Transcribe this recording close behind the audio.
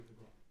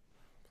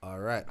All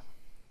right,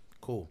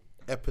 cool.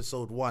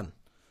 Episode 1.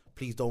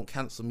 Please don't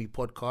cancel me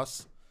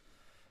podcast.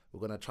 We're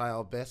going to try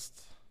our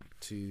best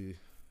to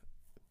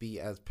be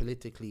as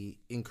politically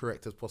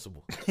incorrect as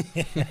possible.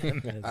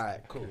 All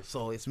right, cool.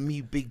 So it's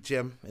me, Big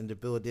Gem, in the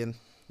building.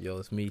 Yo,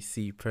 it's me,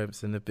 C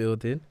Preps in the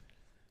building.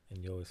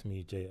 And yo, it's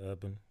me, J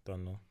Urban.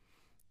 Don't know.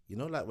 You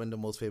know, like when the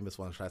most famous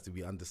one tries to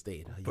be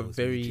understated. But it's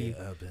me, very J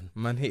Urban.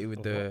 Man hit it with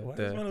Why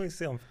does man always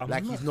say I'm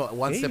Like he's not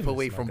one step famous,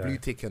 away my from guy? blue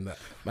tick and that.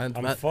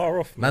 I'm far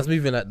off, man. Man's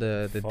moving like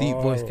the deep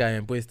Far voice off. guy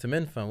in Boys to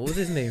Men, fam. What was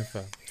his name,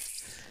 fam?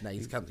 Nah,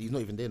 he's not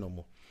even there no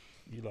more.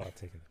 You lot are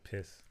taking the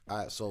piss. All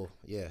right, so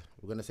yeah,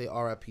 we're gonna say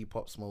R.I.P.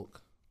 Pop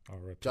Smoke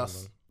R.I.P.,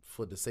 just man.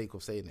 for the sake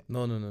of saying it.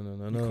 No.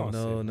 can't say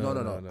it. No.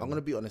 I'm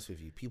gonna be honest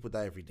with you. People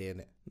die every day,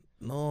 innit?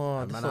 No,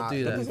 And let's man, not I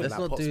do don't that. even Let's like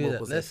not Pop do Smoke that.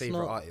 was their Let's favorite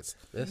not. artist.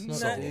 Let's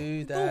not Nah, do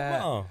it don't that.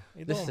 matter.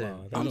 It don't Listen,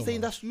 matter. That I'm don't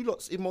saying matter. that's you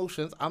lot's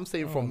emotions. I'm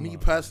saying from me man.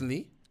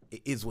 personally,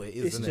 it is what it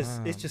is. It's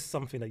Innit? just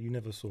something that you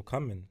never saw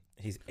coming.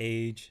 His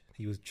age,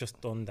 he was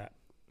just on that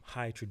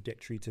high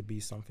trajectory to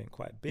be something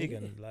quite big,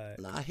 and like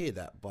Nah, I hear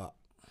that, but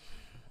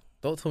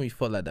Don't tell me you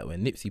felt like that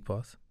when Nipsey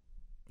passed.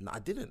 nah, I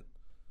didn't.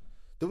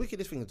 The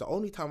wickedest thing is the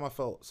only time I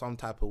felt some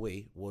type of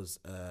way was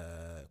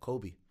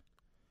Kobe,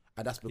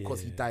 and that's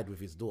because he Yeah. died with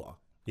his daughter.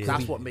 Yeah.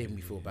 That's what made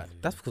me feel bad.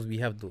 That's because we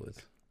have daughters.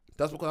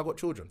 That's because I got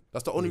children.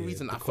 That's the only Yeah,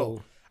 reason I because-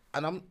 felt.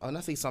 And when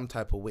I say some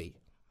type of way,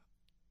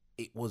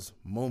 it was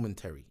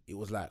momentary. It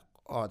was like,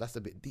 oh, that's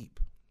a bit deep,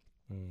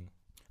 mm.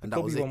 and that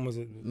Kobe was it. one was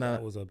Nah.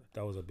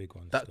 that was a big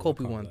one. That still, I Kobe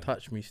can't one lie.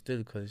 touched me still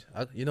because,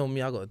 you know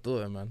me, I got a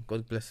daughter, man.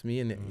 God bless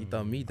me, innit? He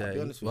done me I'll be that.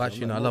 honest with Well, you,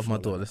 actually, I'm no, I not love my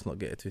emotional daughter. like Let's not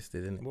get it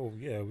twisted, innit? Well,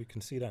 yeah, we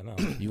can see that now.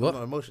 You I'm what?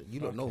 not emotional. You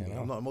don't know me. Fucking I'm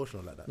hell. not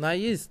emotional like that. Nah,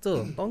 he is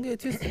still. Don't get it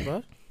twisted,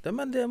 bruv. The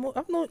man there,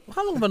 I've known.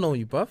 How long have I known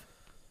you, bruv?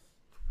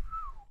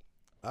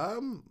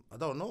 I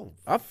don't know.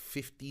 I've-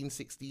 15,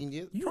 16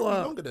 years. You Probably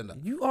are longer than that.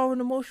 You are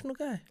an emotional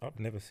guy. I've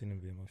never seen him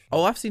be emotional.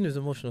 Oh, I've seen his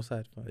emotional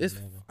side. Fam. It's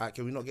Never. All right,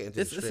 can we not get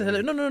into it's, this? it's straight a,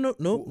 away?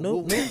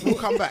 no. We'll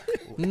come back.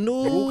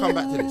 No, We'll come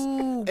back to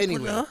this.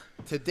 Anyway, brother.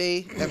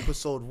 today,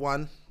 episode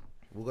 1,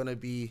 we're going to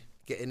be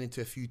getting into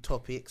a few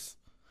topics.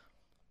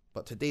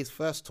 But today's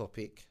first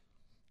topic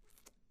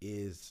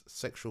is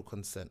sexual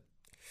consent.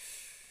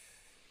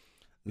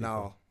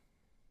 Now,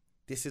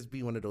 this has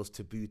been one of those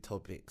taboo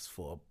topics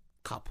for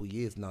a couple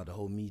years now, the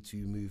whole Me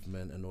Too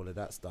movement and all of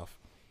that stuff.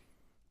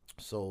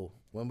 So,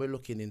 when we're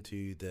looking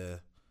into the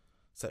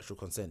sexual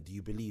consent, do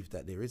you believe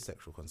that there is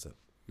sexual consent?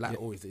 Like, Yeah.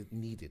 or is it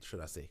needed, should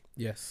I say?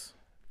 Yes.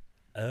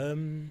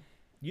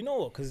 You know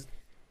what? Because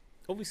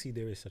obviously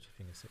there is such a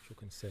thing as sexual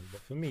consent,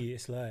 but for me,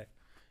 it's like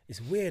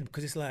it's weird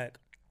because it's like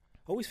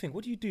I always think,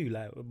 what do you do?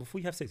 Like before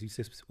you have sex, you're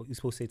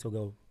supposed to say to a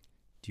girl,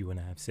 "Do you want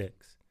to have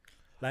sex?"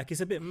 Like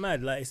it's a bit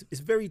mad. Like it's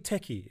very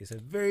techie. It's a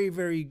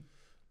very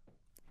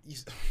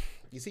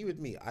You see, with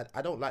me,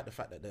 I don't like the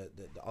fact that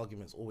the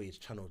argument's always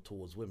channeled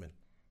towards women.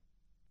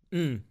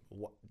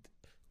 What?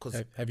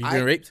 Because Have you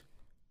been raped?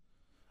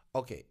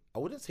 Okay, I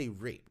wouldn't say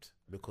raped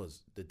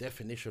because the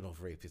definition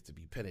of rape is to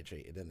be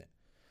penetrated, isn't it?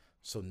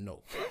 So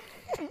no.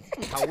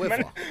 However,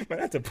 Man,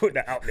 I had to put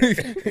that out there.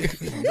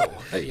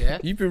 no, yeah.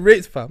 You've been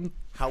raped, fam.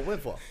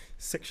 However,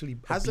 Sexually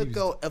has a abused.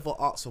 girl ever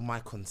asked for my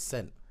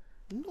consent?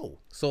 No.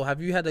 So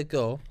have you had a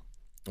girl?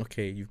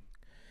 Okay,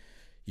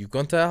 you've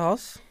gone to her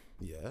house.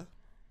 Yeah.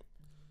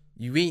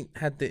 You ain't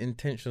had the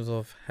intentions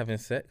of having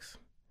sex,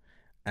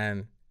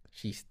 and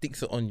she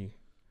sticks it on you.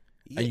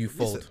 Yeah, you listen,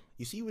 fold.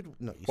 You see, with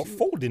no, you But see,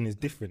 folding is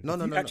different. No, If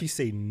no, you no, no. actually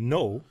say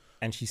no,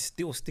 and she's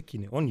still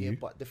sticking it on yeah, you.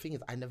 but the thing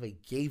is, I never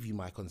gave you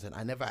my consent.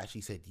 I never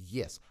actually said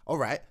yes. All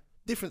right.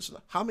 Difference.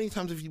 How many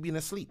times have you been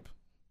asleep?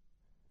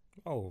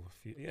 Oh,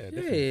 yeah, Yeah,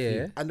 definitely.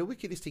 yeah. And the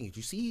wickedest thing is,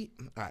 you see,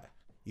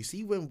 you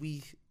see when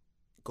we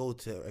go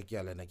to a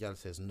gal and a gal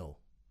says no,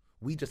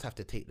 we just have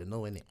to take the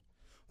no in it.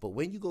 But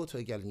when you go to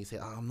a gal and you say,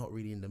 I'm not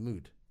really in the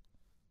mood,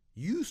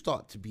 you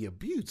start to be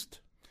abused.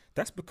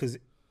 That's because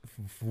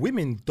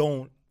women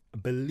don't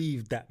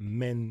believe that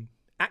men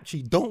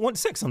actually don't want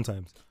sex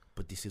sometimes.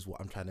 But this is what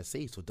I'm trying to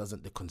say. So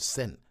doesn't the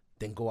consent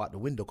then go out the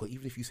window? Because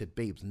even if you said,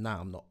 babes, nah,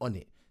 I'm not on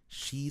it,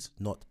 she's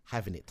not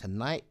having it.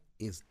 Tonight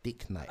is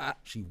dick night.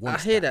 She I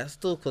wants hear that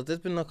still because there's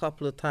been a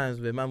couple of times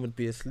where man would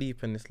be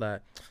asleep and it's like,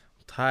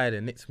 I'm tired,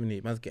 and next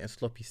minute man's getting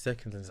sloppy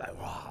seconds and it's like,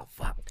 oh,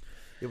 fuck.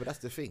 Yeah, but that's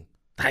the thing.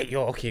 Like,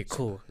 yo, okay,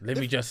 cool. Let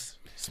me just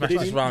smash But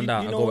this you- round you-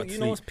 out you and know, go back to you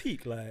know sleep. what's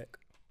peak? Like,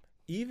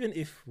 even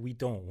if we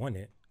don't want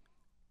it,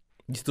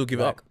 You still give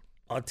it like, up.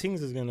 our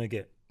things is gonna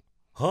get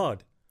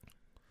hard.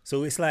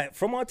 So it's like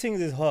from our things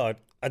is hard.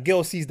 A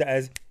girl sees that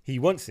as he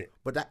wants it,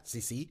 But that's,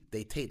 you see,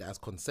 they take that as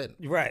consent.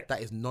 right?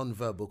 That is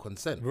non-verbal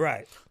consent.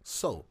 Right.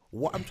 So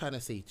what I'm trying to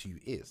say to you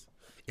is,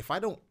 if I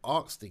don't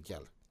ask the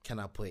girl, can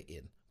I put it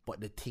in? But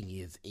the thing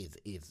is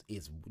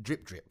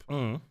drip drip.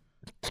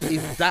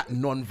 Is that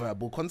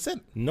non-verbal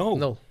consent?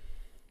 No.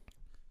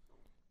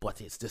 But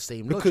it's the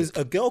same Because logic.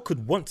 a girl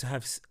could want to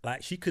have,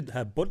 like, she could,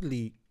 her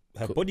body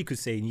could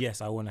say,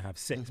 yes, I want to have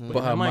sex. But, But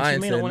in her mind, she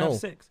mind may not said want to no. have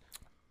sex.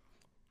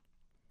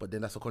 But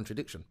then that's a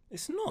contradiction.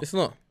 It's not. It's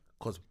not.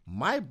 Because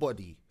my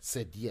body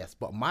said yes,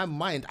 but my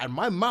mind and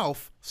my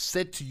mouth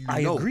said to you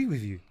I no. agree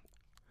with you.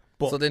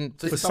 But So then,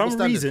 for it's some double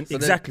standard. reason, so then-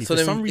 exactly. So for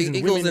then some reason,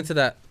 it goes women, into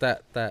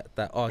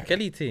that R.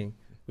 Kelly thing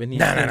when he's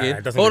Nah, singing.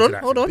 it doesn't hold go on, into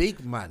that hold on.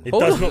 Big man. It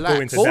Hold does on, not go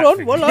relax. into Hold that on,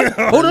 thing.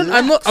 hold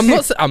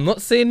on. I'm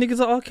not saying niggas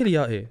are R. Kelly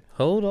out here.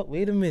 Hold up,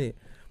 wait a minute.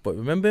 But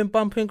remember in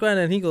Bumping Grind,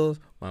 and he goes,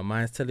 "My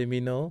mind's telling me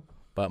no,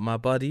 but my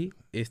body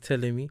is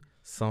telling me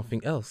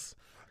something else."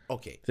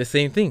 Okay. The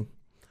same thing.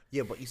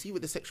 Yeah, but you see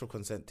with the sexual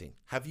consent thing,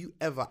 have you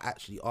ever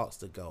actually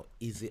asked a girl,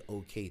 is it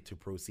okay to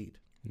proceed?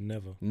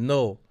 Never.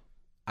 No,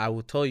 I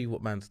will tell you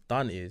what man's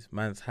done is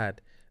man's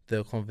had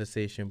the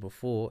conversation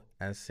before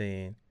and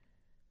saying,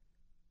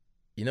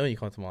 you know, when you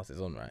come to Masters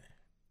on, right?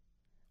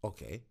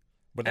 Okay.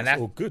 But And that's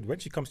that- all good. When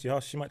she comes to your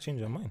house, she might change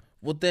her mind.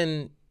 Well,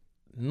 then,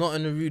 not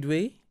in a rude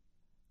way.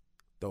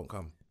 Don't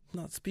come.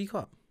 Not speak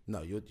up.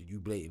 No, you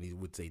blatantly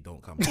would say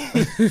don't come.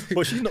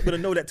 But she's not gonna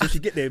know that till she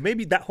get there.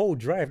 Maybe that whole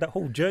drive, that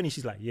whole journey,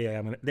 she's like,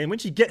 yeah. Then when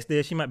she gets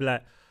there, she might be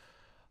like,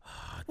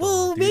 I don't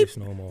Well, wanna do maybe. this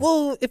no more.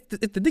 Well, if the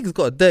nigga's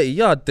got a dirty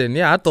yard, then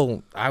yeah,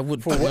 I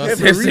would For you know what I'm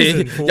whatever saying?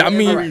 reason, for Yeah, I mean,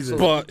 whatever Alright, reason.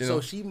 but you so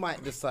know, she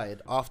might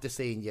decide after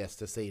saying yes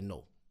to say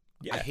no.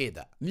 Yeah. I hear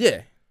that.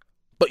 yeah.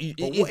 But you,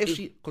 But what if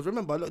she? Because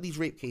remember, a lot of these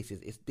rape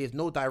cases, there's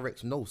no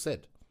direct no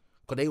said.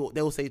 Because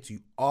they'll say to you,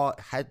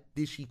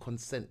 did she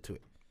consent to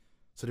it?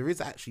 So there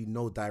is actually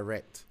no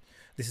direct.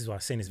 This is why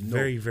I'm saying it's No.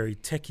 very, very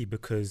techie,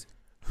 because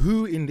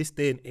who in this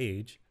day and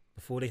age,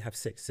 before they have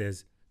sex,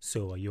 says,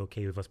 so are you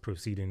okay with us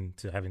proceeding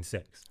to having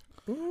sex?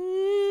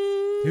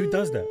 Who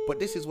does that? But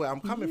this is where I'm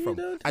coming You from.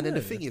 don't And then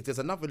the know. thing is, there's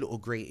another little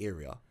grey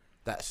area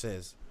that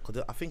says,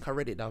 because I think I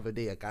read it the other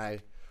day, a guy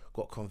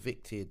got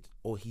convicted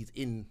or he's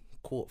in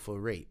court for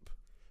rape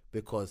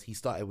because he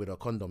started with a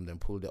condom, then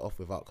pulled it off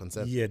without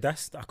consent. Yeah, I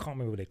can't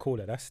remember what they call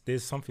that.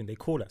 There's something, they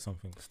call that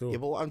something still. Yeah,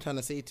 but what I'm trying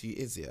to say to you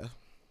is, yeah.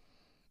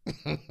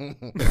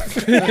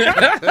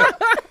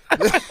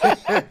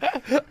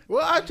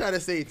 What I'm trying to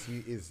say to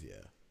you is, yeah,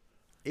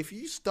 if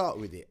you start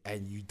with it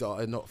and you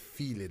are not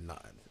feeling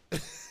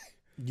nothing,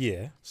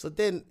 Yeah. so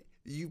then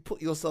you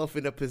put yourself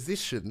in a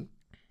position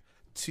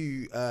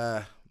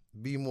to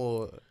be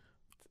more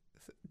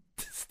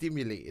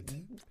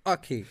stimulated.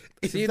 okay,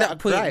 Is see that that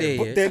point crime? there,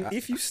 But yeah? then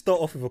if you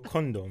start off with a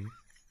condom,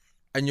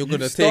 and you're you've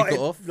gonna take started, it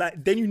off.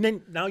 like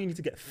then now you need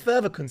to get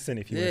further consent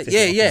if you Yeah, want to take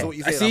yeah, it off. yeah. So what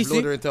you I saying? see, I'm see?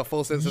 lured her into a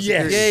false sense of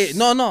Yes. security.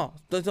 No.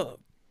 There's a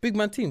big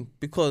man team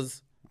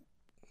because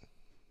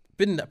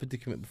been in that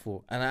predicament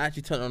before, and I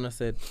actually turned on and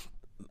said,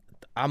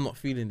 "I'm not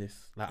feeling this.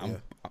 Like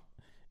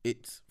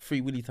it's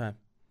free willy time."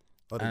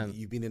 Oh, then And-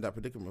 you've been in that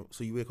predicament,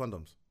 so you wear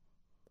condoms.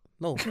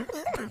 No,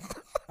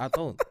 I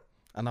don't.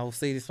 And I will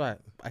say this right: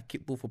 I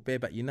kick ball for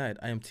Bareback United.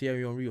 I am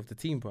Thierry Henry of the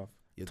team, bruv.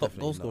 You're Top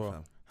definitely goal not, scorer,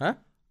 fam. huh?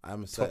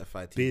 I'm a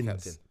certified team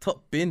bins. captain.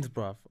 Top bins,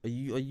 bruv. Are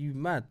you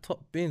mad?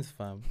 Top bins,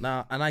 fam.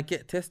 Now, and I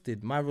get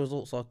tested. My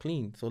results are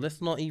clean. So let's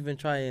not even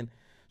try.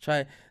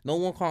 No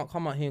one can't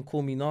come out here and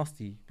call me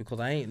nasty because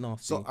I ain't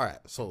nasty. So all right.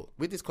 So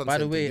with this consent, By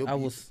the way, you'll I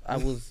be-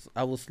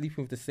 was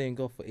sleeping with the same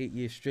girl for 8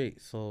 years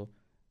straight. So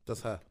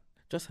just her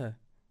just her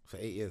for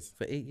 8 years.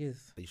 for 8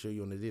 years. Are you sure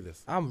you want to do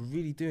this? I'm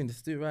really doing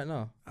this. Do it right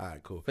now. All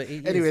right, cool. For 8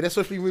 years. Anyway, let's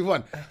swiftly move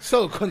on.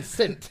 So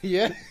consent,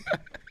 yeah.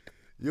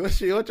 You're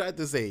trying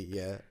to say,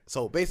 yeah.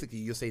 So basically,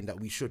 you're saying that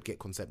we should get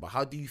consent, but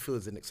how do you feel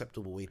is an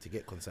acceptable way to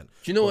get consent?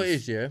 Do you know what it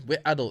is? Yeah,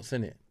 we're adults,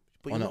 innit?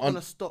 But you're not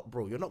gonna stop,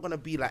 bro. You're not gonna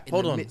be like in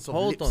Hold the on, midst of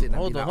hold lip on, sync and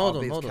hold be on, like, hold "Oh,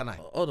 on, babes, hold can on, I?"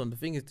 hold on. The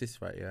thing is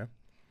this, right? Yeah.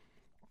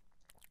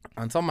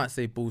 And some might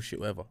say bullshit,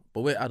 whatever.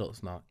 But we're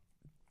adults now.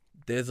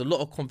 There's a lot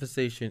of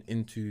conversation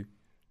into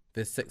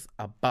the sex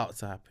about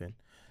to happen.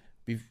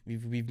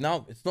 We've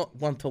now. It's not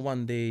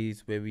 1-to-1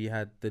 days where we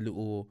had the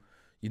little,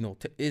 you know.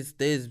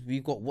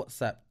 We've got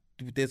WhatsApp.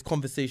 There's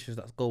conversations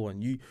that go on.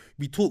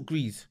 We talk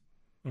grease.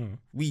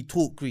 We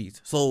talk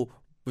grease. So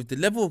with the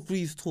level of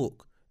grease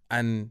talk,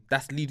 and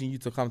that's leading you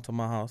to come to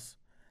my house,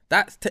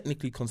 that's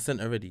technically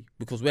consent already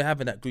because we're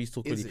having that grease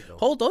talk Is already. it though?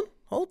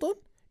 Hold on.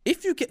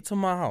 If you get to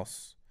my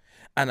house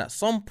and at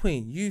some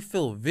point you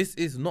feel this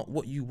is not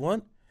what you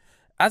want,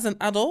 as an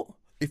adult,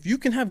 if you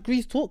can have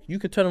grease talk, you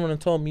can turn around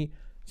and tell me,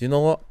 do you know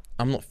what?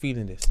 I'm not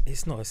feeling this.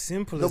 It's not as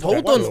simple No, as but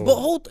that. Hold on, though. but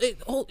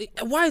hold it.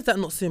 Why is that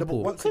not No, but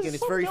simple? once again,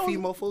 it's very some girls-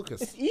 female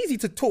focused. It's easy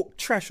to talk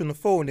trash on the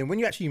phone, and when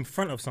you're actually in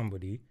front of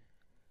somebody,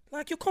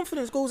 like your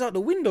confidence goes out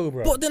the window,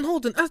 bro. But then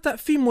hold on, as that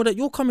female that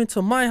you're coming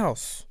to my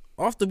house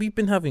after we've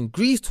been having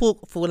grease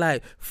talk for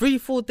like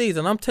 3-4 days,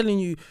 and I'm telling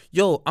you,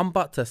 yo, I'm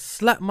about to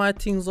slap my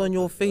things on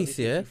your face,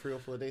 yeah. 3 or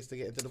 4 days to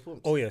get into the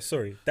pumps. Oh yeah,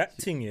 sorry. That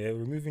thing, yeah,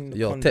 removing the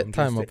Yo, condom. take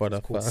time, my it's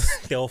brother, called fam.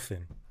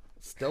 stealthing.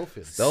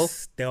 Stealthing.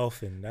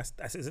 Stealthing. That's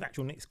it's an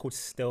actual name. It's called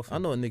stealthing. I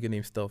know a nigga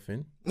named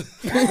Stealthing.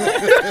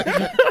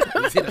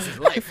 You see, that's his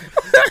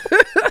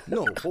life.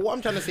 No, but what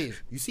I'm trying to say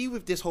is, you see,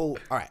 with this whole,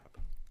 all right,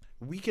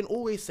 we can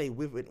always say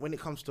when it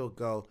comes to a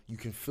girl, you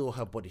can feel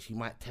her body. She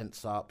might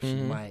tense up. She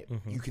might.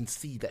 You can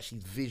see that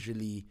she's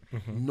visually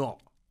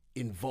not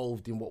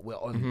involved in what we're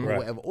on or Right.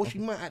 whatever. Or she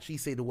might actually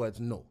say the words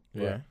no.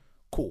 Yeah.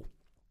 Cool.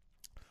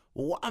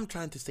 Well, what I'm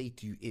trying to say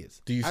to you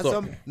is, Do you as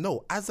stop?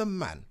 as a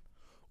man,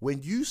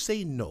 when you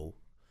say no,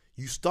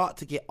 you start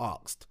to get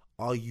asked,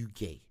 "Are you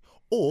gay?"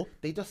 Or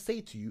they just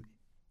say to you,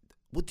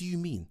 "What do you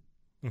mean?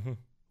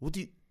 What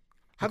do you?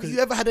 Have you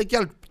ever had a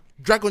girl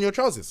drag on your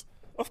trousers,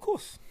 Of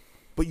course.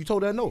 but you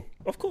told her no?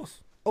 Of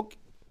course. Okay.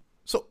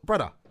 So,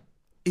 brother,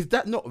 is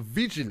that not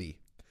visually?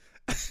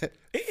 It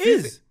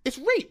is. It's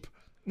rape.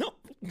 No.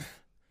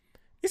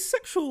 It's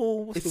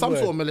sexual. What's It's the some word?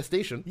 sort of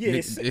molestation. Yeah,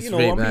 it's, It's you know,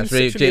 rape, I'm man. being That's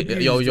rape. sexually Jay,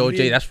 abused, yo, I'm Jay,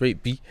 being- that's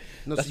rape. B.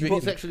 No, so That's you've been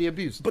rape. sexually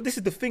abused. But this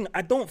is the thing.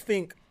 I don't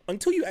think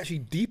until you actually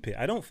deep it,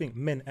 I don't think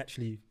men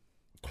actually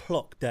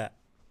clock that.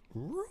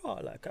 Raw,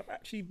 like I've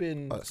actually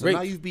been. So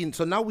Rape. now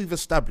so now we've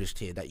established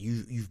here that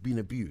you've been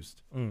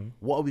abused. Mm.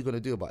 What are we gonna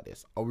do about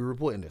this? Are we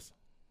reporting this?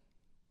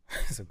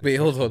 It's a good Wait,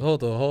 question.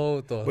 hold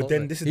on. But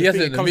then this is he the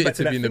thing. hasn't It comes back admitted to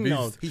to that being thing now.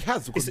 abused. He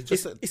has because he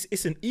just said.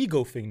 It's an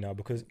ego thing now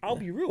because I'll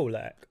be real.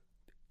 Like,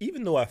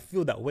 even though I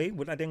feel that way,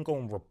 would I then go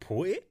and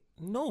report it?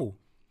 No,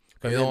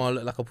 You don't want to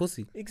look like a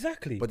pussy.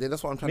 exactly. But then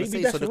that's what I'm trying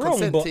Maybe to say. So that's the wrong,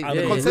 consent but thing, I'm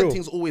the being consent real.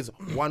 thing's always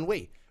one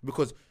way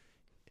because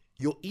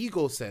your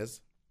ego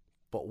says,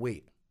 "But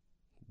wait,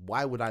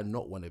 why would I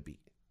not want to be?"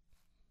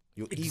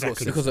 Your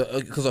Exactly. ego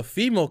says. Because a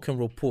female can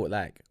report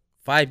like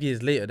 5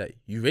 years later that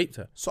you raped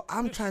her. So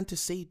I'm trying to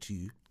say to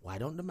you, why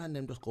don't the man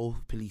them just go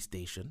police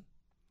station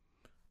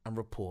and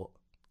report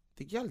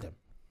the girl them?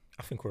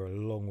 I think we're a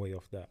long way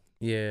off that.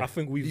 Yeah. I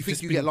think we've Do you think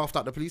just you been, get laughed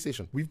at the police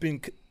station? we've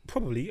been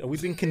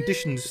we've been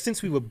conditioned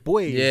since we were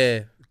boys.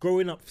 Yeah.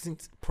 growing up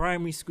since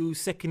primary school,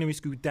 secondary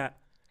school, that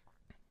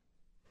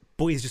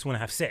boys just want to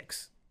have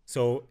sex.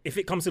 So if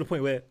it comes to the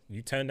point where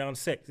you turn down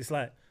sex, it's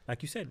like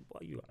you said,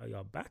 what, are you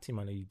a batty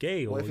man? Are you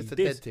gay? Or What if you it's a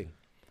this? dead thing?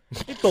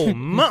 It don't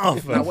matter, Now,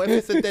 fam. what if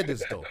it's a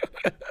deadest though?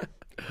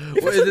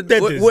 What it's is a it?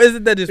 deadest- What is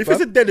it that is, If bro?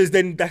 it's a deadest,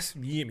 then that's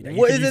you hear me,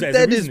 What you can is use a that as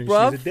deadest, reason.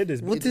 bruv? She's a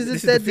deadest. What is a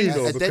This the thing, deadest?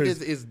 though, A because-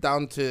 deadest is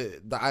down to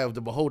the eye of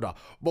the beholder.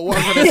 But what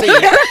I'm trying to say,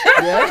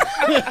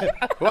 yeah,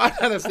 what I'm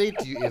trying to say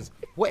to you is,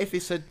 what if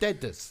it's a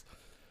deadest?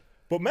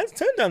 But man's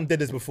turned down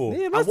deadest before.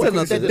 Yeah, And man's what if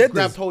turned the down deadest deadest.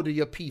 grabbed hold of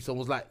your piece and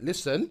was like,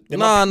 listen, Yeah,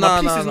 Nah, my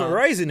nah, piece nah, is not nah.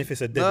 rising if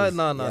it's a No, deadest.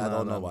 no, Yeah, I no,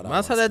 don't know no. about that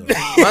Man's one had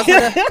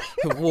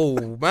that.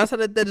 Whoa, man's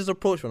had a deadest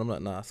approach when I'm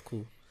like, nah, it's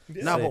cool.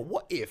 now, but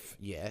what if,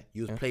 you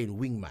was playing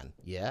wingman,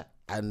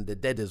 and the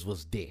deadest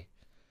was there,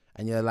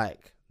 and you're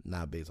like,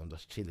 nah, babes, I'm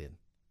just chilling.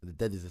 And the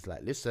deadest is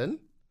like, listen,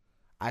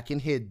 I can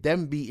hear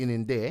them beating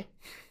in there.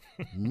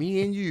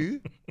 Me and you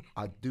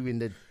are doing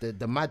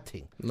the mad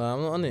thing. Nah,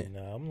 I'm not on it.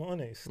 Nah, I'm not on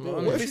it. Still. Not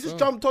on What it. if she just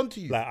jumped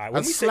onto you Like, and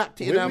when we say,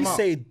 slapped it in her when we mouth?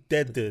 say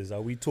deaders,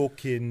 are we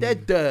talking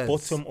Deaders.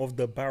 bottom of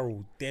the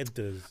barrel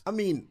deaders? I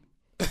mean,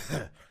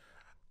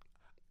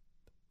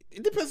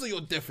 it depends on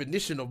your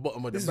definition of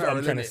bottom of the This is what barrel.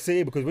 I'm trying to innit?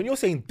 say because when you're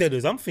saying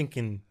deaders, I'm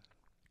thinking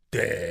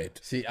dead.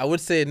 See, I would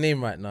say a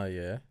name right now,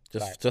 yeah,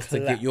 Like just to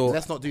clap. get your.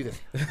 Let's not do this.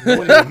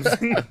 No names.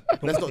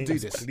 Let's not do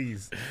Names, this.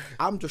 please.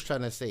 I'm just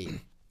trying to say,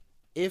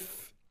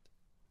 if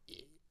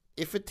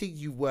a thing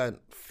you weren't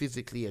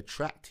physically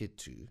attracted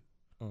to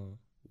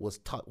was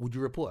would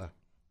you report her?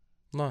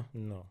 Nah,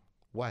 No,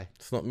 Why?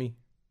 it's not me.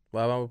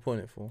 Why am I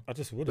reporting it for? I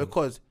just wouldn't.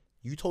 Because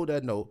you told her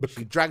no.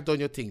 She dragged on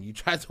your thing. You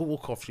tried to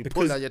walk off. She pulled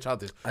Because down your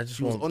trousers. I just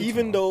She was want- on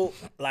Even though,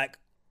 like,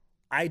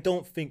 I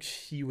don't think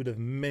she would have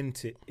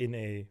meant it in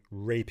a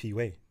rapey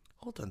way.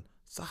 Hold on.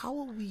 So how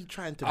are we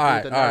trying to? All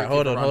right, build a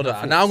hold on, narrative hold around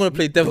on. her Now I'm gonna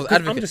play devil's Because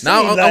I'm advocate. just Now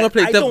saying, I'm gonna like,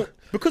 play I devil.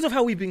 don't- because of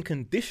how we've been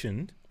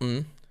conditioned.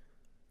 Mm,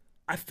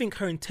 I think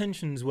her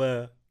intentions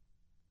were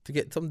to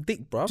get some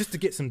dick, bro. just to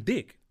get some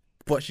dick,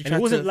 But she and tried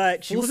it wasn't to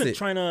like she force wasn't it.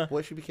 trying to. What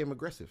if she became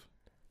aggressive?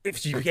 If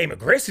she became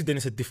aggressive, then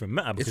it's a different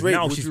matter because rape.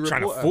 now Would she's you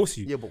trying to report her? force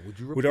you. Yeah, but would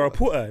you report Would I her?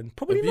 report her?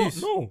 Probably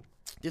Abuse. not. No,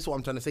 This is what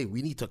I'm trying to say.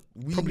 We need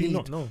probably need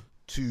not. No.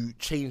 to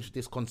change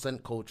this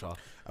consent culture,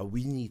 and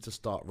we need to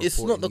start. It's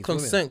not the reporting these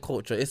women. consent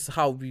culture. It's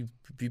how we've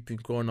been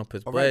growing up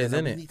as All right, boys,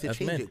 then isn't we need it? to As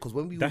change men. it because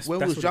when we That's was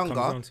what it comes younger,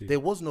 down to. there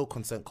was no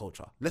consent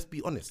culture. Let's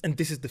be honest. And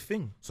this is the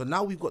thing. So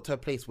now we've got to a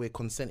place where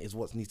consent is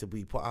what needs to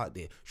be put out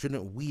there.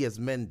 Shouldn't we as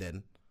men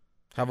then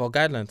Have our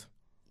guidelines.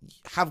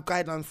 have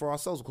guidelines for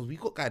ourselves? Because we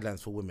got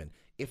guidelines for women.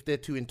 If they're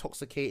too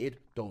intoxicated,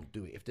 don't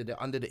do it. If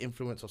they're under the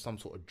influence of some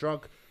sort of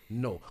drug,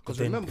 no. Because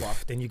Then, remember,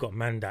 then you got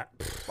man that.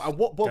 and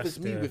what bothers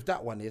That's me the- with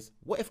that one is,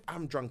 what if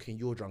I'm drunk and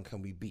you're drunk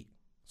and we beat?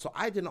 So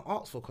I didn't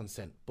ask for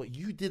consent, but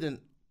you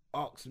didn't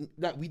ask.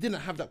 Like we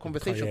didn't have that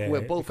conversation. yeah,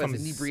 we're it both as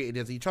becomes- inebriated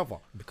as each other.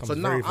 becomes So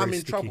now very, very I'm in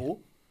sticky.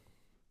 trouble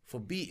for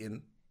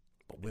beating,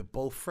 but we're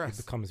both It fresh.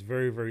 becomes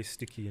very, very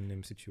sticky in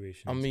them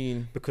situations. I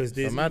mean, because it's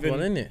a there's mad even, one,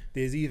 isn't it?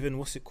 There's even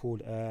what's it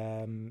called?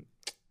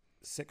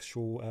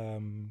 Sexual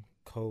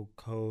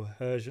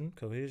coercion.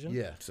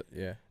 Yeah.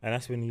 Yeah. And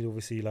that's when you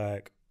obviously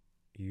like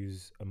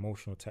use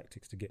emotional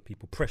tactics to get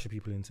people, pressure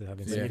people into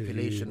having sex with you.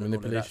 Manipulation and all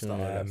of that Manipulation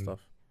and all that stuff.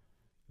 stuff.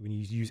 When you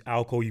use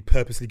alcohol, you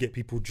purposely get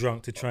people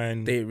drunk to try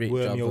and Date rape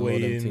worm jobs your and all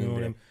way them in. things, And all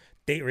yeah. them.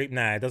 Date rape,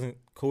 nah, it doesn't.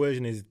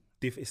 Coercion is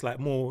it's like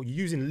more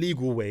using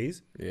legal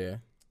ways Yeah. To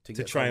to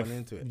get try someone and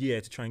into it. yeah,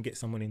 to try and get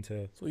someone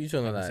into So what you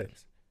trying to having like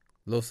sex.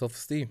 low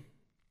self-esteem?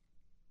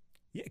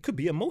 Yeah, it could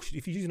be emotion.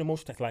 If you're using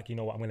emotional tactics, like, you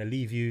know what, I'm going to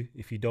leave you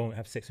if you don't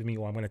have sex with me,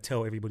 or I'm going to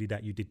tell everybody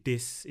that you did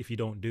this if you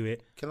don't do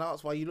it. Can I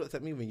ask why you looked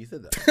at me when you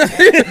said that?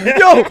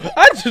 Yo,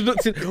 I just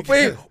looked at.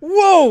 Wait,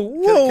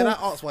 whoa. Can I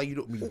ask why you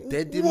looked me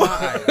dead in my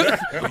eyes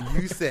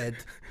when you said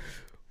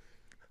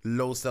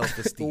low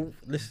self-esteem?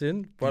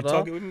 Listen, Do you brother.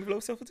 target women with low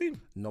self-esteem?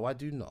 No, I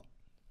do not.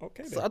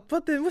 Okay. So,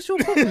 but then what's your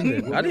problem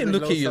then? I didn't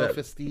look at you like.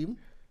 Self-esteem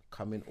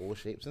come in all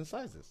shapes and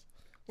sizes.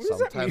 What does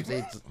that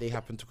Sometimes they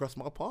happen to cross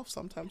my path.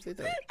 Sometimes they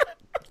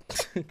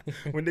don't.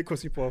 When they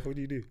cross your path, what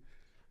do?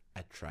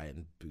 I try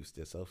and boost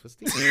their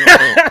self-esteem.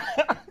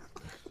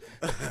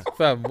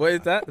 Fam, what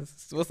is that?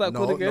 What's that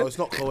called again? No, it's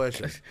not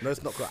coercion. No,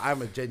 it's not.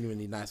 I'm a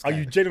genuinely nice guy. Are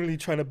you genuinely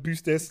trying to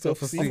boost their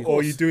self-esteem, Of or are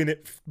course. you doing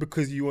it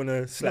because you want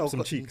to slap No, some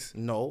 'cause- cheeks?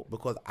 No,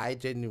 because I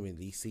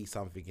genuinely see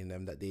something in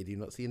them that they do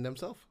not see in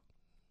themselves.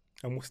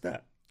 And what's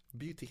that?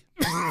 Beauty.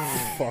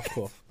 Fuck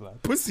off, man.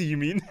 Pussy, you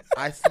mean?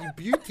 I see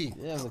beauty.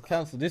 Yeah, we'll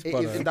cancel this, It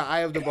is in the eye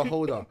of the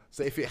beholder.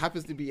 So if it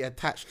happens to be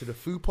attached to the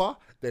fupa,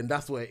 then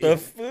that's where it The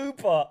is.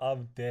 fupa,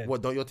 I'm dead.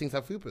 What, don't your things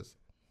have fupas?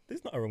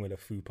 There's nothing wrong with a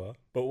fupa,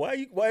 but why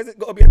is it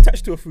got to be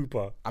attached to a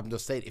fupa? I'm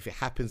just saying if it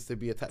happens to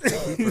be attached to the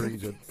fupa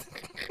region.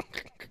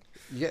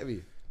 You get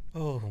me?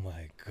 Oh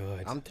my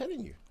god. I'm telling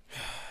you.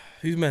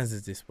 Whose man's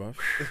is this, bro?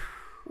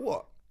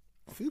 What?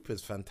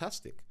 Fupa's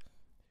fantastic.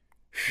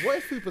 What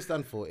does fupa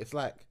stand for? It's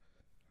like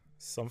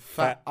Some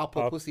fat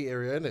upper pussy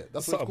area, innit? That's what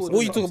it's Something, call. What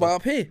you innit? talking about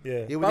up here? Yeah.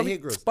 Yeah, But when the we, hair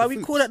grows. but the we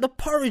foops. call that the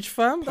porridge,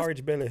 fam. That's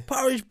Porridge belly.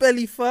 porridge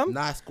belly, fam.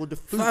 Nah, it's called the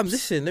foops. Fam,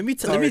 listen, let me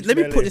Porridge let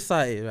me belly. put this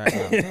out here right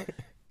now.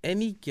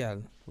 Any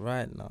gal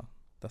right now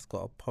that's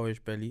got a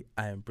porridge belly,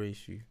 I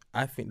embrace you.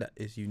 I think that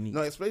is unique.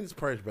 No, explain this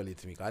porridge belly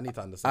to me, 'cause I need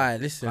to understand.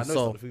 Alright, listen, I know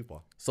so- it's not the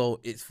fupa. So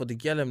it's for the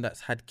gal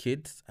that's had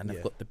kids and they've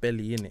Yeah. got the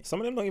belly in it. Some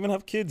of them don't even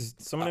have kids.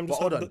 Some of them But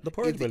just hold have on. the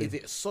porridge is belly. Is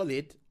it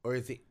solid or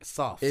is it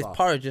soft? It's soft?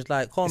 porridge, it's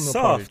like cornmeal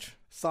soft. porridge.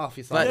 Soft,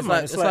 it's Like,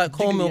 like, it's like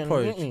cornmeal jiggly and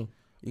porridge. mm-mm.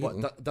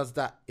 But does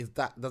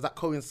that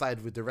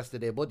coincide with the rest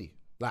of their body?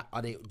 Like,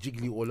 are they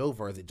jiggly all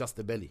over, or is it just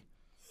the belly?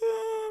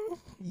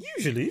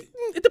 Usually.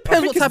 It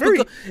depends what it's type very-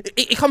 of.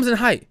 It comes in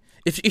height.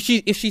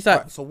 If she's like,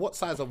 Right, so what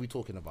size are we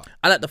talking about?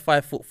 I like the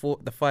 5'4",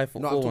 the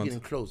 5'4" No, I'm talking ones. in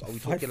clothes. Are we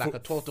 5 talking like a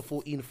foot- 12 to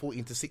 14,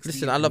 14 to 16?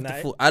 Listen, I love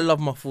Nah, I love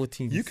my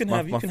 14s. You can my,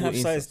 have my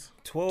 14s. size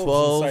 12,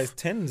 12, and size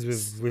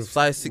 10s with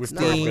size with 16.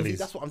 Nah, porridge see, bellies.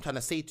 that's what I'm trying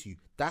to say to you.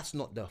 That's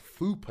not the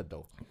fupa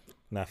though.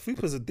 Nah,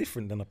 fupas are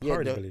different than a Yeah,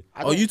 porridge belly.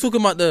 I Oh, don't- you talking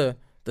about the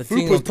thing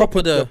Fupa's on top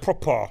of the the?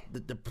 proper.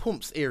 the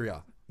pumps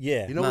area.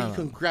 Yeah. You know Nah, where you nah.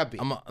 can grab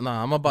it. I'm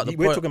about the.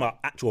 We're talking about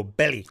actual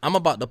belly. I'm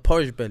about the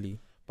porridge belly.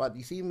 But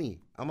you see me,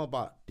 I'm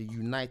about the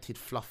united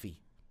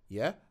fluffy.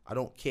 Yeah, I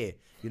don't care.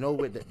 You know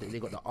where they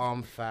got the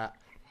arm fat,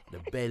 the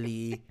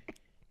belly,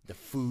 the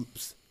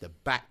foops, the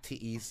back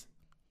titties.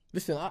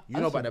 Listen, You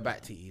know about the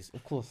back titties.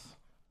 Of course.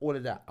 All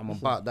of that. I'm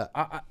about that.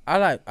 I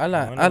like I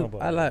know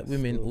about I like that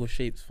women still. all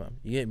shapes, fam.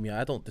 You get me?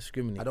 I don't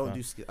discriminate. I don't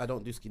fam. I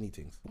don't do skinny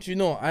things. Do you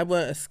know I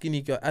weren't a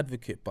skinny girl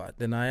advocate, but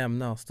then I am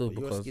now still But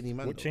you're a because. skinny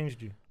man. What though.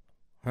 changed you?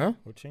 Huh?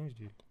 What changed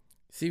you?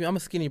 See, I'm a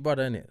skinny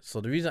brother, innit? So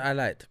the reason I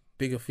liked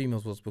bigger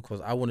females was because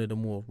I wanted a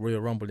more Royal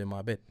Rumble in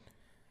my bed.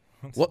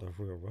 That's What- the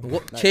real wrong.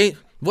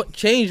 What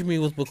changed me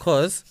was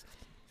because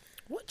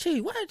what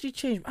changed? Why did you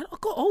change? I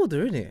got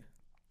older, innit?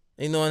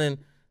 You know, and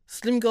then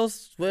slim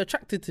girls were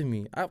attracted to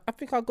me. I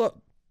think I got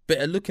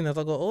better looking as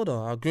I got older.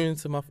 I grew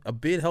into a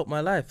beard helped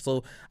my life,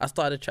 so I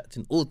started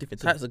attracting all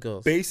different types of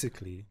girls.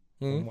 Basically,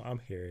 Hmm? from what I'm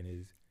hearing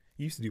is,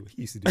 you used to do what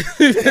he used to do.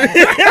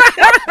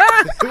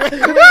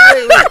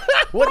 Wait.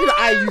 What did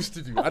I used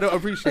to do? I don't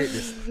appreciate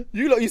this.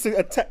 You lot used to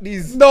attack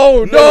these.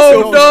 No, no,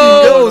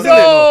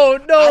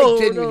 no, I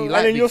genuinely And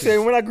like then you're bitches.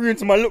 saying when I grew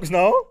into my looks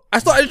now, I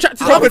started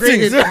attracting I'm other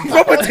upgraded. things.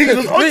 proper things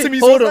was onto me.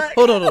 Hold so on, like-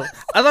 hold on.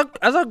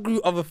 As I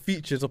grew other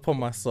features upon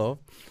myself,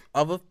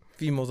 other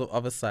females of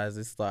other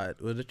sizes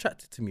were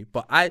attracted to me.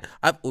 But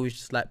I've always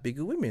just liked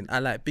bigger women. I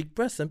like big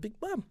breasts and big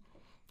bum.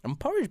 I'm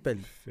porridge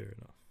belly. Fair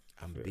enough.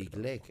 I'm big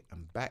leg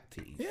and back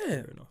titties. Yeah,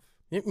 Fair enough.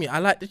 you get me. I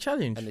like the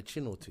challenge. And a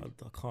chin or two.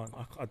 I can't.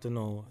 I don't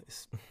know.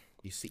 It's,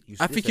 You see,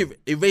 I think listen,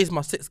 it raised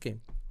my sex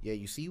game. Yeah,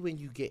 you see when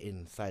you get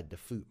inside the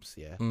foops,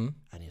 yeah, Mm.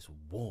 and it's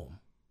warm,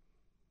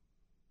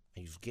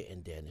 and you just get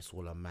in there and it's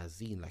all a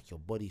mazine, like your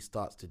body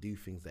starts to do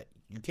things that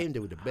you came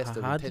there with the best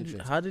of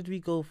intentions. How did we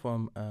go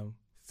from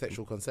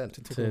Sexual consent.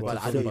 to Well,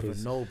 I don't even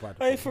foops. know, brother.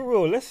 Hey, for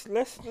real, let's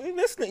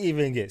not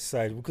even get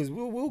side because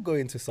we'll go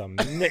into some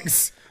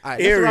next Alright,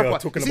 let's area wrap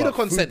up. talking See the about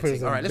consent fupas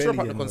thing. Alright, and let's wrap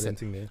belly up the and all them consent.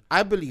 thing there.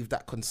 I believe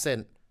that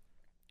consent,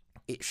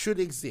 it should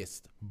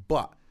exist,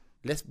 but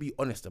let's be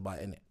honest about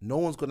it. Innit? No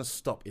one's gonna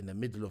stop in the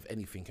middle of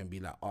anything and be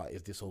like,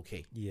 is this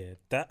okay?" Yeah,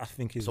 that I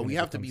think is. So when we it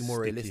have to be becomes more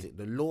sticky. realistic.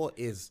 The law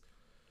is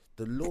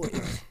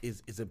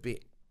is a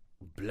bit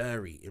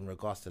blurry in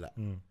regards to that,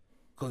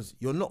 because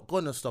you're not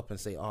gonna stop and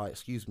say,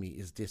 excuse me,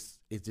 is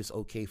this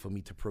okay for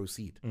me to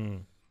proceed?"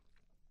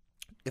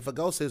 If a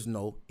girl says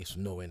no, it's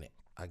no, in it.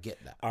 I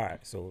get that. All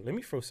right, so let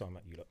me throw something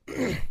at you, lot.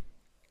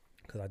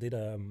 Because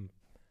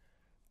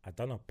I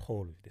done a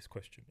poll with this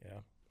question. Yeah,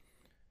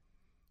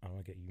 I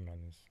want to get you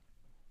man's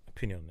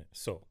opinion on it.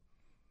 So,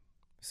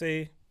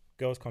 say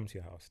girls come to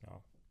your house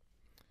now,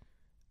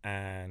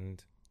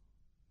 and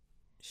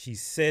she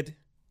said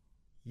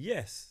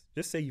yes.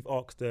 Just say you've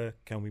asked her,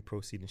 "Can we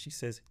proceed?" and she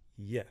says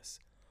yes,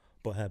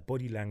 but her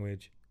body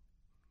language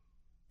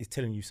is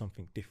telling you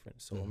something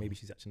different. So maybe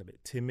she's acting a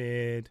bit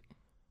timid,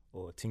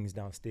 or things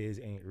downstairs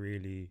ain't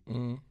really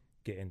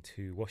getting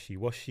too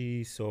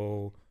washy.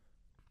 So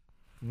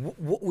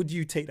What would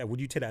you take that? Would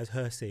you take that as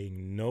her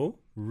saying no,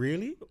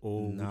 really,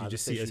 or Nah, would you I'd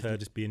just say see it as she's her be-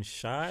 just being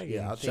shy? Yeah,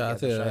 and- I'll take Shout it out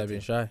as to a her shy for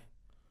being thing. shy.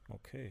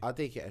 okay. I'll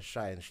take it as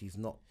shy, and she's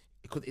not.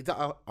 Because is that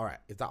our, all right?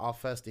 Is that our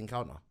first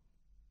encounter?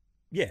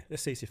 Yeah,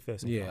 let's say it's your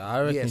first. Yeah, encounter.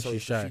 I reckon Yeah, so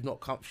she's shy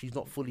she's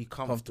not fully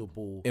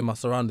comfortable. in my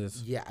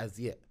surroundings. Yeah, as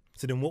yet.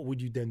 So then, what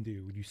would you then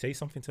do? Would you say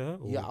something to her?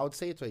 Or? Yeah, I would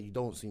say to her, you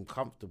don't seem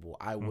comfortable.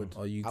 I would.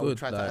 Are you I would good?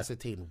 try to Like,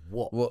 ascertain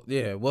what. What?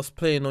 Yeah, what's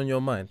playing on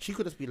your mind? She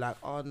could just be like,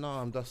 oh no,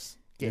 I'm just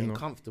getting know.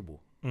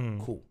 comfortable.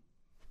 Mm. Cool.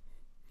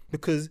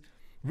 Because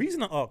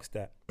reason I asked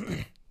that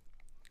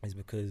is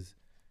because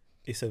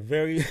it's a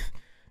very,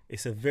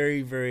 it's a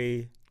very,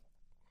 very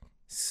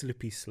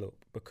slippy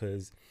slope.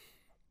 Because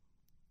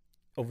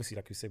obviously,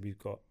 like you said, we've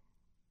got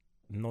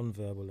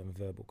non-verbal and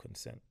verbal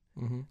consent,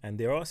 Mm-hmm. and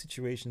there are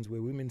situations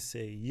where women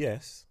say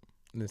yes,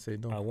 And they say I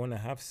no. want to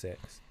have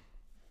sex,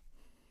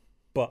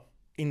 but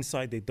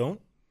inside they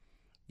don't.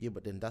 Yeah,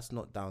 but then that's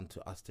not down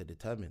to us to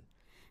determine.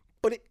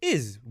 But it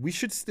is. We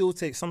should still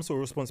take some sort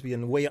of responsibility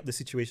and weigh up the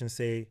situation. And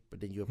say,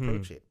 But then you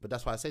approach it. But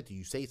that's why I said to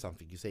you, say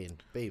something. You're saying,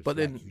 babe, But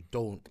like, then- you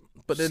don't.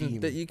 But then seem-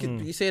 that you can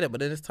you say that, but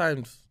then there's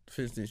times,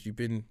 for instance, you've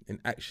been in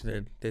action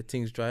and their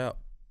things dry up.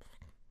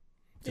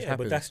 Just yeah,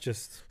 happens. but that's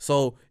just.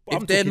 So But if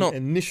I'm they're talking not,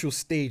 initial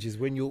stages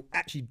when you're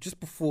actually just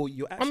before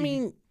you're actually I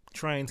mean,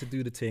 trying to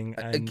do the thing.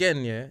 And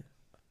again, yeah.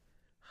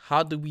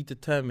 How do we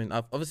determine?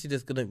 Obviously,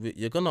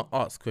 you're gonna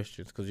ask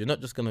questions because you're not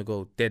just gonna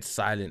go dead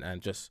silent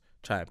and just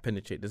try and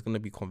penetrate. There's gonna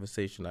be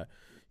conversation like,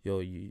 yo,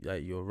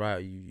 you're right.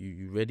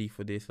 You ready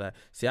for this? Like,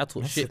 see, I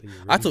talk I shit. said that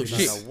you're I ready talk for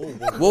shit.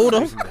 this. Hold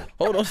on,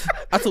 hold on.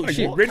 I talk Are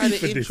shit. you ready Kind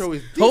for of this? intro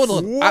is this? Hold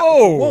on.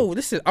 Whoa. Whoa,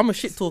 listen, I'm a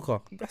shit talker.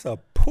 That's a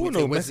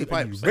porno take Wesley message.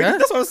 Are you Pipes. ready? Huh?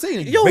 That's what I'm saying.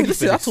 Are you Yo, ready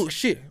listen, for I this? talk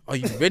shit. Are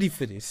you ready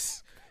for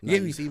this? Nah, Yeah,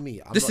 you we- see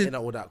me. I'm this not is- in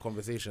all that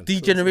conversation. The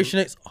generation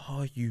X.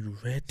 Are you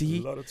A ready?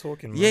 lot of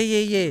talking. Yeah,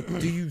 yeah, yeah.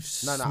 Do you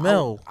Nah,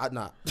 smell?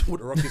 nah. With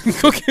the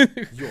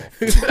rocket. You're a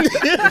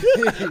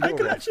I fool.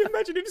 can actually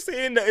imagine him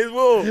saying that as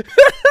well.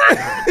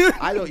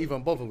 I don't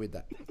even bother with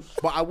that.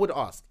 But I would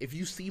ask if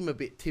you seem a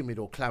bit timid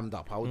or clammed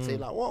up. I would say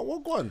like,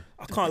 what gone?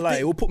 I can't lie.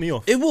 It will put me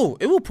off. It will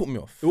put me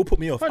off. It will put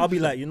me off. I'll be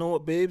 100%. like, you know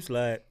what, babes?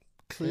 Like,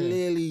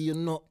 clearly you're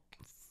not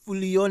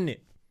fully on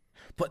it.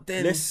 But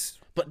then, Let's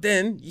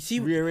you see,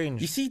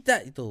 rearrange. you see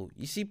that though.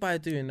 You see, by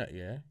doing that,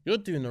 yeah, you're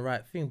doing the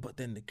right thing. But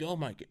then the girl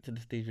might get to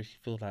the stage where she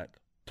feels like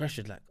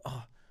pressured, like,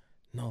 oh,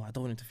 no, I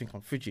don't want him to think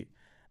I'm frigid.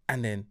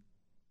 And then,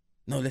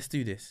 no, let's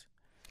do this.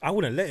 I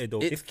wouldn't let it though.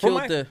 It's If from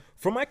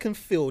killed I can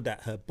feel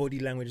that her body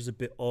language is a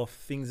bit off,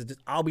 things are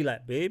just. I'll be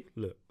like, babe,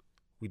 look,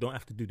 we don't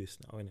have to do this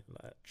now, innit?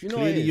 Like, Do you know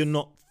what clearly it you're is?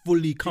 not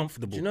fully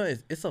comfortable. Do you know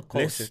it's a culture?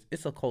 Let's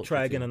It's a culture.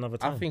 try again thing. another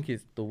I time. think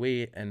it's the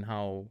way and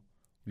how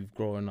we've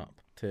grown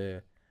up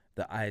to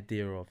the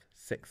idea of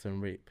sex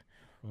and rape.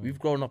 We've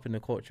grown up in a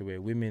culture where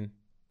women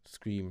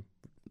scream.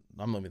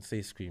 I'm not going to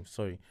say scream.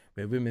 Sorry,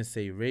 where women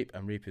say rape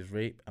and rape is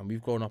rape, and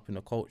we've grown up in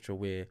a culture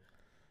where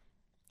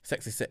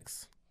sex is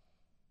sex.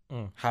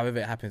 However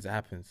it happens, it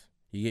happens.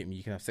 You get me?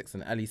 You can have sex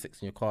in the alley,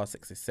 sex in your car,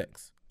 sex is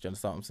sex. Do you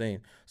understand what I'm saying?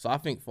 So I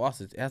think for us,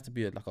 it has to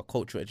be like a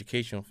cultural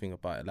educational thing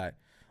about it, like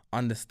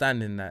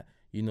understanding that,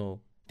 you know,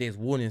 there's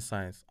warning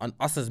signs, and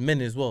us as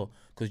men as well.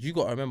 Because you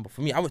got to remember, for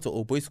me, I went to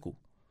all boys school,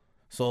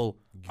 so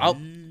shut up,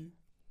 man.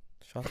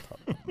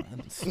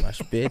 Smash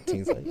bed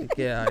things. Like,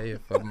 get out of here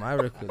from my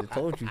record. I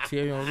told you,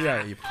 Thierry Henry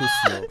out, you pussy.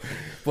 Yo.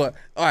 But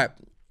all right,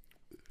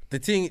 the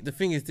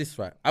thing is this,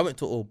 right? I went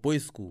to all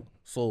boys school,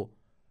 so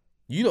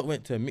you lot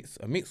went to a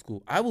mixed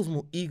school. I was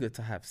more eager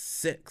to have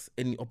sex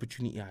any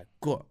opportunity I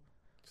got.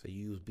 So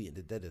you was beating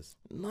the deaders.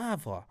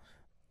 Never.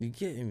 You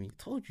getting me?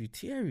 Told you,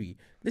 Thierry.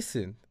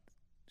 Listen,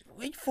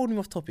 why you throwing me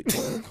off topic?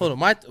 Hold on,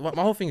 my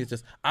whole thing is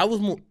just I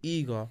was more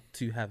eager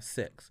to have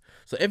sex.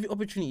 So every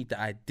opportunity that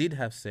I did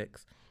have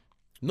sex,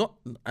 I'm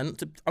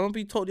gonna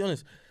be totally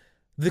honest,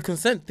 the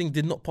consent thing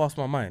did not pass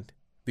my mind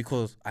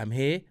because I'm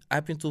here.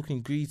 I've been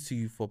talking grease to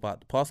you for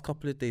about the past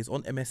couple of days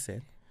on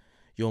MSN.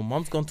 Your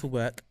mum's gone to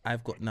work.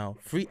 I've got now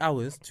 3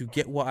 hours to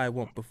get what I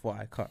want before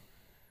I cut.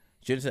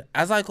 Do you understand?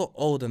 As I got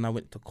older and I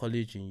went to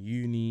college and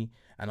uni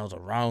and I was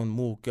around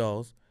more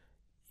girls,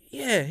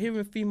 yeah,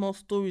 hearing female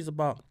stories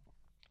about,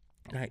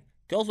 like,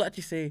 girls will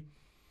actually say,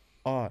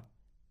 oh,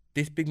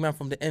 this big man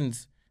from the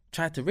ends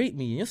tried to rape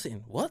me. And you're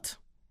saying, what?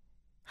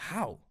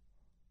 How?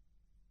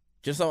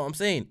 Just what I'm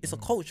saying. It's a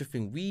culture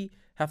thing. We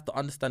have to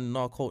understand in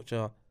our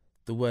culture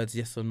the words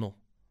yes or no.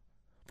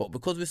 But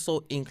because we're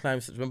so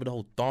inclined, remember the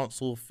whole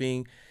dancehall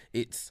thing,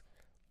 it's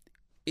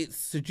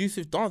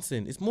seductive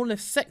dancing. It's more or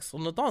less sex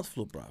on the dance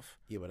floor, bruv.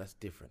 Yeah, but that's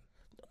different.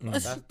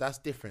 That's- That's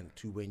different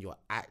to when you're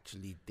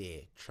actually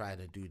there trying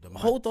to do the.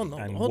 mad Hold on, thing.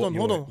 And hold what on, you're-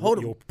 hold on, what hold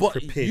on. you're But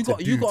prepared you to got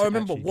do to to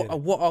remember actually get it.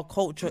 what our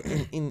culture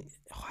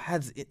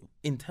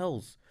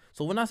entails.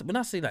 So when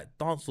I say like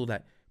dancehall,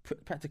 like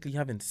practically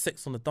having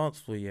sex on the dance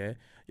floor, yeah,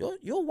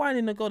 you're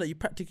whining a girl that you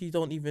practically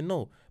don't even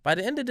know. By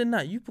the end of the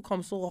night, you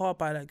become so hard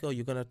by that girl,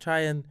 you're gonna try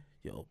and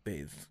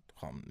babes,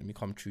 let me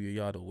come through your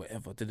yard or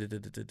whatever.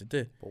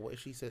 But what if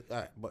she said?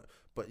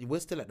 But we're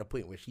still at the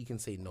point where she can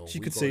say no. She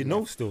We could got say no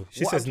left. still.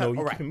 She What says I'm no, trying- you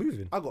alright, keep it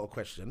moving. I got a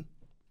question.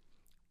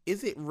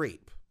 Is it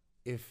rape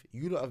if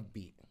you lot have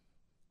beat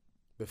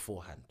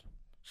beforehand,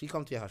 she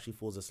come to your house, she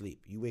falls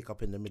asleep, you wake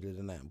up in the middle of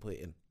the night and put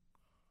it in.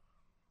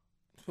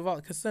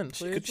 Without consent.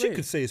 She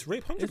could say it's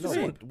rape. 100%. It's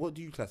rape. What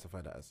do you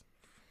classify that as?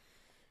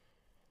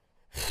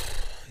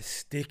 It's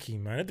sticky,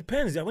 man. It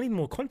depends. I need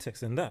more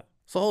context than that.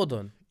 So hold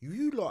on.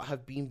 You lot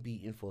have been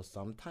beaten for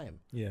some time.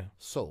 Yeah.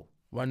 So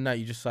One night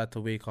you just decide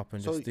to wake up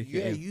and just stick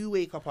it in. you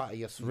wake up out of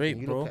your sleep rape,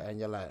 and you bro. look at it and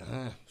you're like,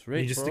 It's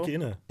rape, You just bro. stick it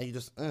in her. and you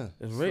just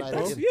It's rape, slide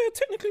bro. it in. Yeah,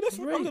 technically that's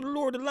It's rape. under the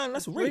law of the land.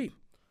 That's It's rape.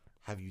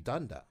 Have you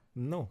done that?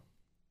 No.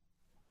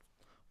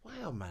 Why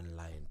are man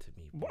lying to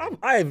me? bro?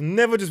 I've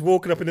never just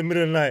woken up in the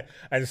middle of the night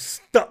and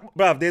stuck,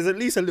 bruv. There's at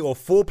least a little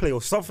foreplay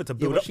or something to Yeah,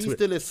 build but up she's to it.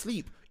 still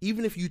asleep.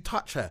 Even if you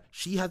touch her,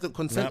 she hasn't Nah,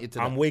 consented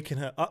to I'm that. waking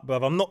her up,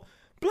 bruv. I'm not.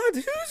 Blood,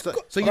 who's So,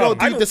 got, so you bruv,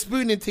 don't do the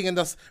spooning thing and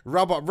just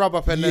rub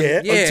up and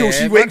then Yeah, until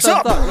she man wakes does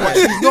up. that, But right?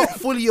 she's not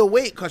fully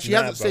awake because she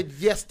Nah, hasn't bro.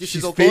 said yes. This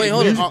She's is okay. Wait,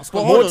 hold You on. ask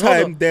But her. more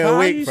time they're How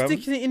awake, are you fam.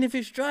 sticking it in if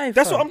it's dry?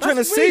 That's fam? what I'm trying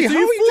to That's say. rape. How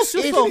You are you force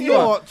just yourself, It's bro.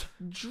 not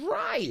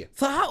dry.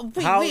 So how?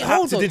 Wait, How- wait, how-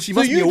 hold so on. then she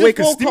must be you awake just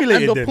and woke up stimulated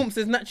and your then. pumps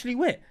is naturally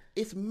wet.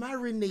 It's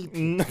marinated.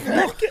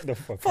 No, get the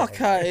fuck Fuck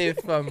out here,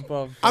 fam,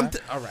 bro. All right.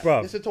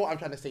 Bruv. Listen to what I'm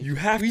trying to say. You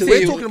have We to. say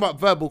We're you- talking about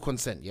verbal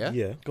consent, yeah?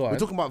 Yeah. Go on. We're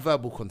talking about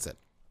verbal consent.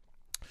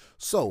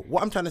 So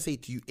what I'm trying to say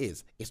to you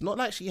is, it's not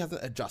like she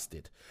hasn't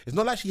adjusted. It's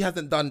not like she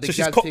hasn't done the. So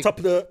she's gal cocked thing, up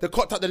the-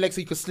 cocked up the leg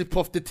so you can slip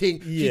off the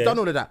thing. She's Yeah. done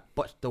all of that,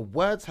 but the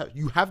words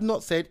you have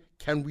not said,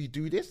 "Can we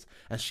do this?"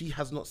 And she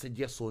has not said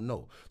yes or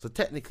no. So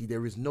technically,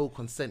 there is no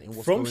consent in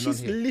what's From going on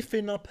she's here.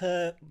 lifting up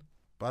her,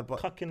 But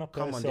cocking up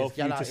come on, herself, there's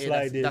gal you out to here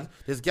slide in.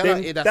 there's gal then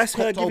out here that's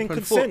her cocked giving open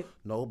consent. foot.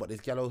 No, but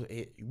there's gal out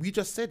here. We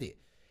just said it.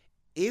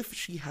 If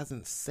she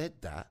hasn't said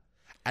that,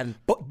 and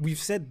But we've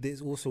said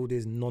there's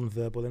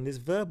non-verbal and there's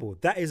verbal.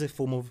 That is a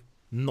form of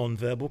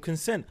non-verbal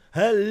consent.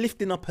 Her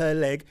lifting up her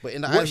leg. But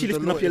in the What eyes is she of the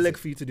lifting law, up your is leg it?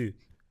 for you to do?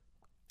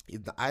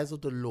 in the eyes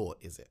of the law,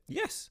 is it?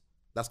 Yes.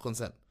 That's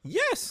consent.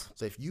 Yes.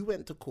 So if you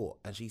went to court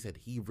and she said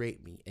he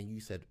raped me, and you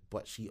said,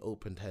 but she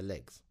opened her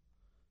legs,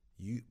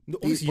 No,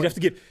 obviously, you'd have to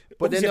give.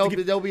 But obviously then you have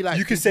to they'll be like,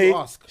 you can did say you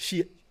ask?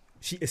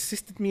 she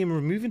assisted me in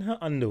removing her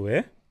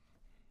underwear.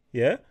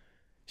 Yeah.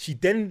 She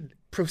then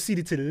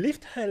proceeded to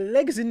lift her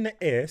legs in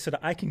the air so that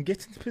I can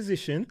get into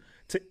position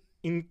to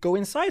go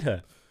inside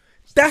her.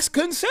 That's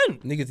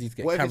consent. Niggas need to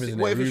get What if cameras it's, in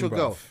what their if it's room, your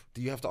girl? bruv.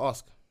 Do you have to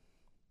ask?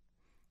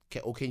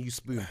 Or can you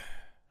spoon?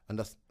 And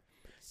that's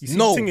You see,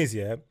 No. the thing is,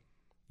 yeah.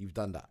 you've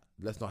done that.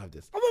 Let's not have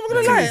this. I'm not The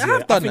gonna thing lie, is, I yeah,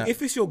 have done think that.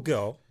 if it's your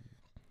girl,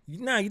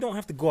 you don't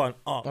have to go out and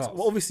ask. Ask.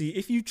 Well, obviously,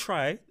 if you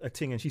try a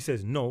thing and she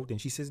says no, then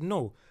she says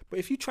no. But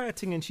if you try a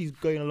thing and she's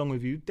going along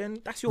with you, then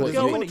that's your But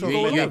girl, if innit? you're You go to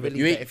along me, I with it. believe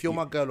You that ain't- if you're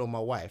my girl or my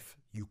wife,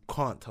 you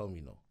can't tell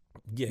me no.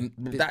 Yeah.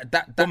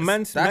 But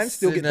man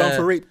still get in done a-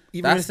 for rape,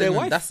 even when it's their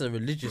wife. That's a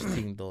religious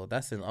thing, though.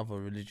 That's in other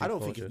religious I don't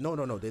think cultures. it's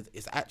no.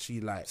 It's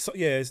actually like So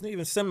yeah, it's not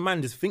even some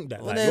man just think that.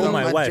 Well, Like, then you're some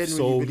my man wife, genuinely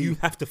so believe- you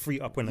have to free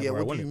up whenever yeah. I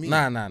What want do you it. mean?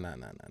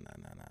 Nah.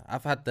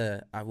 I've had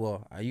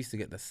I used to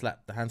get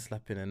the hand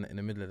slapping in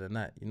the middle of the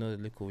night. You know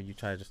the little when you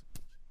try just,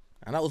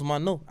 and that was my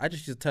no. I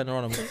just used to turn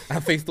around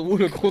and face the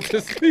wall and go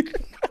to sleep.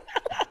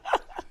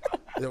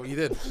 Is that what you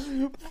did?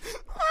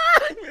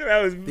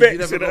 I was Did you vexed.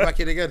 never you go know? back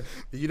in again?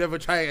 Did you never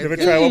try it? Never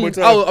again? try one more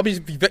time. I'll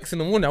just be vexed in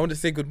the morning. I want to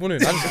say good morning.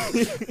 I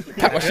just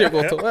pack my shit,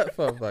 go to work,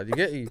 fam. You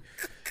get you?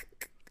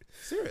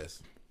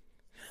 Serious?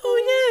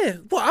 Oh yeah.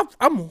 Well,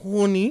 I'm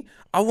horny.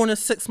 I want to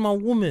sex my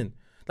woman,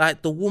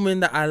 like the woman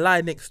that I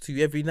lie next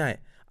to every night.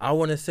 I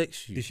want to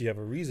sex you. Did she have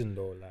a reason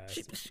though?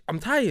 Like, I'm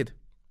tired.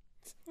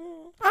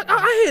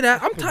 I hear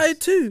that. I'm tired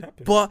too.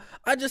 Happens. But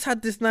I just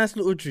had this nice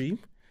little dream.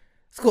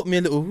 It's got me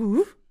a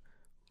little.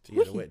 So you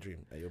had a wet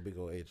dream at your big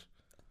old age.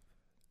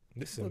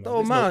 listen, man, Oh,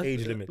 there's man. no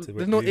age limit to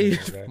There's no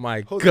age. Right?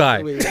 My Hold on,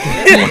 guy. wait, wait.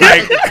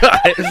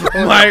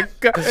 My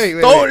God.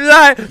 Wait, Don't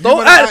lie.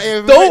 Don't man out here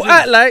act. with Don't wet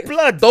act like.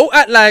 Blood. Don't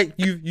act like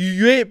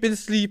you ain't been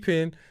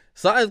sleeping.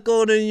 Something's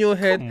going on in your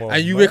head, Come on,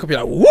 and you man. wake up.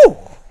 You're like, whoa,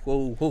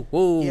 whoa, whoa,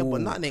 whoa. Yeah,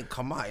 but nothing ain't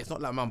come out. It's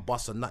not like man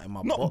bust a nut in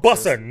my Not boxers.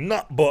 bust a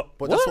nut, but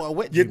But that's what a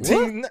wet your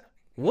dream. team.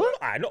 What?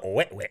 Not a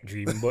wet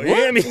dream, but you know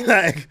what I mean?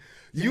 Like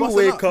you bust a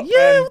wake nut? up,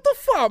 Yeah. and What the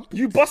fuck?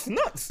 you bust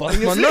nuts. Bust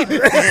in your my nut.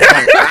 sleep.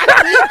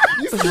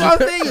 You see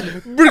what I'm saying?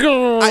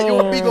 At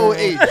your big old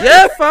age.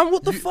 Yeah, fam.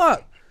 What the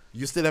fuck?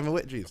 You still having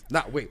wet dreams?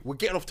 Nah, wait. We're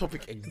getting off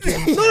topic again.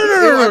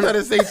 No. I'm trying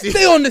to say to you.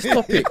 Stay on this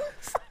topic.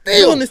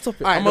 Stay on this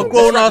topic. Alright, I'm no, a let's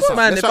grown wrap ass this up.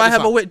 man. Let's If wrap I this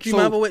have a up. wet dream,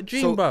 I have a wet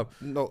dream, so, bruv.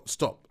 No,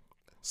 stop.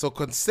 So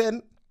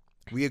consent,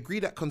 we agree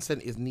that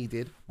consent is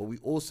needed, but we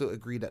also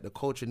agree that the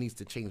culture needs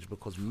to change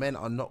because men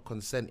are not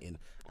consenting,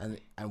 and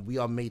we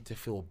are made to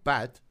feel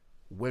bad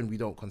when we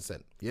don't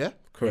consent. Yeah,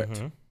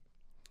 Correct.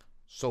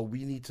 so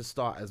we need to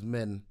start as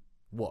men,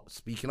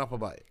 speaking up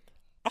about it.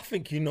 I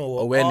think you know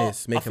what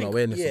Awareness, I making think,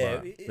 awareness yeah,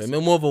 about it. it's-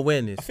 More of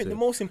awareness. I think to the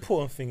it. most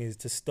important thing is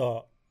to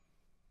start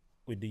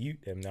with the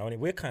youth them now, and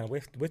we're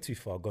too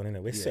far gone in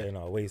it. We're setting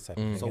our ways. Type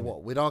of thing, So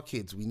innit? with our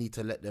kids, we need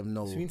to let them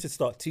know. So we need to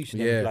start teaching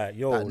Yeah. them like,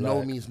 yo, That no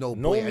like, means no,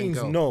 No boy and means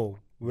girl. no.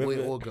 boy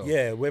or girl.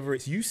 Yeah, whether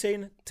it's you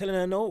telling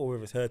her no, or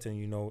whether it's her telling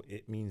you no,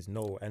 it means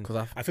no. And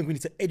 'Cause I think we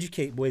need to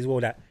educate boys as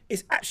well that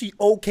it's actually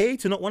okay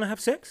to not want to have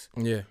sex.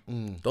 Yeah.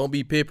 Don't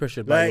be peer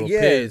pressured by Like,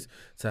 your yeah. peers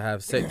to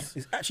have sex.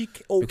 It's actually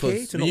okay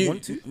Because to not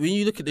want to. when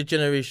you look at the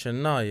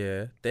generation now,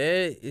 yeah,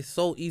 it's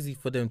so easy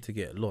for them to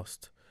get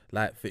lost.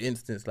 Like, for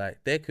instance, like,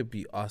 there could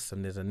be us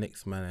and there's a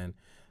next man, and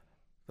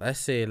let's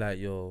say, like,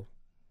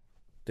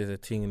 there's a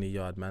thing in the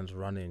yard, man's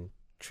running,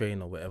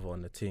 train or whatever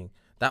on the thing.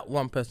 That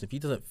one person, if he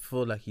doesn't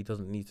feel like he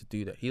doesn't need to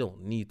do that, he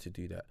don't need to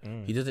do that.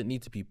 He doesn't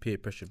need to be peer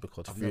pressured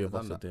because I've three never of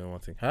us done are that. doing one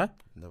thing. Huh?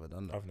 Never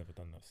done that. I've never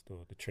done that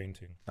still. The train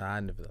thing. Nah, I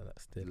never done that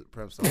still.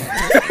 Perhaps don't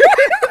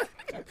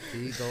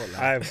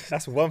lie.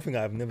 That's one thing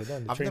I've never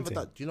done. The I've train never thing.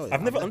 done. Do you know?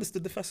 I've never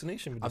understood the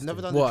fascination with this I've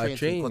never thing. done What, the a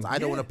train because train? I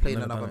don't Yeah. want to play in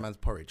Never another done it. man's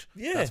porridge.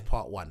 Yeah. That's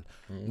part one.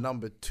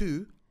 Number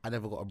two, I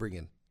never got a bring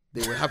in.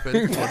 They would happen.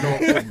 Or no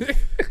one called me.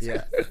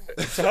 Yeah.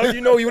 So how do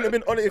you know you wouldn't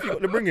have been on it if you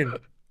got the bringing?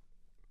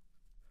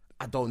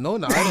 I don't know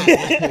now.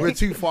 We're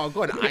too far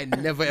gone. I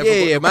never ever.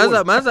 Yeah, got the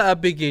call. man's at a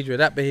big age where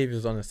that behavior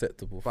is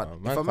unacceptable. But fam.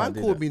 if a can't man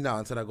do called that. me now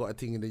and said I got a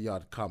thing in the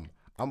yard, come.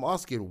 I'm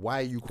asking why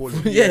are you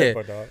calling me? Yeah,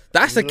 brother.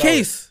 that's a Love.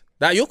 case.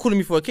 That you're calling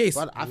me for a case.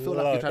 But I feel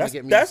like Love. you're trying to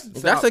get me.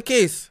 That's a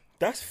case.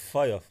 That's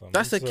fire, fam.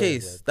 That's I'm a sorry,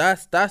 case. bro.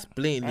 That's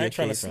blatantly I a ain't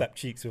trying to case. man. slap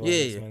cheeks with Yeah,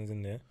 yeah, yeah. man's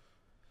in there.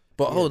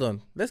 But hold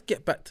on, let's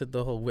get back to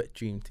the whole wet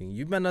dream thing.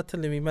 You man are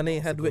telling me man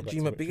ain't had Go wet back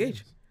dream to at wet big dreams.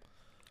 age.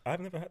 I've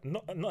never had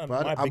not at But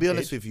my I'll big be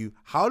honest age. with you.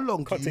 How long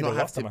do Can't you say not the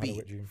have last to time I had a be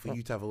wet dream. for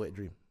you to have a wet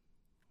dream?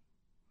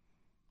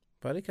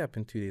 But it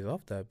happened 2 days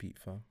after I beat,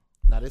 fam.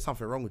 Now there's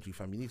something wrong with you,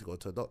 fam. You need to go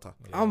to a doctor.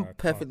 Yeah, I I'm can't.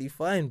 perfectly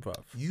fine, bruv.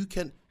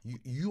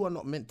 You are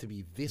not meant to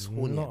be this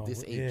horny No, at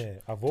this age. Yeah,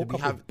 I've To woke be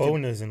up have- with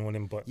boners and one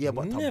in, but Yeah,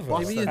 but to never.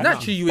 bust Maybe a it's nut.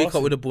 naturally you wake up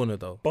Busting. with a boner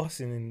though.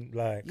 Busting in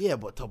like Yeah,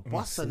 but to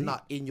bust a sleep?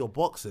 nut in your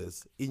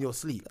boxers in your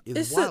sleep is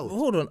It's wild.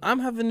 hold on, I'm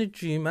having a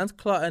dream. Man's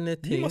clarting a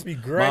thing. you must be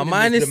grinding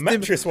mind the is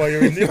mattress while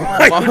you're in the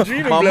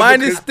my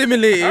mind is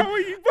stimulated. How are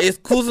you? It's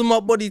causing my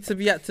body to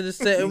react to the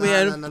certain way,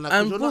 and, 'cause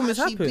and you're boom, not it's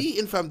actually happened.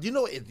 beating, fam. Do you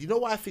know what it is? You know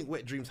why I think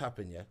wet dreams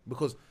happen, yeah?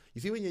 Because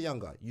you see, when you're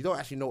younger, you don't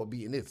actually know what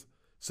beating is.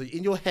 So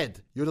in your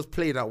head, you're just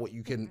playing out what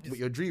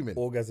you're dreaming.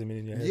 Orgasm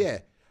in your head. Yeah.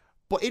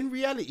 But in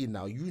reality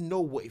now, you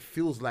know what it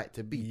feels like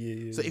to be.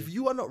 Yeah, So yeah. if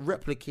you are not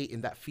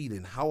replicating that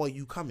feeling, how are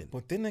you coming?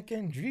 But then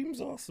again, dreams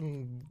are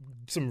some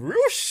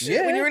real shit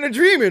Yeah. when you're in a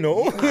dream, you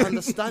know. I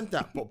understand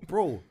that, but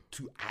bro,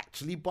 to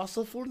actually bust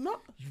a full nut?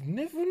 You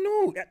never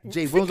know.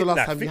 Jay, when was the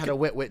last time you had a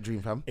wet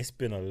dream, fam? It's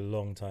been a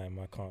long time.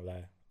 I can't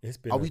lie. It's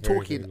been. Are a we very,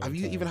 talking, very long have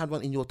you time. even had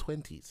one in your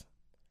 20s?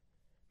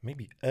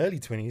 maybe early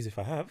 20s if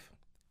I have?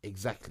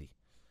 Exactly.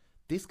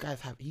 This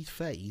he's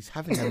 30, he's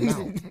having them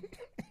now.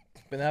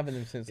 Been having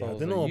them since Yeah, I I was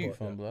don't know a about youth,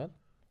 fam, that. blood.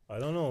 I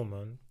don't know,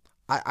 man.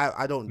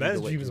 I don't do Man's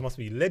the wet dreams dream. must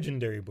be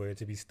legendary, boy,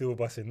 to be still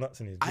busting nuts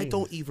in his dreams. I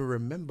don't even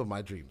remember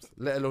my dreams,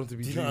 let alone to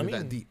be Do you know dreaming what I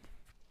that mean? deep.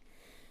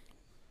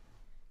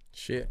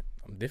 Shit,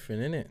 I'm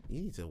different, innit?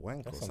 You need to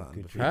wank That's or some something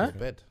good before you go dreams. to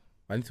bed.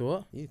 I need to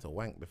what? You need to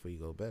wank before you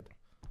go to bed.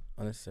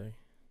 Unnecessary.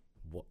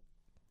 What?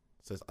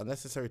 So it's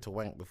unnecessary to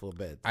wank before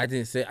bed. I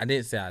didn't say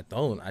I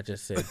don't. I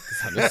just said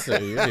it's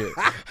unnecessary,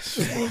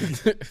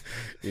 innit?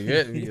 You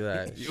get me?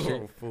 Like, You're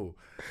shit. a fool.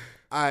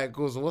 All right,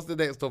 cool. So what's the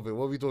next topic?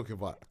 What are we talking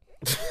about?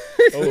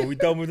 Oh, we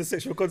done with the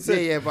sexual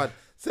consent? Yeah, but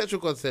sexual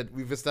consent,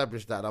 we've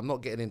established that. I'm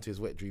not getting into his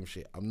wet dream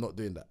shit. I'm not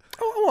doing that.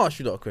 I want to ask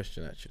you a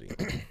question, actually.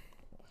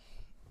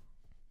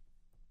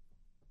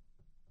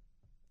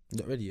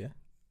 Not ready, yeah?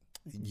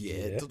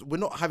 Yeah. We're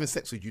not having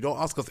sex with you. Don't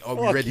ask us, are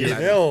we Fucking ready? Like,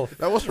 hell.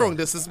 like, what's wrong?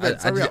 There's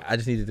suspense. Hurry up. I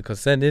just needed the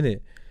consent,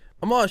 innit?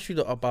 I'm gonna ask you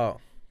about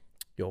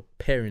your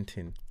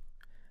parenting,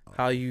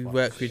 how you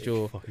work with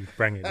your. Fuck, you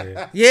bang it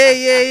there.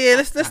 Yeah.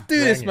 Let's do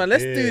this, Bang man. it,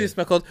 Let's yeah. do this,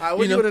 man. Cause All right,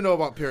 what you do you know, want to know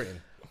about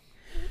parenting?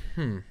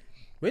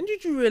 when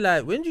did you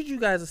realize? When did you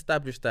guys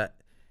establish that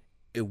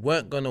it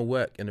weren't gonna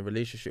work in a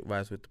relationship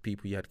wise with the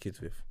people you had kids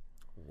with?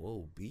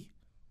 Whoa, B.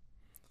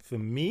 For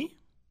me,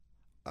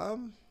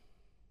 And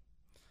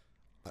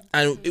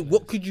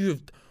what could you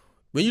have?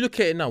 When you look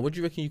at it now, what do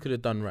you reckon you could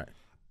have done right?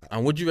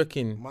 And what do you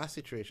reckon? My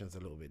situation's a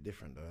little bit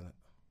different, though, isn't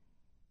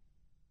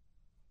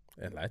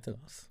it? Enlighten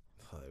us.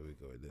 Oh, there we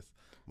go with this.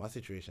 My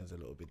situation's a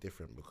little bit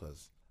different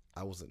because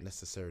I wasn't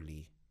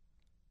necessarily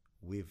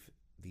with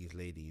these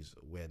ladies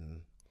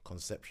when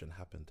conception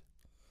happened.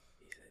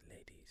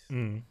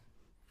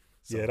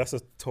 So- yeah, that's a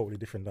totally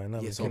different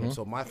dynamic. Yeah, so, innit?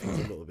 so my thing's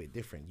a little bit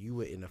different. You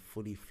were in a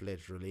fully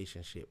fledged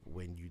relationship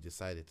when you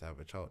decided to have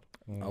a child.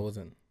 I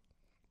wasn't.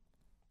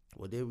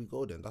 Well, there we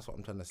go then. That's what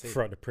I'm trying to say.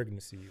 Throughout the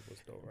pregnancy, it was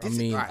though, right? I This is-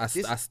 mean,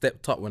 alright, I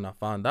stepped up when I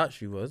found out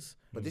she was.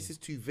 But this is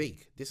too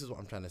vague. This is what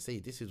I'm trying to say.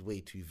 This is way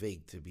too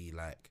vague to be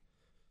like,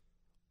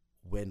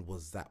 when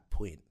was that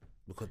point?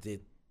 Because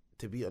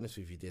to be honest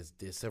with you,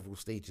 there's several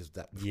stages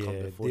that come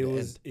Yeah, before the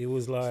end. it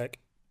was like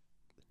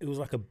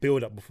a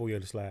build up before you're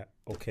just like,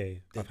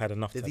 okay, I've had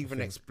enough. There's type of either an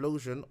thing.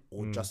 explosion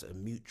or just a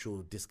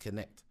mutual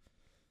disconnect.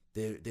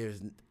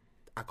 There's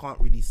I can't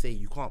really say,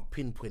 you can't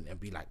pinpoint and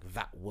be like,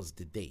 that was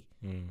the day.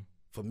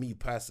 For me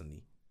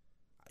personally,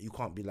 you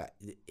can't be like,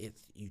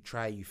 it's you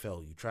try, you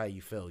fail, you try,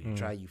 you fail, you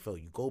try, you fail.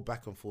 You go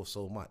back and forth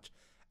so much.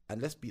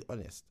 And let's be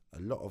honest, a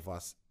lot of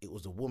us, it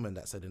was the woman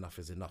that said enough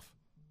is enough.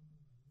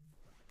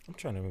 I'm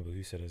trying to remember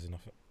who said there's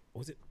enough.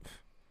 Was it?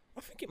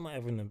 I think it might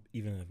even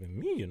have been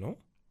me, you know.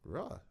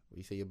 Right.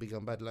 You say you're big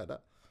and bad like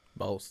that?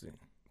 Bossy.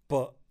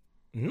 But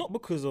not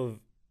because of.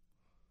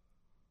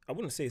 I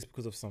wouldn't say it's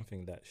because of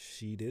something that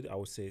she did. I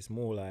would say it's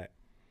more like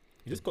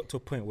it just got to a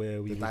point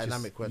where we The were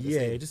dynamic just, weren't the yeah,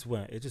 same. it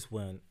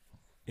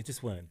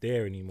just weren't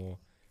there anymore.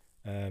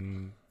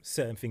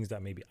 Certain things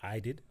that maybe I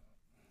did,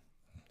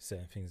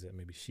 certain things that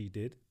maybe she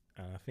did,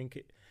 and I think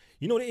it.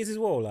 You know what it is as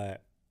well. Like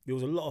there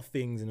was a lot of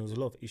things and there was a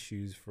lot of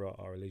issues throughout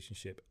our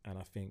relationship, and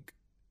I think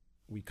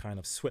we kind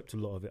of swept a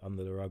lot of it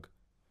under the rug.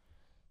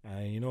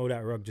 And you know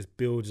that rug just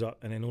builds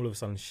up, and then all of a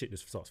sudden shit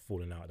just starts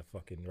falling out of the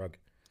fucking rug,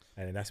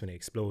 and then that's when it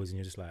explodes, and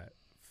you're just like,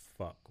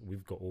 fuck,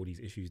 we've got all these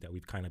issues that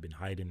we've kind of been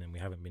hiding and we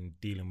haven't been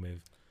dealing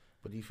with.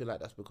 But do you feel like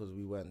that's because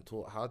we weren't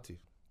taught how to?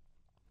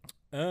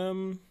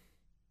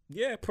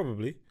 Yeah,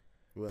 probably.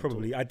 We weren't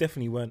Probably. I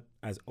definitely weren't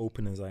as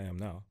open as I am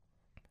now.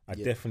 I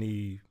Yeah.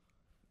 definitely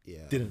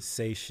Yeah. didn't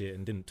say shit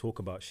and didn't talk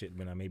about shit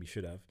when I maybe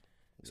should have.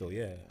 So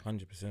yeah,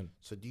 100%.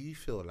 So do you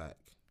feel like,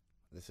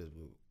 this is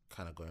we're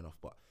kind of going off,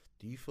 but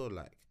do you feel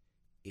like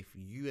if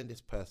you and this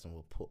person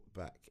were put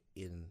back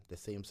in the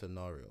same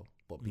scenario,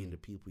 but being the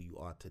people you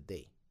are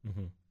today,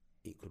 Mm-hmm.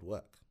 it could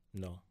work?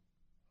 No.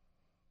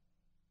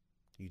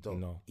 You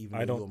don't? No. Even I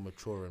though don't, you're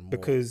mature and more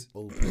because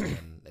open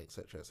and et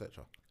cetera, et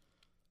cetera.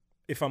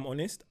 if I'm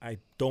honest, I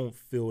don't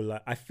feel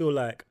like, I feel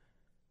like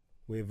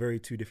we're very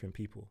two different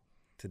people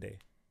today.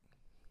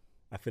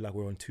 I feel like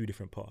we're on two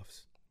different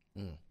paths.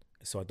 Mm.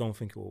 So I don't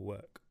think it will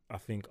work. I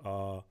think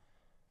our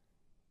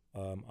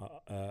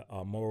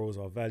morals,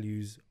 our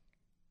values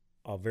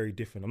are very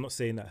different. I'm not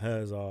saying that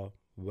hers are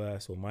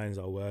worse or mine's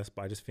are worse,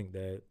 but I just think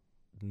they're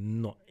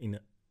not in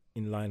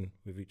line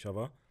with each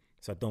other.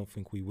 So I don't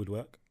think we would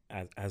work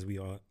as we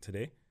are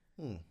today.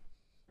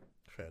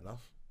 Fair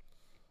enough.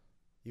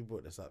 You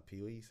brought this up,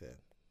 P. What you saying?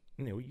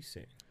 Yeah, what you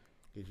say?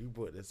 Because you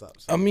brought this up.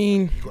 So I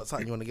mean, you got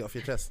something you want to get off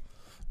your chest?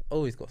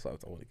 always got something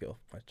I want to get off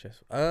my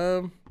chest.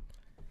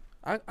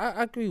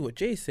 I agree with what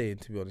Jay's saying,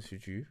 to be honest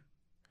with you.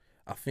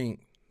 I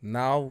think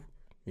now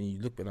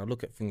when I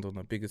look at things on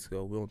a bigger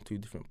scale, we're on two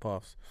different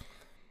paths.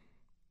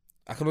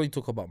 I can only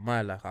talk about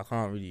my life. I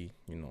can't really,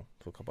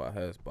 talk about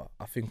hers. But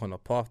I think on the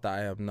path that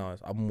I am now,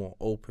 I'm more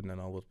open than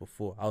I was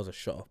before. I was a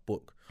shut off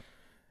book.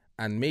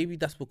 And maybe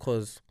that's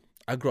because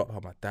I grew up how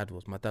my dad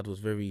was. My dad was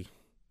very,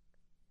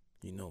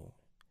 he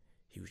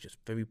was just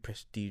very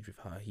prestige with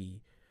how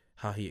he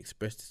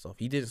expressed himself.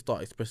 He didn't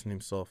start expressing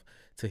himself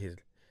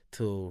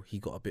till he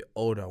got a bit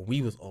older and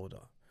we was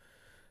older.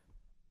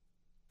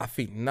 I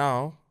think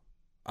now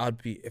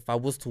if I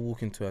was to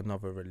walk into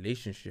another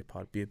relationship,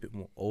 I'd be a bit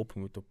more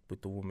open with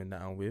the woman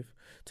that I'm with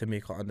to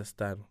make her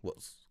understand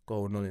what's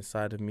going on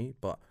inside of me.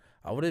 But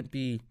I would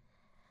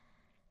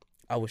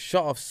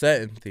shut off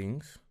certain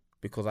things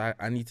because I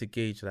need to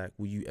gauge, like,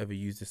 will you ever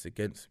use this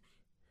against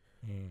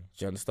me?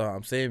 Do you understand what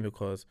I'm saying?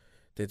 Because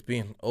there's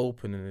being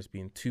open and there's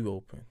being too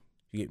open.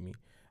 You get me?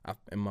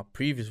 In my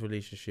previous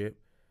relationship,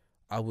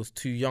 I was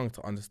too young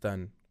to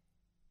understand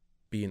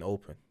being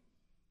open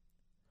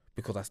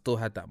because I still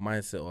had that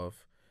mindset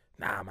of,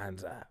 nah,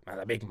 man's a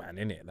big man,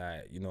 innit?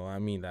 Like, you know what I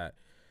mean? Like,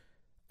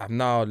 I've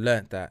now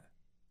learnt that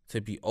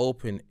to be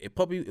open, it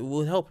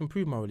will help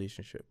improve my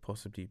relationship,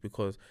 possibly,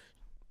 because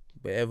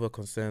whatever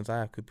concerns I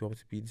have could probably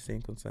be the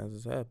same concerns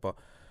as her. But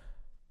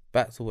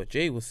back to what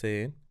Jay was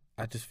saying,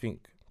 I just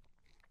think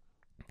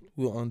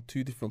we're on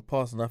two different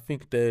paths, and I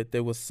think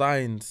there were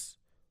signs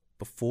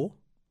before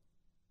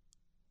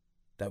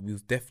that we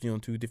was definitely on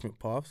two different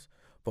paths,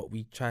 but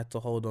we tried to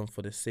hold on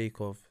for the sake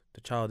of the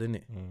child,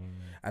 innit?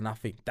 And I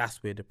think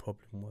that's where the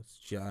problem was.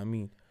 Do you know what I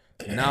mean?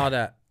 Now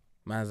that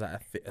man's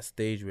at a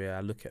stage where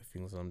I look at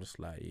things and I'm just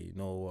like, you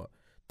know what,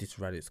 this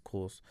ran its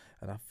course.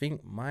 And I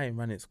think mine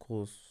ran its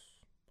course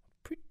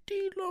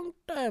pretty long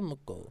time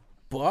ago.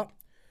 But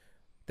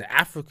the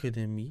African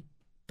in me,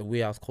 the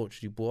way I was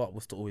culturally brought up,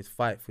 was to always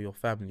fight for your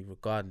family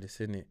regardless,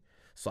 innit?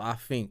 So I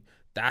think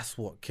that's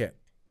what kept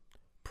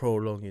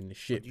prolonging the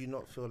shit. But do you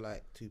not feel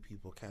like two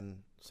people can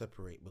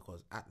separate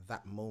because at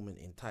that moment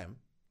in time,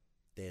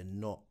 they're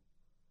not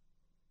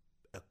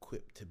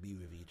equipped to be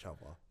with each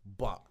other,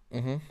 but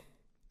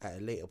at a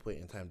later point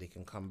in time, they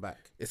can come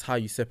back? It's how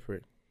you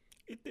separate.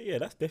 Yeah,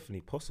 that's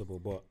definitely possible,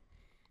 but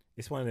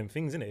it's one of them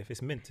things, isn't it? If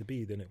it's meant to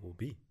be, then it will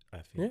be, I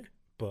think. Yeah.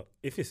 But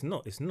if it's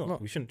not, it's not. No.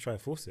 We shouldn't try to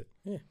force it.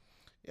 Yeah,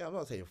 I'm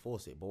not saying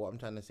force it, but what I'm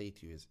trying to say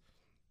to you is,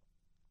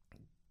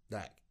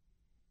 like,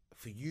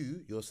 for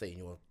you, you're saying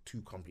you're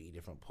two completely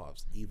different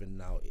paths. Even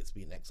now, it's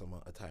been X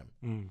amount of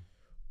time.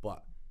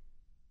 But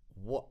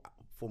what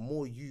for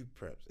more you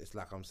perhaps, it's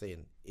like I'm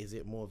saying, is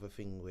it more of a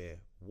thing where,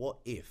 what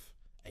if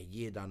a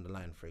year down the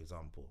line, for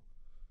example,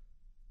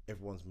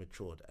 everyone's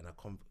matured and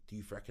do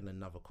you reckon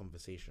another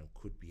conversation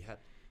could be had?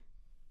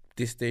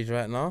 This stage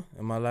right now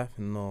in my life,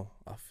 no.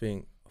 I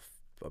think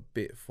a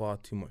bit far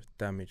too much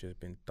damage has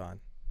been done.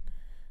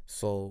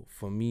 So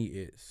for me,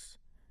 it's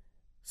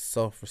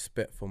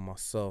self-respect for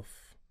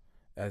myself,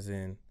 as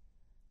in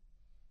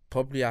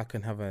probably I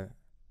can have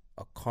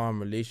a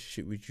calm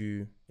relationship with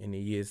you in a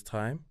year's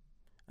time,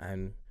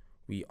 and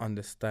we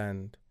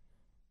understand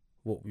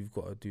what we've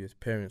got to do as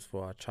parents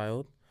for our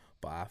child.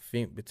 But I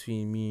think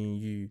between me and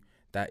you,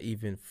 that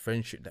even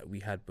friendship that we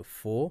had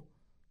before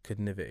could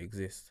never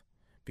exist,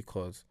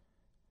 because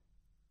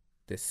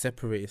the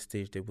separated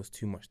stage,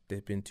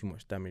 there's been too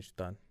much damage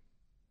done.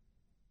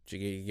 Do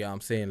you get what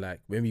I'm saying?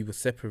 Like, when we were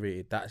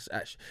separated, that's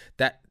actually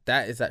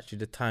that is actually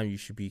the time you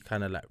should be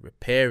kind of like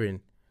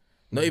repairing,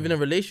 not even a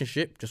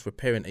relationship, just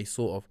repairing a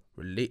sort of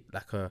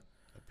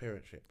a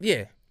parentship.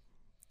 Yeah,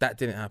 that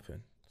didn't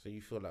happen. So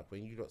you feel like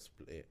when you got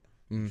split,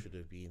 you should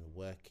have been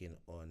working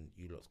on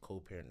you lot's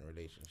co-parenting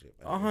relationship.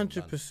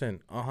 100%.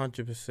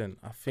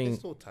 I think there's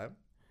still time.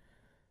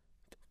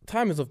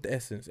 Time is of the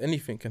essence.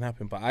 Anything can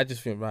happen, but I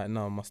just think right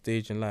now, my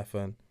stage in life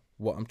and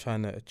what I'm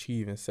trying to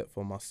achieve and set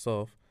for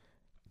myself,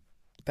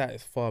 that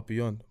is far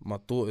beyond. My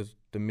daughter's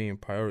the main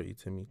priority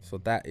to me. So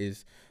that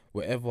is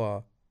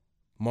whatever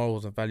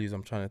morals and values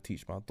I'm trying to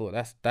teach my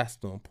daughter. That's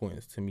the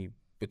importance to me.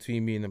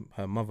 Between me and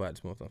her mother at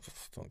this moment, I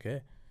don't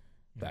care.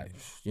 Like,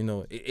 you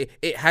know,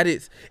 it had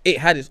its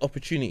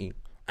opportunity,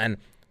 and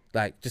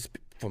like, just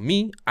for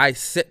me, I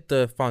set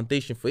the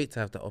foundation for it to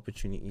have that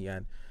opportunity.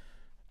 And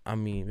I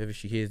mean, whether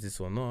she hears this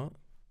or not,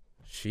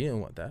 she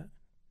didn't want that.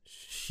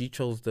 She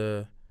chose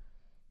the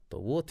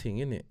war thing,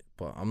 innit?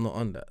 But I'm not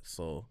on that.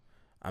 So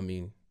I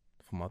mean,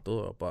 for my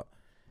daughter, but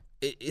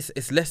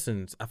it's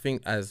lessons. I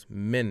think as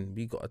men,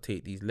 we gotta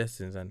take these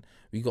lessons and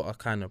we gotta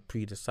kind of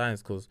pre-decide.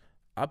 Because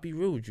I'll be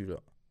real with you,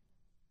 look,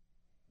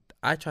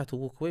 I tried to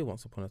walk away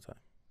once upon a time.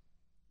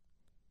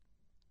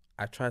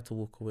 I tried to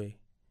walk away,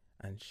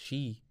 and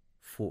she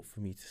fought for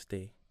me to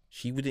stay.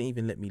 She wouldn't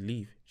even let me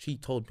leave. She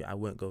told me I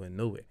weren't going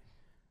nowhere.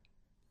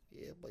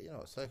 Yeah, but you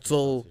know,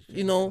 so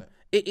you know,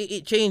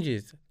 it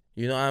changes.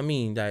 You know what I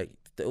mean? Like,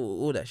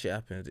 all that shit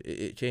happens.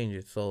 It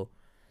changes. So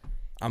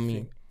I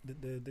mean,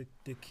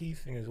 the key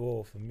thing as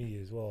well for me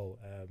as well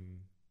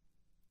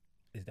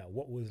is that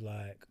what was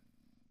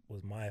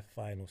my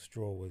final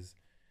straw was,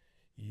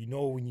 you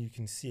know, when you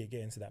can see it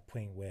getting to that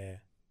point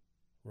where,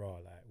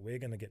 like, we're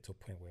gonna get to a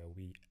point where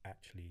we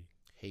actually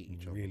hate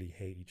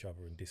each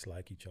other and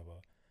dislike each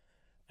other.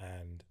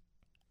 And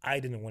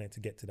I didn't want it to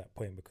get to that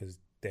point, because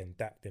then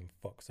that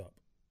fucks up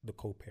the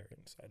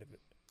co-parent side of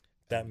it.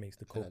 That makes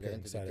the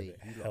co-parent side of it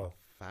hell.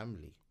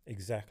 Family.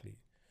 Exactly.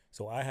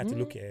 So I had to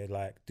look at it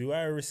like, do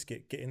I risk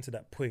it getting to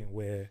that point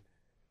where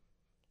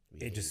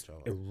it just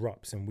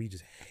erupts and we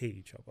just hate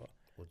each other,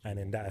 and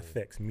then that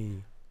affects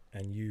me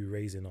and you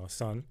raising our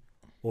son?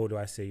 Or do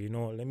I say, you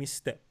know what, let me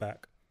step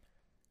back,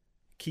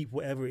 keep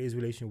whatever it is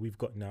relation we've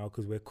got now,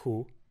 because we're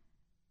cool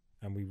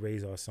and we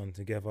raise our son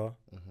together,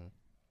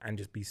 and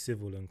just be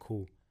civil and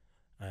cool?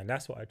 And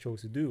that's what I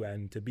chose to do.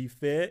 And to be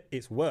fair,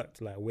 it's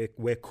worked. Like,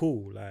 we're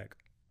cool. Like,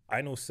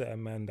 I know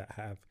certain men that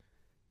have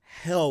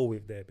hell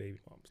with their baby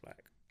moms,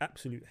 like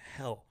absolute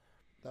hell.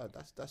 No,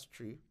 that's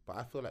true. But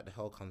I feel like the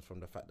hell comes from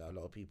the fact that a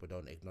lot of people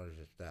don't acknowledge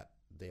that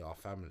they are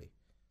family.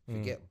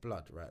 Forget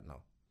blood right now.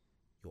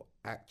 You're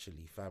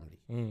actually family,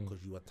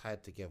 because you are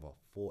tied together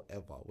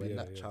forever. When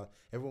child,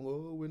 everyone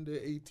goes, oh, when they're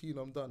 18,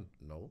 I'm done.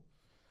 No.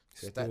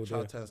 So if that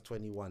child turns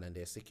 21 and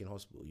they're sick in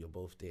hospital, you're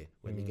both there.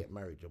 When they get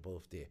married, you're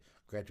both there.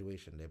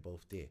 Graduation, they're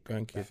both there.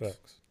 Grandkids,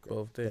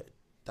 both there.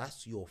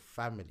 That's your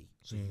family.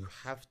 So you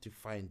have to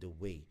find a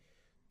way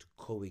to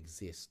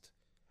coexist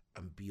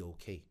and be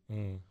okay.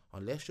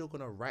 Unless you're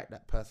going to write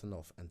that person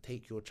off and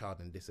take your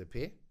child and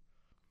disappear,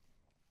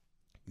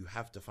 you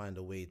have to find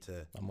a way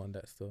to... I'm on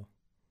that still.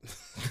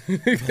 You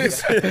have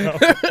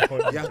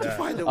to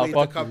find a way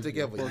to come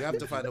together. You have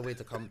to find a way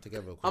to come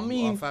together. I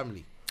mean, you are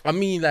family. I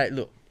mean, like,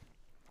 look,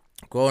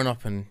 growing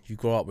up, and you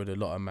grow up with a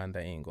lot of man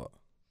that ain't got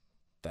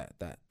that.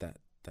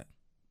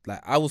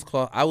 Like, I was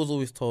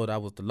always told I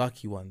was the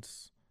lucky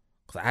ones,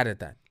 because I had a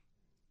dad.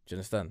 Do you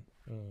understand?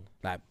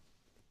 Like,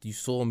 you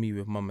saw me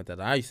with mum and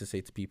dad. I used to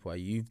say to people,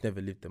 you've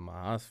never lived in my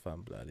house,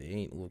 fam. Blood, it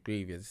ain't all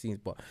gravy as it seems.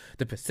 But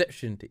the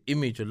perception, the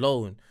image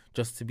alone,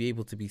 just to be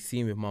able to be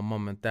seen with my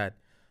mum and dad,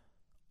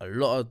 a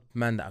lot of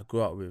men that I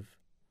grew up with,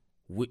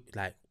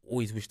 like,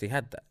 always wish they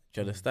had that.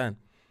 Do you understand?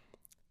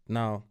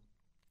 Now,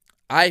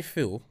 I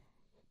feel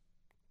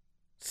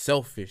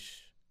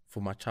selfish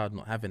for my child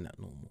not having that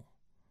no more,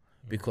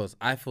 because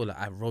I feel like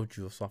I robbed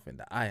you of something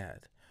that I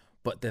had.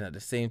 But then at the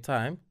same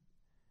time,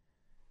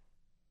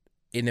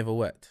 it never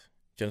worked.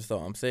 Do you understand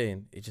what I'm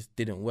saying? It just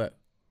didn't work.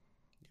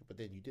 Yeah, but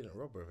then you didn't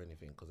rob her of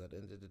anything, because at the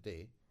end of the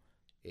day,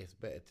 it's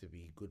better to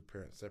be good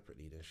parents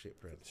separately than shit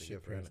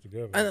parents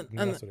together. And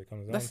that's what it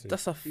comes down to.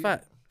 That's a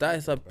fact. That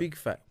is a big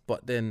fact.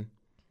 But then,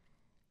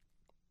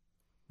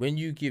 when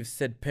you give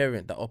said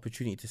parent the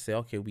opportunity to say,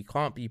 okay, we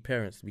can't be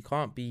parents, we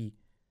can't be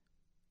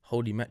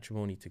holy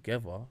matrimony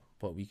together,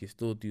 but we can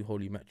still do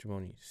holy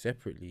matrimony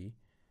separately,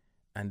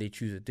 and they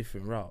choose a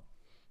different route,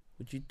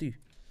 what do you do?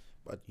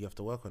 But you have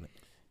to work on it.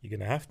 You're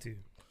gonna have to.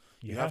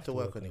 You have to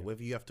work on it.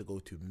 Whether you have to go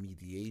to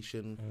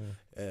mediation,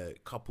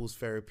 couples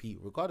therapy,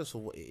 regardless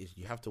of what it is,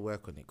 you have to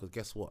work on it. Because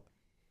guess what?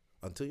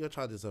 Until your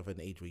child is of an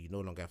age where you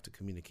no longer have to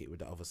communicate with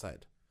the other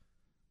side,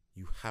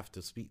 you have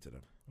to speak to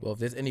them. Well, if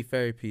there's any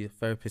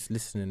therapists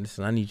listening,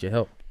 listen, I need your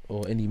help.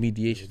 Or any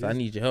mediation, I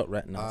need your help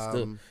right now.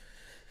 Still,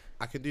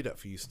 I can do that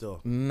for you still.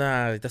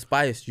 nah, that's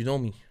biased. You know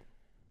me.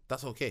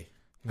 That's okay.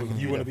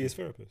 You want to be his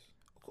therapist?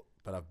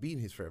 But I've been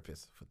his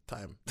therapist for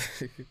time.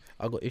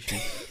 I got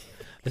issues.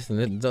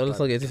 Listen, let's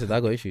not get this. I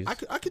got issues.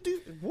 I could do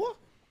what?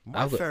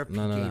 My therapy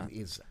game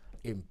is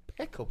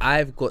impeccable.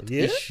 I've got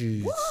Yeah?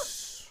 issues. What?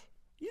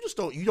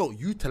 You don't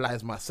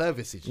utilize my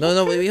services.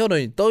 No, wait, hold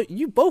on. Don't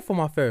you both are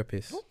my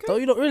therapists? Okay. Don't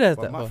you not realize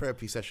But that? my bro?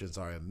 therapy sessions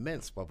are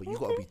immense, but you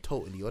got to be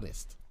totally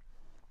honest.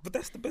 But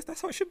that's the best.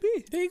 That's how it should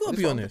be. Yeah, you gotta This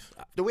be one- honest.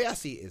 The way I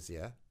see it is,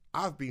 yeah,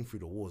 I've been through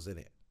the wars,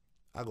 innit?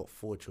 I got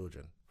 4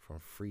 children from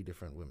 3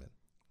 different women.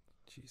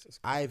 Jesus.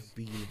 I've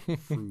been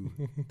through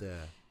the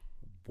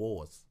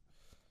wars,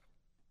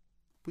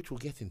 which we'll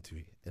get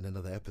into in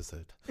another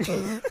episode.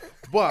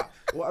 But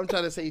what I'm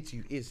trying to say to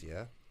you is,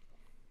 yeah,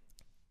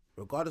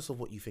 regardless of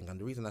what you think, and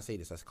the reason I say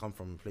this has come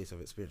from a place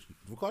of experience,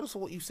 regardless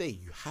of what you say,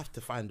 you have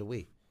to find a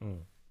way.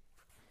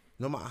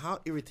 No matter how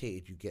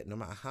irritated you get, no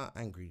matter how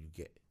angry you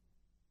get,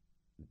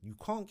 you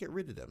can't get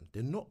rid of them.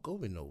 They're not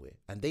going nowhere.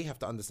 And they have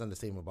to understand the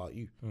same about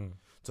you.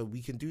 So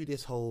we can do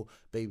this whole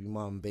baby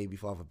mum, baby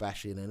father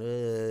bashing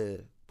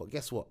and but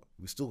guess what?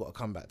 We still got to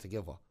come back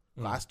together.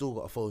 Like, I still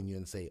got to phone you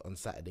and say, on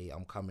Saturday,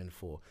 I'm coming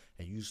for,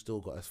 and you still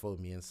got to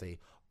phone me and say,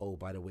 oh,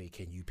 by the way,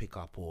 can you pick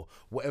up, or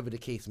whatever the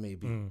case may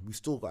be. We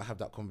still got to have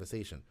that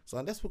conversation. So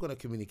unless we're going to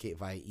communicate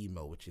via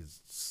email, which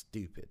is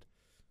stupid,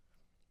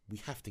 we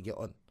have to get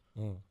on.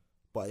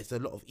 But it's a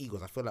lot of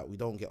egos. I feel like we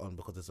don't get on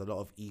because there's a lot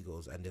of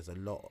egos and there's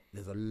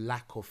a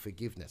lack of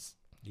forgiveness.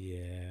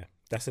 Yeah,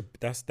 that's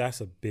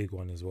a big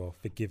one as well.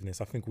 Forgiveness.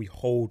 I think we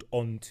hold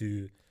on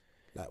to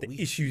Like the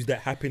issues that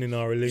happen in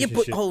our relationship.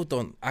 Yeah, but hold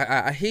on.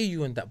 I hear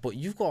you on that, but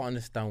you've got to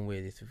understand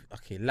where this.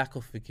 Okay, lack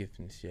of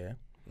forgiveness. Yeah.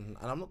 And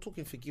I'm not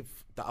talking forgive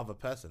the other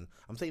person.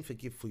 I'm saying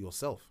forgive for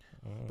yourself.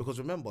 Because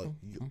remember,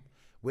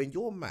 when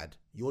you're mad,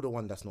 you're the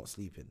one that's not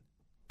sleeping.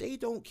 They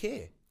don't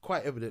care.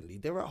 Quite evidently,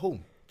 they're at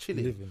home,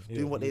 chilling, Living,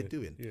 doing what they're yeah,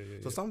 doing.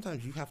 So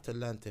sometimes you have to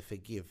learn to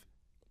forgive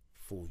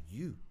for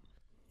you.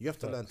 You have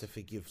to learn to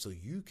forgive so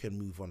you can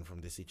move on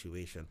from the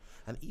situation.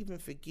 And even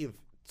forgive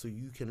so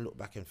you can look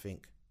back and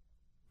think,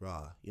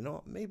 rah, you know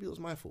what? Maybe it was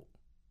my fault.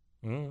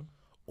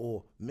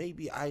 Or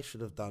maybe I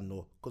should have done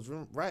more. Because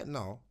right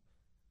now,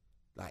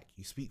 like,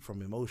 you speak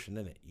from emotion,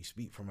 innit? You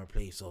speak from a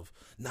place of,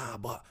 nah,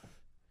 but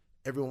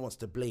everyone wants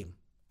to blame.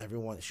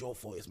 Everyone, it's your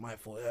fault, it's my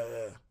fault.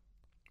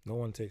 No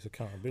one takes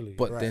accountability.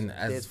 But Right. then,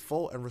 there's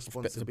fault and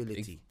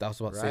responsibility. That's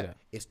what I say. That.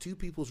 It's 2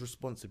 people's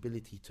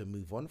responsibility to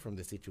move on from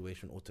the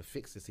situation or to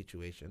fix the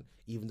situation,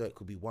 even though it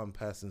could be one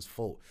person's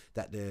fault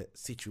that the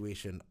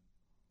situation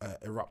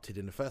erupted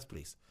in the first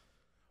place.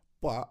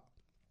 But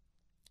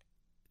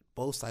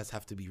both sides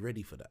have to be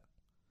ready for that.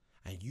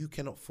 And you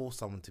cannot force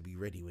someone to be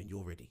ready when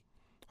you're ready.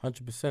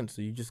 100%.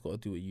 So you just got to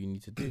do what you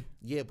need to do.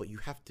 Yeah, but you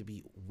have to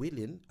be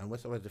willing, and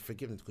what's the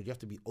forgiveness, because you have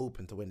to be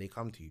open to when they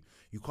come to you.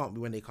 You can't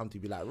be when they come to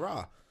you be like,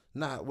 rah,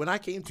 nah, when I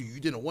came to you, you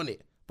didn't want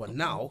it, but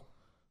now,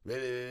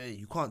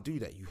 you can't do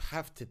that. You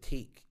have to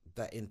take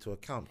that into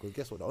account, because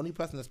guess what? The only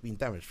person that's been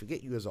damaged,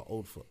 forget you as an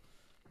old foot,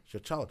 it's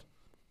your child.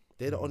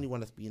 They're the only one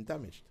that's being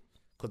damaged.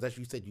 Because as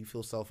you said, you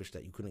feel selfish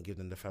that you couldn't give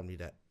them the family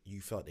that you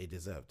felt they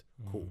deserved.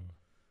 Cool.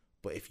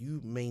 But if you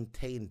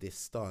maintain this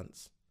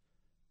stance,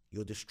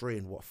 you're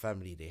destroying what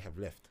family they have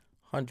left.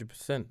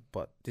 100%.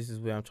 But this is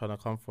where I'm trying to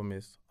come from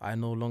is I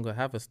no longer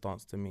have a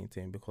stance to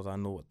maintain because I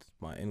know what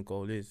my end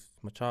goal is.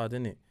 My child,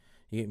 innit?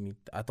 You get me?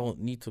 I don't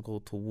need to go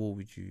to war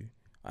with you.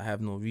 I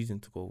have no reason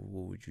to go to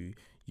war with you.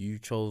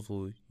 You've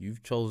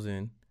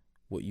chosen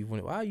what you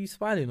wanted. Why are you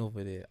smiling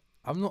over there?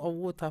 I'm not a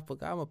war type of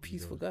guy. I'm a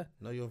peaceful guy.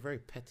 No, you're a very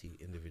petty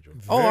individual.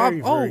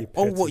 Very What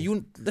petty.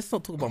 you? Let's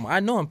not talk about. I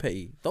know I'm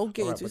petty. Don't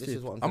get Alright, into but this this.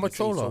 is what I'm a trying to say.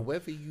 troller. So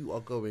whether you are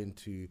going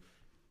to,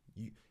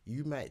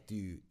 you might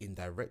do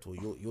indirect, or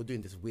you're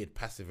doing this weird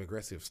passive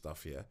aggressive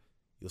stuff. Yeah,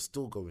 you're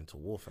still going to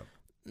war,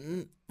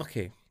 fam.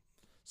 Okay.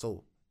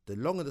 So the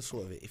long and the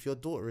short of it, if your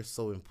daughter is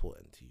so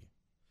important to you,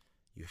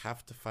 you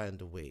have to find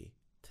a way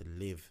to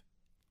live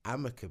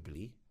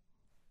amicably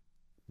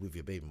with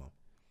your baby mom.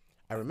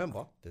 And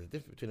remember, there's a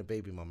difference between a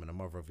baby mom and a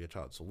mother of your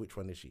child. So which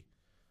one is she?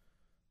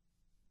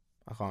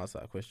 I can't answer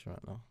that question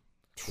right now.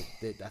 So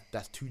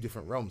that's 2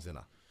 different realms in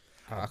her.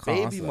 I can't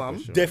Baby answer that mum,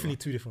 question right Definitely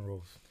 2 different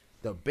roles.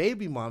 The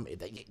baby mom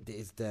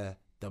is the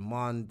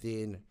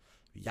demanding,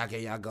 yaga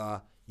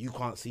yaga. You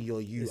can't see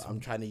your you. It's I'm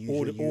trying to use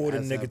all your the, you all the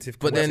as a- negative.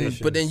 But then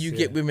connotations, you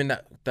get women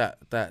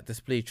that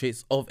display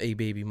traits of a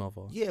baby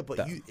mother. Yeah, but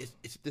That-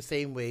 it's the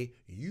same way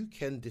you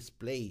can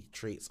display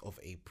traits of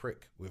a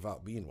prick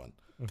without being one.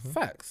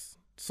 Facts.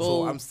 So,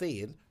 So I'm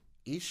saying,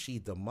 is she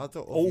the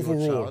mother of Overall.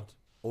 your child,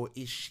 or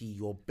is she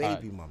your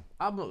baby mom?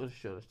 I'm not gonna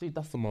sure.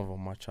 That's the mother of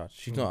my child.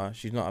 She's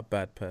not a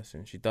bad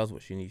person. She does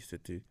what she needs to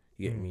do.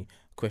 You get me?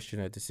 Question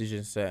her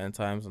decisions certain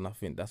times, and I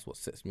think that's what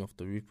sets me off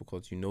the roof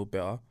because you know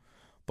better.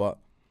 But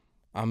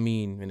I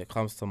mean, when it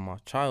comes to my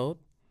child,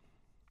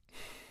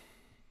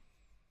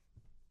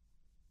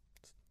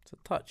 it's a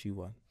touchy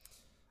one.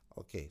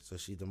 Okay, so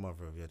she's the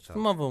mother of your The child.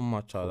 mother of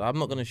my child. I'm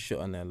not gonna shit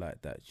on her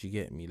like that. You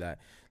get me? Like,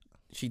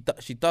 she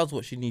does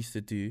what she needs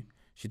to do.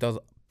 She does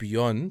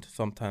beyond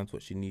sometimes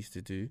what she needs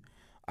to do.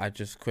 I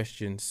just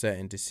question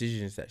certain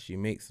decisions that she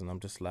makes, and I'm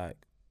just like,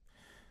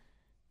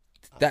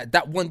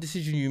 that one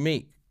decision you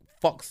make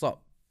fucks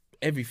up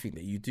everything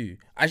that you do.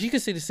 As you can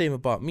say the same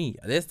about me.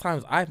 There's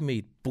times I've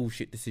made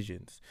bullshit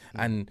decisions,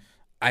 and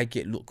I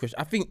get looked question.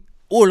 I think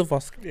all of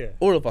us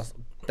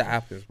that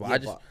happens. But Yeah, I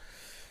just but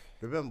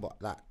remember,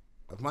 like,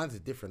 mine's is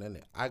different,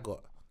 innit? I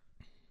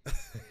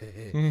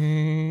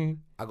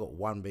got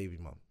one baby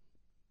mum.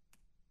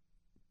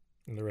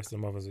 And the rest of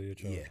the mothers of your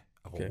child. Yeah,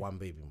 I got Okay. one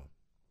baby mum.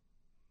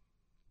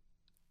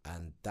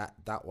 And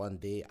that one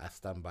day, I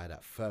stand by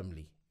that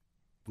firmly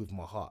with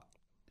my heart.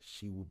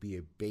 She will be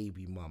a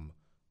baby mum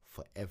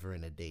forever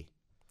and a day.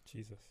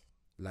 Jesus.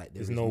 Like,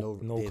 There's there's no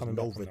there's coming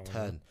no back from that one,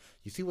 return.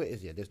 You see what it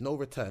is, yeah? There's no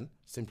return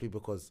simply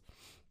because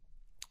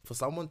for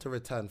someone to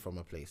return from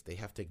a place, they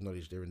have to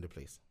acknowledge they're in the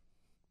place.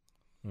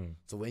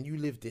 So when you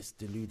live this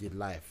deluded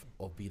life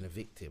of being a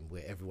victim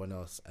where everyone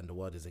else and the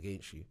world is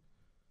against you,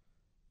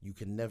 you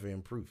can never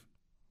improve.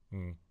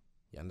 You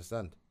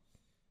understand?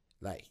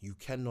 Like, you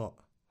cannot,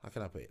 how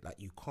can I put it? Like,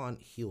 you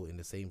can't heal in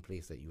the same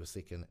place that you were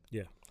sick in.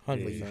 Yeah.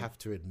 100%. But you have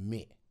to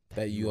admit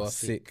that you are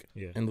sick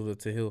Yeah. in order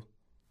to heal.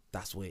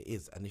 That's what it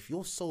is. And if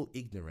you're so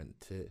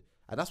ignorant to,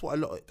 and that's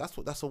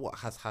what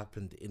has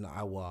happened in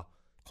our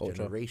Culture.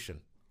 generation.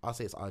 I'll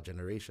say it's our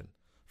generation.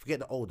 Forget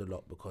the older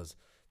lot because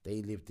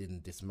they lived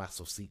in this mass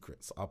of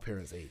secrets. Our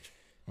parents' age.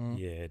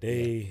 Yeah,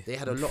 they They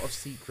had a lot of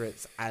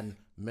secrets and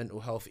mental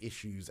health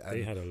issues and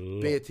They had a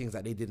lot. bare things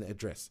that they didn't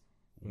address.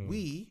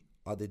 We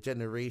are the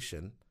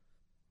generation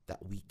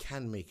that we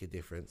can make a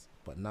difference,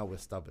 but now we're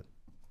stubborn.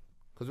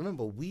 Because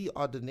remember, we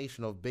are the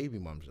nation of baby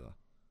mums. You know?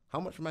 How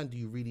much man do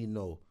you really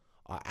know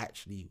are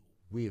actually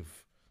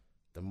with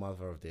the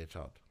mother of their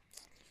child?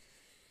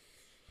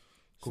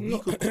 'Cause you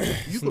could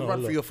not a run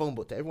through lot. your phone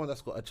book to everyone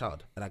that's got a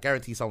child, and I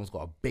guarantee someone's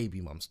got a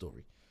baby mum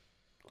story.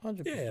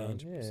 100%.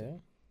 Yeah, Yeah.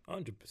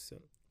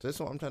 100%. So that's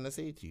what I'm trying to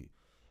say to you.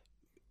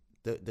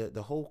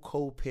 The whole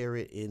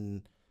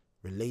co-parenting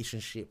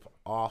relationship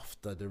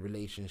after the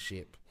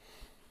relationship,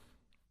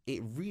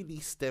 it really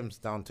stems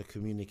down to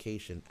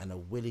communication and a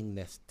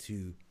willingness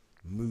to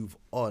move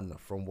on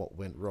from what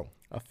went wrong.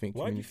 I think.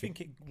 Why do you think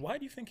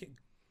it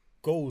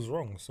goes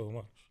wrong so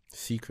much?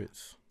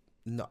 secrets?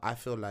 No, I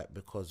feel like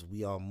because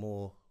we are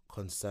more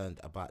concerned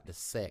about the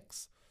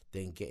sex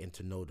than getting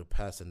to know the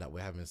person that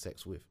we're having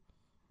sex with.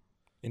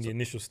 In the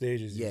initial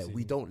stages, Yeah,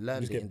 we don't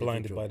learn You just the get blinded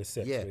individual. by the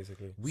sex, Yeah.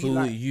 basically. We So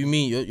like, you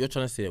mean you're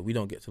trying to say that we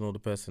don't get to know the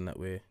person that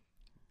we're?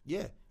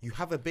 yeah, you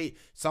have a baby.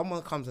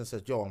 Someone comes and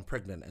says, "Yo, I'm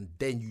pregnant," and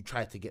then you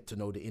try to get to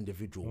know the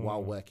individual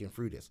while working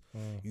through this.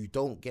 You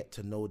don't get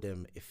to know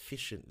them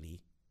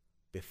efficiently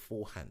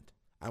beforehand.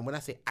 And when I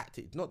say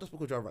active, not just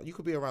because you're around, you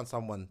could be around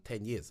someone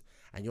 10 years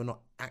and you're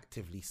not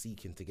actively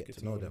seeking to get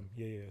to know them.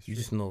 Yeah, it's You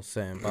true. just know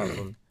certain about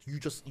them.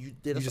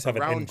 They're just have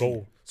an around end goal.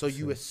 you. So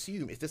you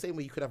assume it's the same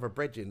way you could have a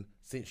brethren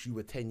since you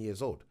were 10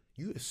 years old.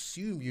 You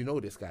assume you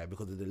know this guy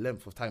because of the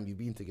length of time you've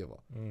been together.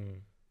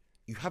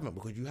 You haven't,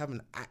 because you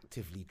haven't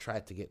actively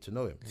tried to get to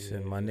know him.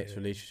 So my next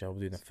relationship, I was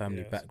doing a family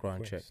Yeah, that's a background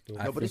point check. still.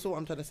 I No, but this think- is what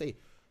I'm trying to say.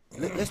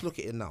 Let's look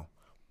at it now.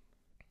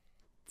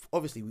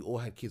 Obviously, we all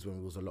had kids when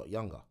we was a lot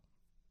younger.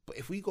 But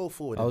if we go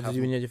forward, How and old have did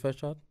you when you had your first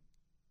child?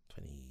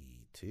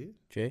 22,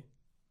 Jay?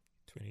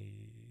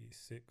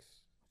 26.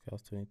 Okay, I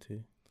was 22.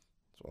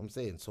 that's what I'm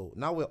saying. So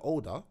now we're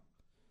older.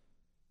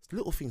 It's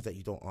little things that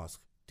you don't ask.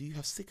 Do you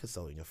have sickle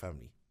cell in your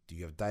family? Do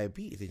you have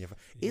diabetes in your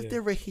family? Is Yeah.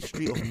 there a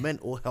history of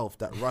mental health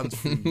that runs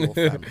through your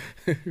family?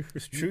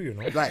 It's true, you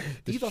know. Like,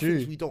 these It's are true.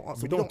 things we don't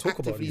answer. We We don't don't talk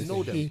about actively these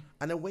know things. them.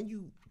 And then when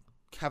you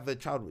have a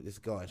child with this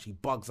girl and she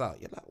bugs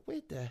out, you're like,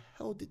 where the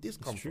hell did this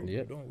come It's true. from?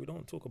 Yeah. We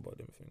don't talk about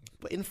them things.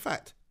 But in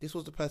fact, this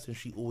was the person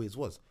she always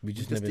was. We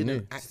just never knew.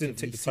 didn't Just didn't actively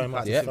take the seek time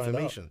out out to this find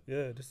information. out.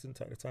 Yeah, just didn't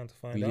take the time to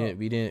find We out.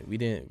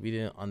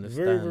 didn't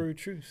understand. Very, very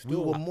true. We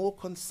Still, were more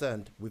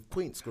concerned with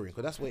point scoring,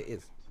 because that's what it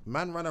is.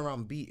 Man ran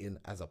around beating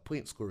as a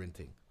point scoring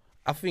thing.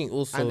 I think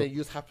also. And then you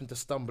just happen to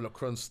stumble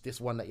across this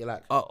one that you're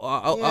like,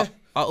 I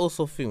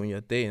also think when you're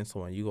dating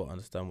someone, you gotta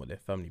understand what their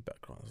family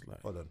background is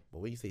like. hold on. But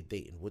when you say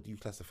dating, what do you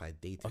classify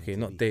dating Okay, to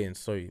not be? dating.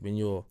 Sorry, when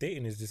you're.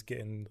 dating is just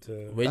getting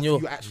to. When That's you're.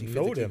 you actually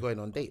know physically them. going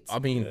on dates. I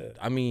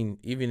mean,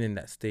 even in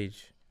that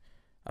stage,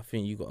 I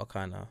think you gotta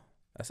kind of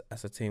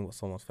ascertain what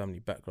someone's family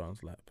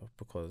background's like,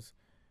 because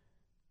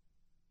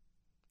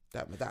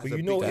That's But a you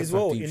big- know, that's as some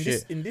well, deep in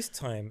shit. this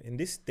time, in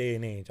this day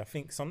and age, I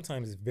think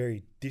sometimes it's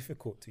very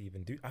difficult to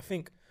even do. I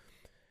think,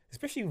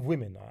 especially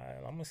women,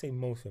 I'm gonna say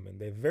most women,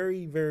 they're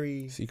very,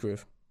 very.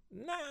 secretive.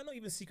 Nah, not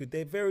even secret.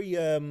 They're very.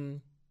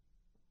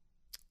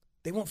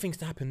 They want things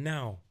to happen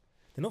now.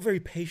 They're not very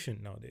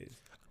patient nowadays.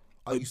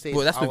 Are you saying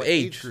Well, that's our with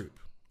age. group?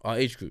 Our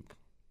age group.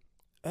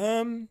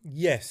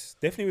 Yes,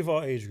 definitely with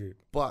our age group.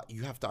 But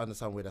you have to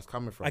understand where that's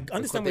coming from. I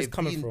understand Because where it's they've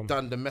coming been from.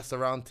 Done the mess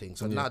around thing.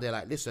 So now they're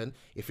like, listen,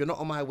 if you're not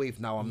on my wave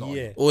now, I'm not. On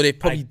Yeah. it. Or they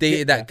probably I get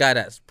dated that that. guy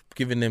that's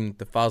giving them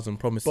 1,000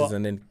 promises But-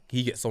 and then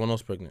he gets someone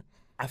else pregnant.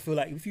 I feel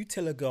like if you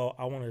tell a girl,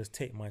 I want to just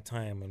take my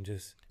time and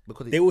just,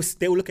 because they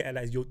will look at it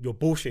as you're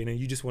bullshitting and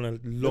you just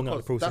want to long out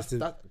the process.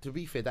 To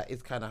be fair, that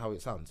is kind of how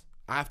it sounds.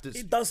 I have to.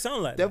 It does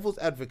sound like that. Devil's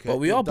advocate. But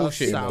we are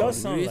bullshitting. It does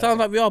sound It like sounds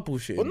that. like we are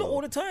bullshitting. But not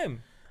all the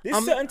time.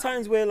 There's certain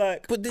times where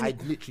like, But then, I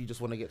literally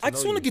just want to get to I know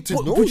just want to you. get to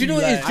know but do you know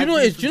what it is? like, Do you know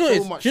what it is? Do you know what it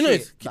is? so much Do you know what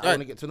it is? shit that I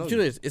wanna get to know Do you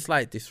know you. what it is? It's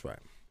like this, right?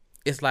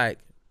 It's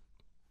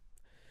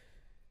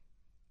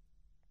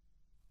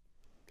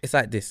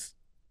like this.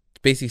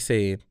 Basically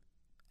saying,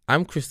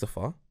 I'm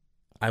Christopher.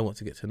 I want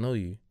to get to know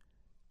you.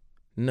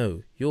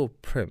 No, you're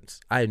Prince.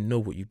 I know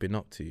what you've been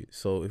up to.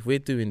 So if we're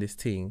doing this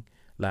thing,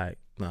 like,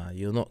 nah,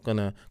 you're not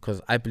gonna,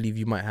 because I believe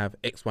you might have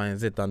X, Y, and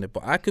Z done it.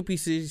 But I could be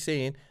seriously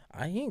saying,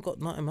 I ain't got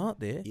nothing out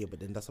there. Yeah, but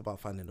then that's about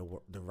finding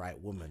the right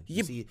woman.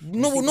 Yeah, You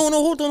no, see-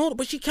 hold on.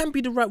 But she can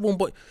be the right one.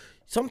 But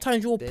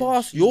sometimes your then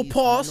past, she's your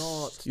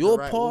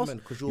not past,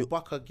 because you'll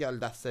buck a girl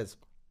that says,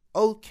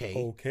 okay,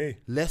 okay.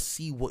 let's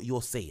see what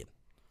you're saying.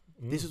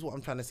 This is what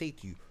I'm trying to say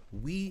to you.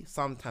 We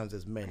sometimes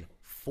as men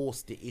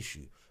force the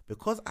issue.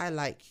 Because I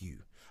like you,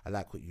 I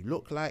like what you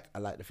look like, I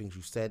like the things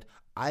you said,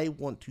 I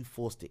want to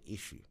force the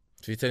issue.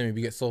 So you're telling me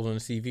we get sold on the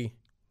CV?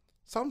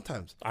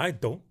 Sometimes. I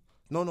don't.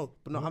 No,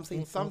 I'm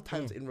saying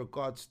sometimes in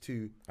regards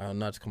to, I don't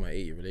know, I just come out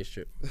 80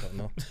 relationship. I don't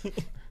know.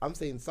 I'm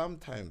saying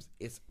sometimes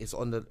it's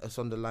on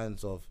the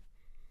lines of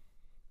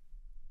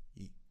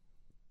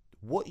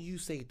what you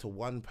say to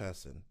one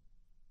person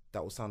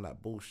that will sound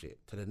like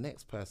bullshit to the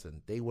next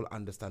person. They will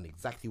understand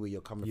exactly where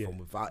you're coming from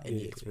without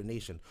any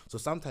explanation. So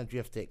sometimes you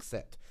have to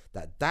accept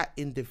that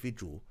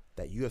individual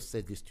that you have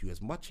said this to,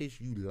 as much as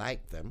you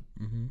like them,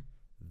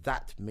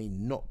 that may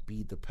not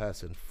be the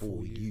person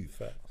for you,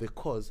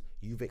 because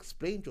you've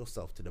explained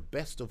yourself to the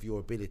best of your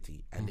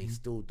ability and they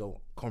still don't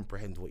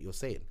comprehend what you're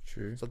saying.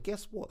 True. So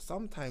guess what?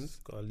 Sometimes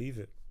Gotta leave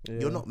it.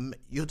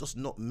 you're just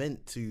not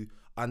meant to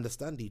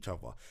understand each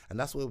other, and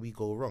that's where we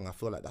go wrong. I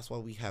feel like that's why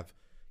we have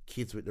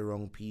kids with the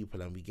wrong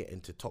people and we get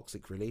into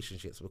toxic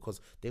relationships,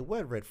 because there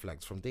were red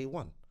flags from day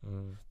one.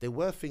 There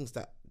were things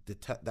that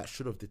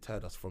should have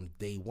deterred us from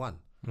day one,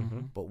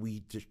 but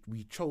we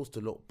chose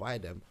to look by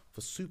them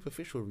for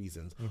superficial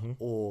reasons,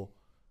 or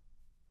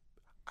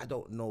I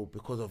don't know,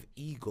 because of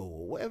ego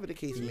or whatever the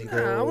case may be.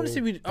 Nah, I want to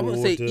say I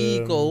wouldn't say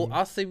ego.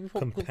 I'll say we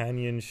probably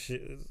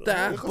Companionship.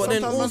 that, Because but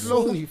then sometimes that's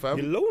also lonely, fam.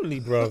 You're lonely,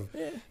 bruv.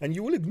 And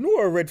you will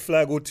ignore a red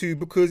flag or two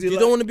because you're you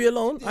like, don't want to be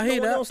alone. I no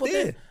hear one that, else but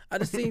there. then at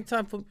the same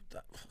time,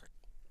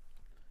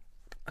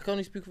 I can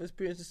only speak from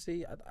experience to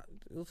say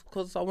it was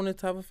because I wanted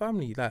to have a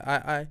family.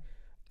 Like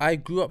I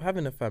grew up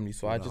having a family,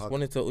 so I just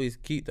wanted to always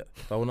keep that.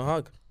 I want to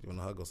hug. You want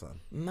to hug or something?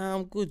 Nah,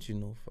 I'm good, you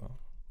know, fam.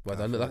 But I I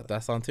feel look like like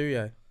that sound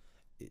teary-eyed.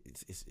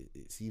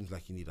 It seems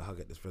like you need a hug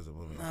at this present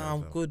moment. Nah,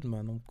 I'm good,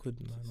 man. I'm good,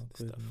 man. I'm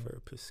It's good. that Man.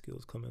 therapist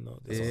skills coming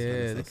out.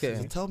 Yeah, look at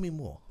So him. tell me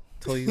more.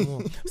 Tell you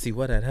more. See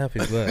what had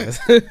happened was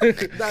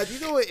Nah, do you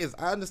know what it is?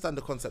 I understand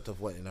the concept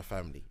of wanting a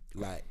family.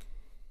 Like,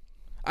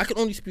 I can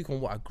only speak on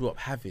what I grew up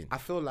having. I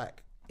feel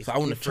like it's So I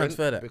wanna different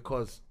transfer that.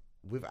 because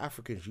with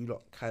Africans, you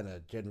lot kind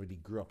of generally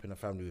grew up in a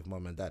family with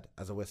mum and dad.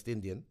 As a West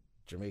Indian,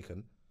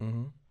 Jamaican,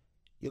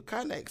 you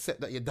kind of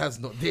accept that your dad's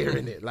not there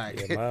in it.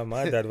 Like, Yeah,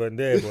 my dad went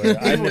there, boy.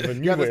 I never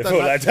knew You what it understand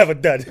felt that? like to have a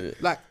dad.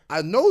 like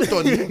I know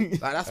Donny, like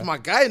that's my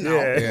guy now.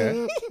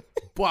 Yeah.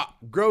 But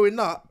growing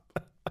up,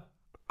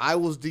 I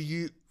was the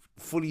youth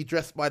fully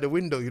dressed by the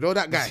window. You know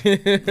that guy?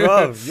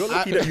 Bruv, you're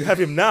lucky that you have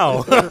him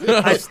now.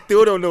 I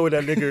still don't know what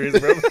that nigga is,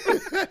 bro.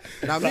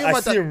 Now me Like, and I my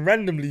see dad. him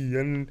randomly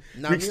and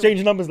Now, we me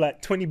exchange numbers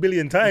like 20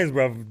 billion times,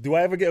 bruv. Do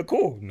I ever get a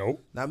call? No.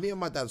 Now me and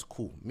my dad's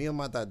cool. Me and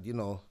my dad, you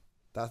know,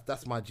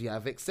 that's my G.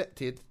 I've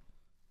accepted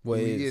What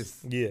who it he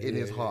is. is Yeah, in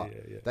his yeah, heart.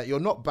 yeah. That you're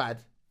not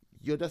bad.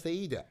 You're just an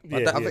idiot.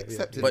 Yeah, I've yeah,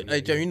 accepted. But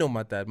hey, Joe, you know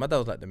my dad. My dad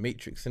was like the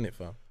Matrix, innit,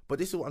 fam? But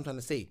this is what I'm trying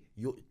to say.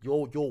 Your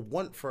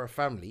want for a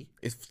family,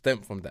 It's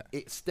stemmed from that.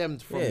 it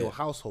stemmed from Yeah. your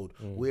household.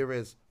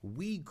 Whereas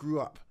we grew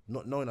up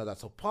not knowing that.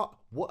 So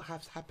what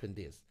has happened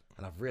is,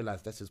 and I've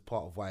realized this is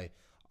part of why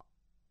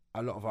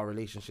a lot of our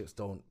relationships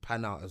don't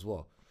pan out as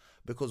well,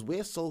 because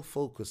we're so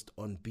focused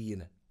on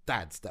being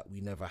dads that we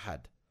never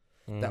had,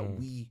 that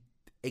we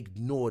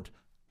ignored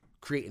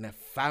creating a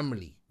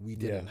family we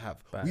didn't have.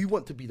 Bad. We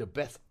want to be the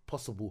best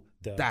possible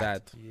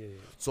dad. Yeah.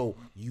 So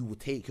you will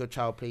take your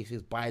child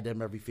places, buy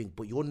them everything,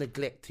 but you're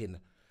neglecting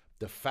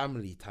the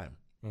family time.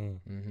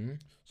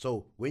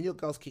 So when your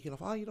girl's kicking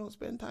off, you don't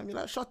spend time. You're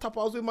like, shut up!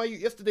 I was with my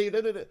youth yesterday.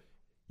 Da, da,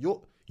 da.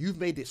 You've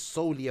made it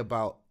solely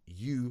about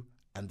you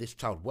and this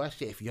child. Worse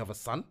yet, if you have a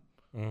son,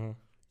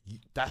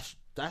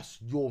 that's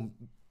your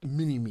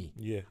mini me.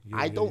 Yeah.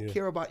 I don't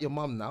care about your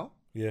mum now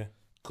Yeah.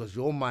 because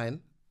you're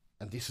mine.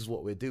 And this is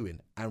what we're doing.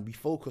 And we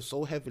focus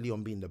so heavily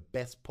on being the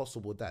best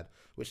possible dad,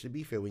 which, to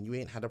be fair, when you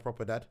ain't had a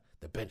proper dad,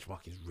 the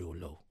benchmark is real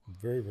low.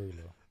 Very, very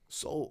low.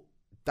 So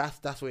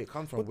that's where it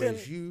comes from. But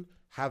Whereas then- you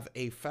have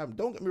a family.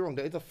 Don't get me wrong,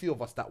 there is a few of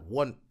us that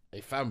want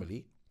a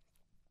family,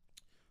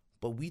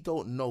 but we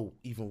don't know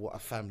even what a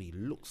family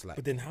looks like.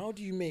 But then how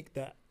do you make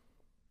that?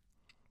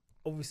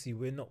 Obviously,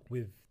 we're not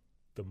with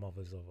the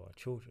mothers of our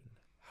children.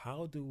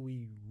 How do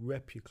we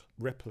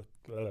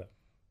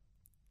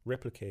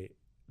replicate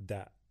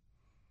that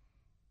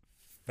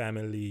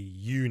family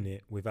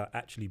unit without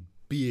actually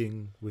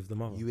being with the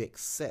mother. You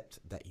accept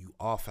that you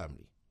are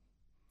family.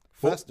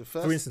 For First,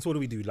 for instance, what do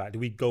we do? Like, do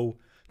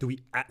we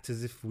act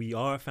as if we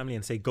are a family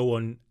and say go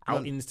on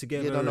outings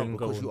together? Yeah, no, and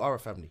because go you are a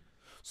family.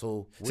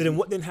 So then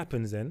what then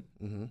happens then?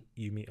 Mm-hmm,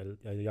 You meet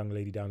a young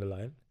lady down the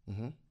line,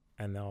 mm-hmm.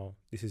 and now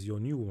this is your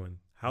new woman.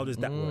 How does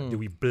that work? Do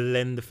we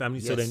blend the family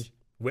so Yes. then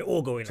we're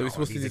all going? So we're out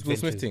supposed on to do these this Will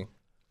Smith adventures?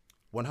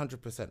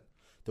 thing. 100%.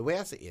 The way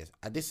I see it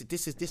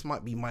is, this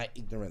might be my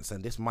ignorance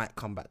and this might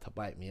come back to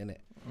bite me,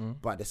 innit?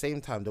 But at the same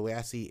time, the way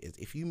I see it is,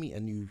 if you meet a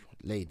new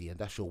lady and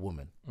that's your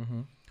woman,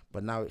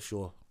 but now it's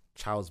your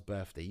child's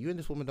birthday, you and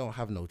this woman don't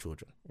have no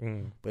children,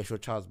 but it's your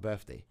child's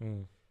birthday.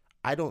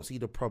 I don't see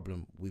the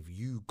problem with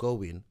you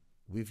going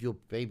with your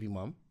baby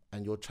mum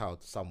and your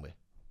child somewhere.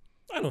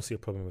 I don't see a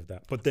problem with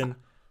that. But then,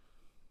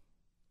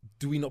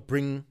 do we not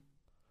bring?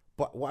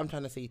 But what I'm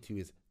trying to say to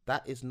you is,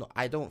 that is not,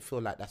 I don't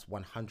feel like that's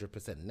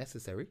 100%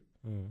 necessary.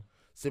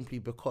 Simply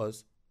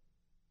because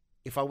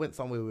if I went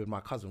somewhere with my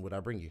cousin, would I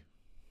bring you?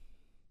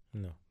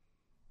 No.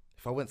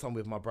 If I went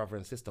somewhere with my brother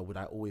and sister, would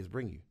I always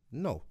bring you?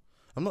 No.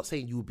 I'm not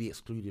saying you will be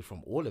excluded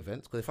from all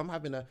events, because if I'm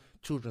having a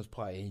children's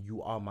party and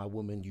you are my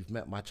woman, you've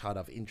met my child,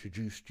 I've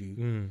introduced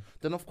you,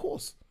 then of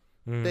course,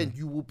 then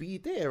you will be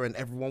there and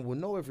everyone will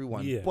know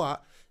everyone. Yeah.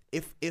 But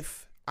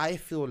if I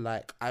feel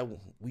like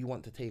we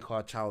want to take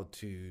our child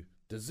to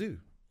the zoo,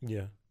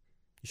 Yeah.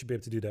 You should be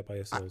able to do that by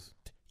yourselves.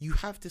 you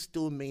have to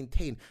still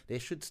maintain, there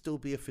should still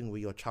be a thing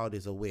where your child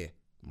is aware.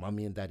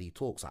 Mummy and daddy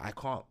talks. I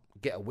can't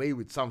get away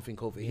with something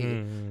over here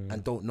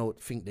and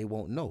think they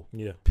won't know.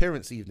 Yeah.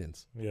 Parents'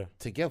 evenings Yeah.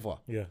 together.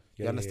 Yeah.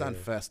 You understand?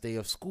 First day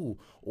of school,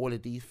 all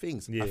of these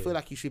things. Yeah. I feel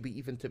like you should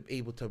be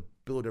able to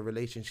build a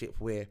relationship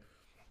where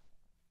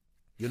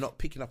you're not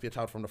picking up your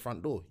child from the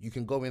front door. You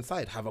can go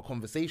inside, have a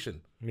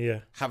conversation,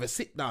 Yeah. have a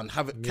sit down,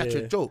 catch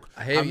a Yeah. joke.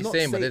 I hear I'm you not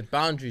saying, but there's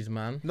boundaries,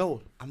 man.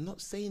 no, I'm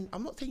not saying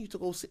you to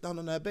go sit down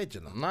on her bed,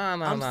 you know. Nah.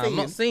 I'm I'm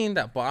not saying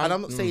that, but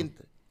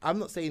I'm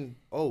not saying,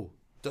 oh,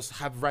 just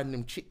have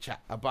random chit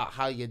chat about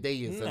how your day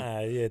is. Nah,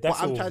 yeah, that's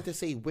But I'm all. trying to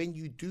say, when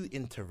you do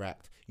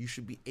interact, you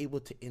should be able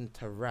to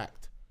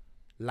interact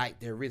like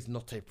there is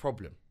not a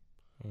problem.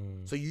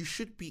 So you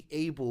should be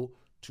able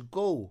to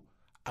go,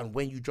 and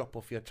when you drop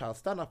off your child,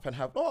 stand up and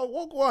have,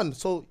 oh, go on.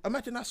 So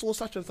imagine I saw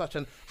such and such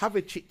and have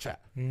a chit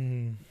chat.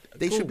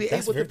 They should be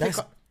able to pick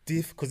up.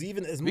 Because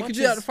even as we much could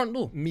do that as at the front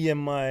door. me and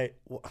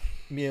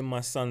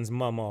my son's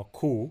mum are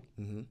cool,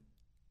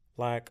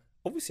 like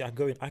obviously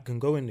I can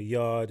go in the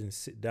yard and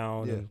sit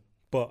down, Yeah.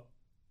 but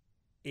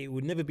it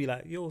would never be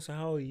like, yo, so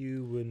how are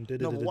you? And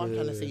No, but what I'm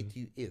trying to say to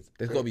you is,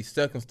 There's got to be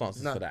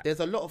circumstances no, for that. there's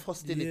a lot of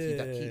hostility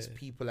that keeps Yeah.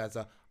 people as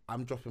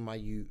I'm dropping my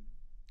youth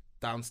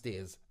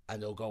downstairs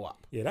and they'll go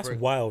up. Yeah, that's For-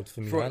 wild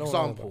for me. for I don't know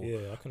example, about-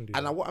 yeah, I couldn't do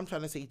And that. what I'm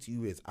trying to say to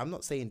you is, I'm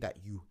not saying that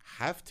you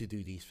have to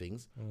do these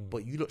things,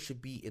 but you lot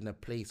should be in a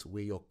place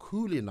where you're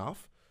cool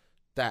enough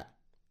that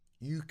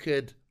you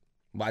could.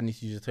 But I need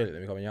to use the toilet.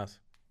 Let me come in your house.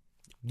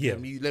 Yeah,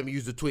 Let me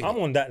use the toilet. I'm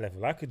on that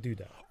level. I could do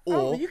that.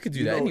 Or you could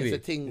do that anyway. It's a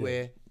thing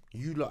where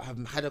you lot have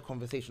had a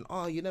conversation.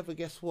 Oh, you never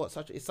guess what?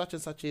 Such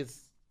and such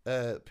is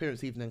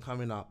parents' evening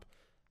coming up,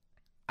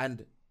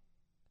 and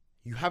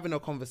you having a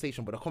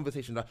conversation, but a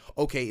conversation like,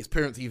 okay, it's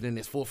parents' evening.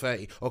 It's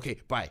 4:30.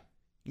 Okay, bye.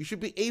 You should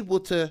be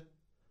able to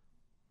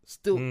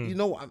still, have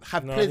No,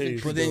 I hear you.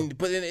 pleasantries.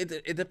 But then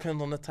it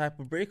depends on the type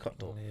of breakup,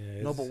 though.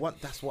 Yeah, No,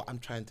 but that's what I'm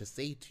trying to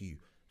say to you.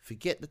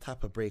 Forget the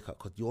type of breakup,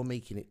 because you're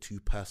making it too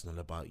personal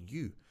about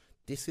you.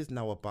 This is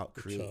now about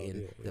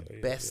creating the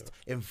best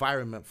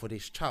environment for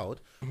this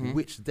child,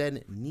 which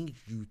then needs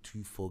you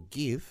to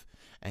forgive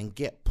and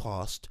get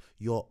past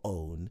your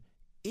own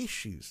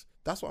issues.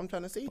 That's what I'm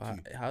trying to say to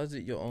you. How is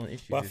it your own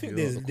issue? But I think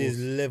there's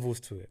levels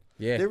to it.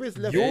 yeah. There is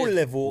levels. Your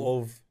level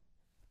of,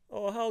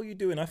 oh, how are you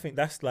doing? I think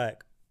that's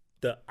like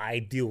the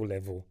ideal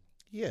level.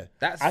 Yeah.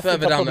 That's I think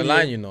further I'm down the probably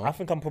line, you know. I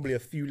think I'm probably a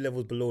few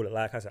levels below that.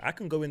 Like I said, I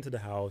can go into the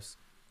house,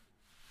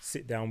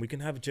 sit down, we can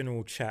have a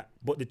general chat,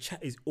 but the chat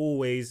is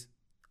always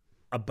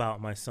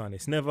about my son.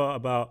 It's never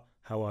about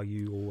how are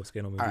you or what's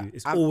going on with you.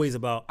 It's always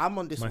about I'm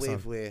on this my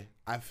wave son. where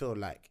I feel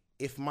like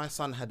if my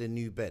son had a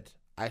new bed,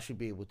 I should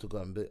be able to go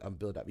and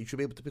build up. You should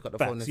be able to pick up the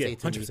phone and Facts, yeah, say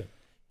to 100%. me,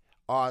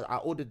 I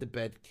ordered the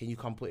bed. Can you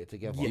come put it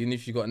together? Even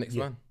if you got an next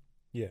man.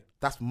 Yeah.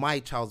 That's my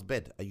child's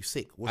bed. Are you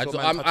sick? What's your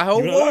You're man not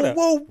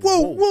touch-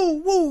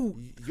 whoa.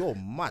 You're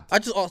mad. I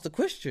just asked the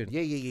question.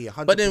 Yeah.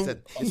 100%. But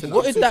then, Listen,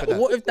 what I'm if super that? dad.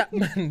 What if that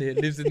man there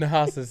lives in the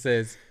house and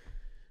says,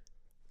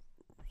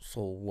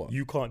 "So what?"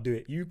 You can't do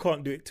it. You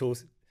can't do it till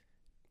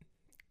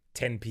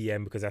 10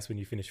 p.m. because that's when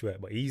you finish work.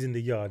 But he's in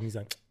the yard and he's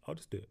like, I'll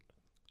just do it.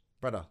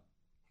 Brother.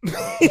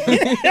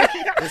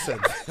 Listen.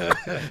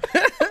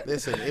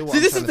 Listen, hear what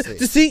I'm trying to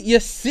say. You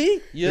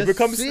see, It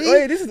becomes, see?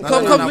 hey, this is No,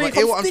 Come- no, come- no, come- but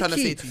hear what I'm sticky. trying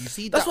to say to you.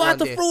 See, That's that why I one had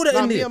to there. throw that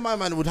Nah, in me there. and my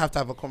man would have to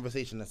have a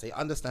conversation and say,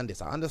 understand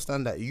this. I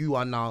understand that you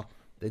are now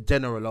the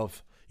general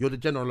of, you're the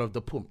general of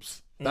the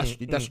pumps.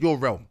 That's your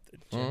realm.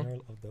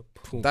 General of the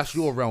pool. That's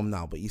your realm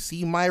now. But you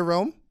see my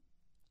realm?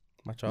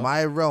 My child.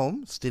 My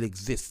realm still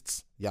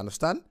exists. You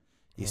understand?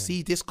 You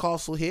see this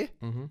castle here?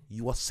 Mm-hmm.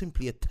 You are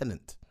simply a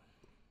tenant.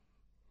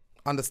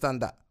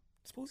 Understand that.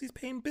 Suppose he's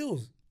paying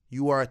bills.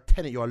 You are a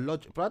tenant. You're a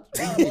lodge, blood.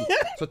 What do you mean?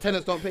 So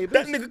tenants don't pay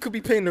That bills. nigga could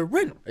be paying the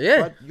rent.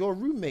 Yeah. Bruv, you're a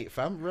roommate,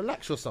 fam.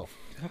 Relax yourself.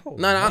 Oh,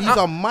 No, These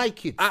are my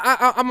kids.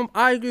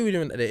 I agree with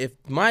you on that. If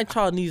my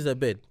child needs a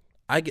bed,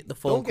 I get the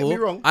phone Don't get call. me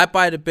wrong. I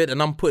buy the bed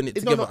and I'm putting it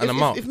together and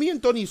I'm out. If me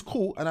and Donny's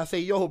cool and I say,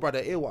 yo,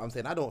 brother, hear what I'm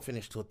saying, I don't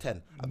finish till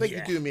 10. I beg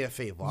you do me a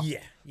favor. Yeah.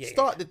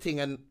 Start the thing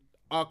and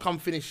I'll come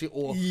finish it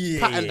or Yeah,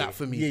 pattern that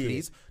for me, yeah.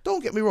 please.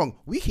 Don't get me wrong.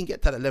 We can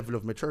get to that level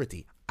of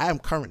maturity. I am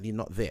currently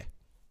not there.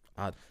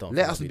 I don't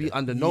Let think us I'll be that.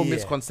 under no Yeah.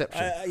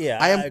 misconception. I I agree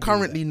am with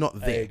currently that. not I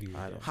there. agree with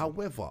that.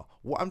 However,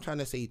 what I'm trying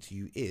to say to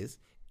you is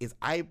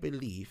I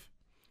believe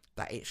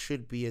that it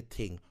should be a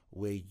thing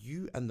where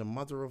you and the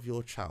mother of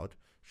your child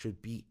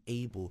should be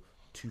able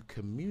to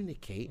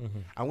communicate. Mm-hmm.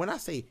 And when I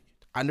say,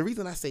 and the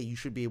reason I say you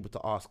should be able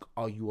to ask,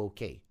 are you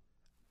okay?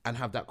 And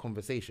have that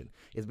conversation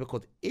is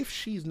because if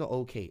she's not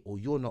okay or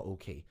you're not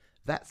okay,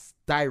 that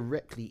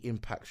directly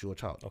impacts your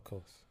child. Of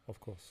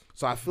course.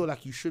 So I feel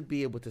like you should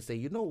be able to say,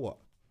 you know what?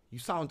 You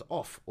sound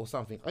off or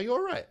something. Are you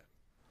all right?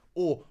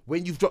 Or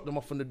when you've dropped them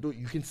off on the door,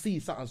 you can see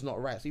something's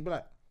not right. So you be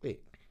like,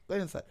 wait, go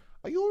inside.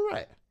 Are you all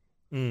right?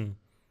 Mm.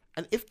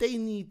 And if they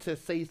need to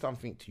say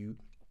something to you,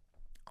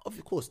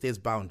 of course, there's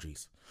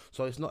boundaries.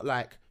 So it's not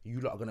like you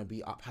lot are going to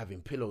be up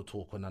having pillow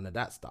talk or none of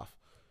that stuff.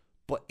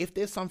 But if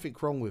there's something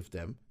wrong with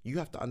them, you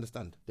have to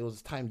understand there was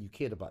a time you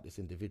cared about this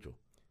individual.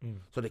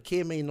 So the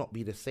care may not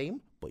be the same,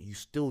 but you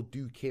still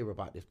do care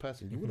about this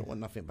person. You wouldn't want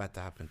nothing bad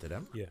to happen to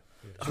them. Yeah.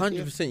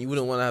 100%. You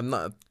wouldn't want to have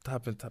nothing to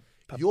happen.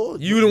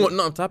 You're- wouldn't want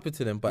nothing to happen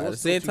to them, but at You're the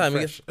still same too time,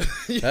 fresh.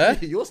 Huh?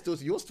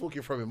 you're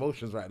talking from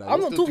emotions right now. I'm You're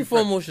not still talking too for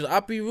fresh. emotions.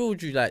 I'll be real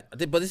with you, but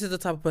this is the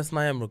type of person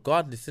I am,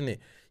 regardless, innit?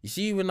 You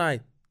see, when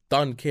I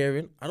done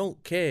caring, I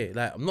don't care.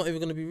 Like, I'm not even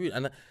gonna be rude,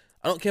 and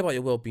I don't care about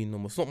your well-being no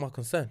more. It's not my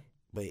concern.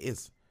 But it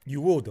is.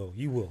 You will though.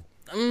 You will.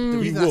 The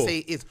reason I will. say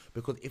it is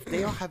because if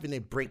they are having a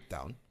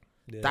breakdown,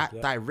 that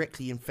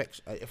directly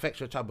affects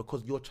your child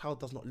because your child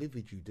does not live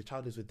with you. The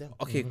child is with them.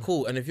 Okay,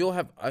 cool. And if you're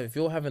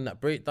having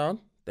that breakdown,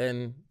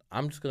 then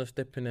I'm just gonna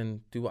step in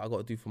and do what I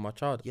gotta do for my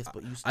child. Yes,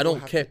 but you I still don't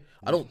have care. to-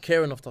 I don't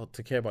care enough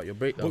to care about your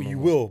breakdown. But no you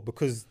more. will,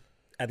 because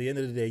at the end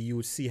of the day, you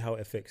would see how it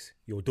affects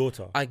your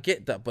daughter. I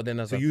get that, but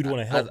then So you'd want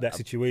to help that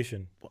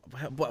situation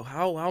But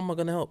how am I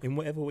gonna help? in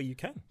whatever way you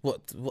can.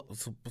 What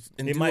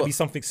and It do might what? be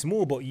something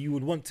small, but you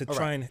would want to All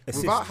try right. and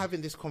assist. Without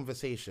having this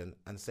conversation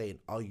and saying,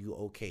 "Are you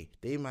okay?"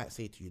 They might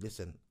say to you,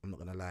 "Listen, I'm not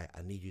gonna lie.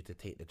 I need you to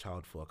take the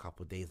child for a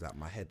couple of days out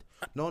my head."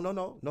 No.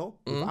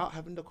 Without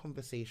having the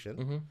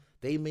conversation,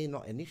 they may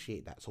not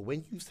initiate that. So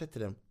when you said to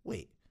them,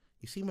 "Wait,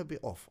 you seem a bit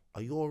off.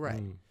 Are you all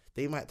right?"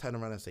 They might turn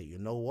around and say, "You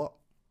know what?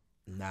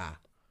 Nah,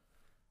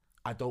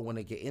 I don't want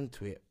to get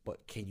into it.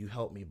 But can you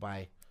help me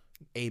by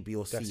A, B,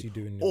 or C?" That's you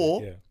doing it,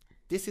 Or yeah.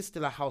 this is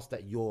still a house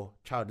that your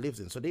child lives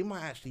in. So they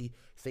might actually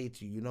say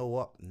to you, "You know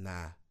what?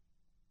 Nah,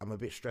 I'm a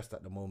bit stressed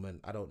at the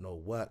moment. I don't know.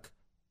 Work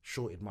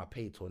shorted my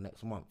pay till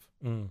next month.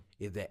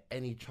 Is there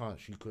any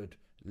chance you could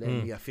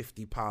lend me a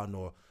 £50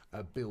 or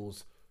a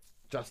bills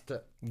just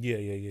to..." Yeah.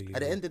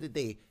 At the end of the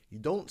day, you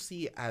don't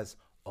see it as,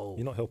 "Oh,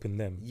 You're not helping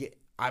them. yeah,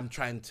 I'm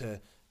trying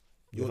to..."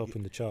 You're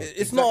helping the child. It's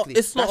Exactly. not.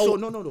 It's not. That's a- your,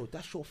 no.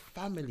 That's your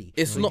family.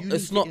 It's So not. you need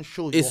It's to not.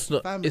 ensure It's your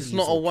not. family It's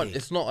not is a one. okay.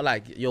 It's not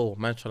like, yo,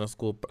 man trying to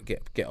score,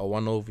 get a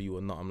one over you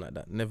or nothing like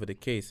that. Never the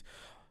case.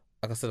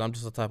 Like I said, I'm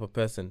just the type of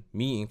person.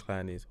 Me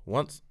inclined is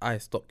once I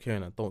stop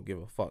caring, I don't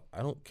give a fuck.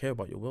 I don't care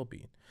about your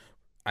well-being.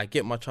 I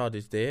get my child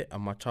is there,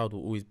 and my child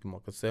will always be my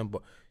concern.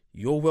 But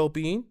your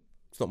well-being,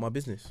 it's not my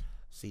business.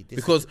 See, this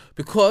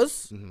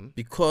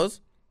Because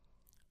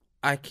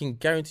I can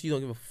guarantee you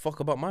don't give a fuck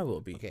about my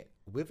well-being. okay,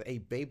 with a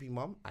baby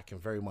mum, I can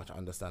very much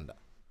understand that.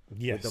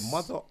 Yes. With the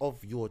mother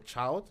of your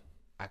child,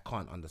 I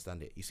can't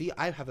understand it. You see,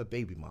 I have a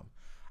baby mum.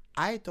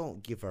 I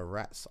don't give a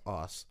rat's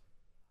ass.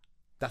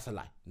 That's a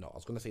lie. No, I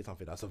was going to say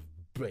something. That's a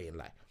blatant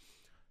lie.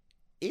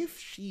 If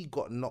she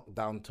got knocked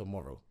down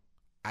tomorrow,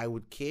 I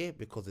would care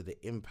because of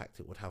the impact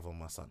it would have on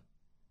my son.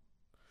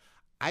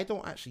 I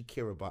don't actually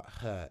care about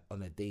her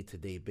on a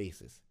day-to-day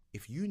basis.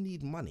 If you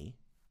need money,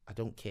 I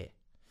don't care.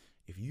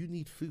 If you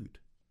need food,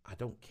 I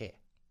don't care.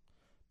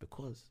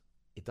 Because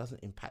it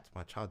doesn't impact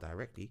my child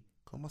directly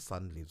because my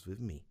son lives with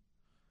me.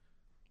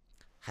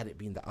 Had it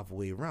been the other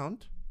way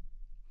around,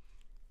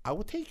 I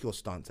would take your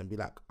stance and be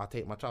like, I'll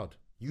take my child.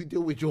 You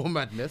deal with your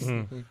madness.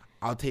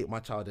 I'll take my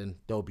child and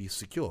they'll be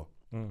secure.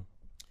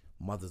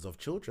 Mothers of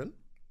children,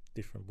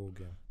 Different ball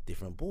game.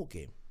 different ball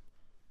game.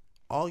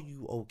 Are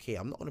you okay?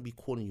 I'm not going to be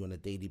calling you on a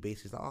daily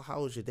basis. Oh,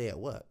 how was your day at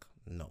work?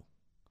 No.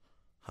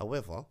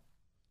 However,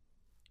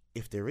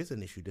 if there is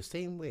an issue, the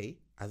same way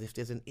as if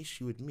there's an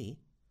issue with me,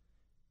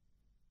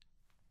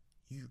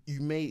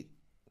 you may,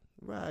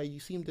 right, you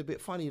seemed a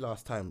bit funny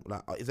last time.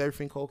 Like, is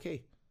everything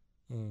okay?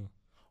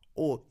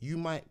 Or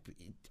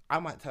I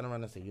might turn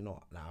around and say, you know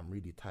what, nah, I'm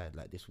really tired.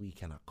 Like this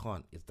weekend, I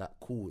can't. Is that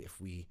cool if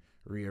we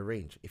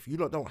rearrange? If you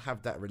lot don't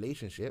have that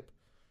relationship,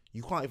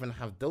 you can't even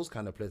have those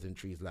kind of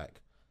pleasantries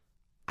like,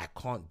 I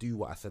can't do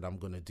what I said I'm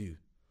going to do.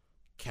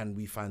 Can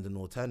we find an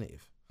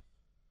alternative?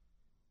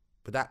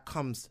 But that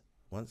comes,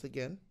 once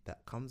again,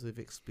 that comes with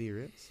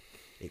experience.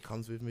 It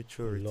comes with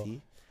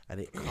maturity. and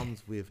it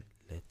comes with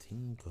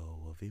letting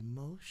go of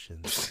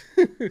emotions.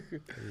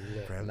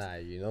 Friends. Nah,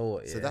 you know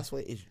what? Yeah. So that's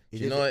what it is. Do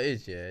you know what it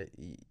is? Yeah.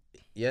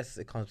 Yes,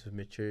 it comes with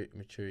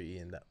maturity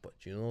and that, but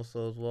you know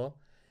also as well,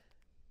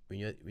 when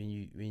you're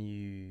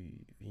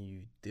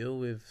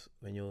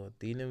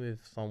dealing with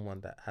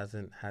someone that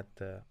hasn't had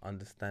the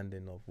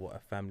understanding of what a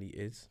family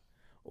is,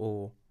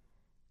 or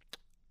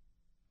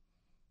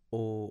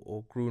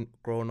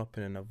grown up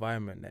in an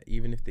environment that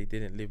even if they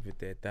didn't live with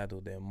their dad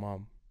or their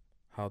mum,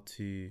 how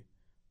to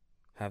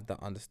have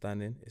that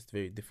understanding, it's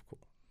very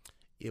difficult.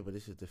 Yeah, but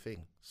this is the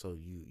thing. So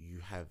you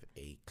have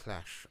a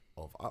clash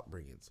of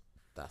upbringings.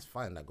 That's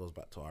fine. That goes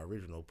back to our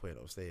original point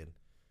of saying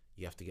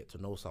you have to get to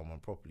know someone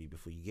properly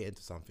before you get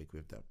into something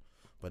with them.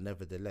 But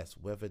nevertheless,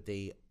 whether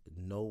they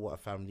know what a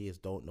family is,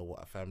 don't know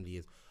what a family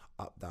is,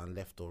 up, down,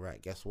 left or right,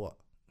 guess what?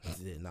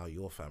 They're now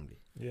your family.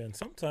 Yeah, and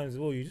sometimes,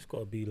 well, you just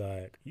gotta be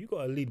like, you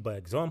gotta lead by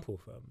example,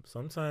 fam.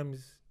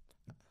 Sometimes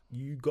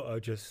you gotta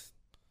just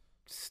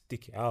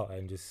stick it out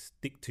and just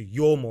stick to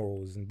your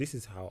morals. And this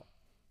is how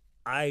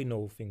I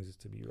know things is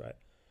to be right.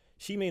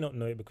 She may not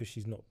know it because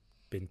she's not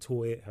been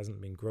taught it,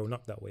 hasn't been grown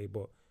up that way,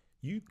 but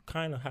you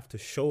kind of have to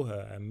show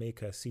her and make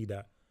her see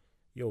that,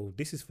 yo,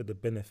 this is for the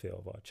benefit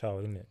of our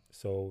child, innit?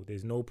 So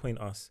there's no point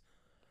us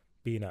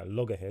being at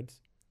loggerheads.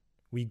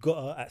 We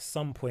gotta at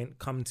some point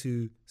come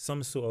to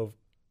some sort of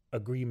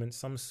agreement,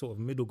 some sort of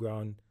middle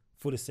ground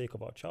for the sake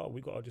of our child.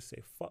 We gotta just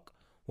say, fuck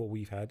what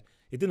we've had.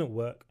 It didn't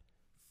work.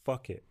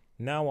 Fuck it.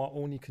 Now our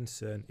only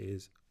concern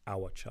is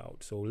our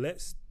child. So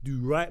let's do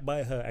right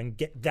by her and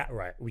get that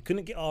right. We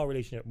couldn't get our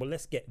relationship, but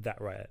let's get that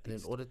right. And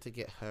in order to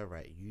get her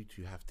right, you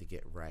two have to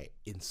get right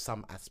in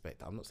some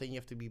aspect. I'm not saying you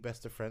have to be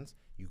best of friends.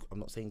 I'm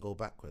not saying go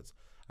backwards.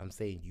 I'm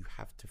saying you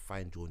have to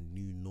find your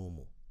new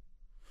normal.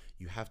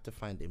 You have to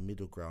find a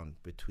middle ground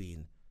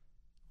between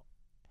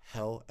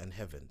hell and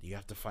heaven. You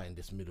have to find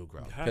this middle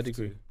ground.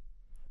 Pedigree.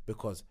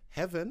 Because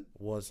heaven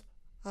was,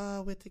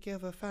 we're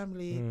together,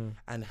 family.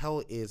 And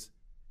hell is,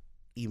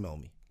 email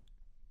me.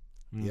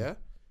 Yeah?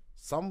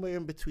 Somewhere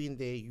in between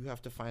there, you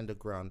have to find a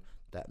ground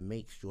that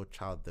makes your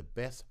child the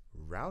best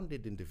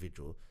rounded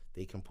individual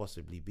they can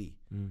possibly be.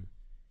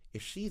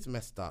 If she's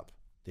messed up,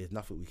 there's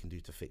nothing we can do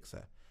to fix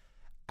her.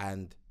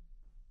 And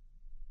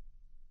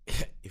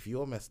if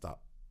you're messed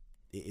up,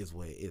 it is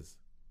what it is.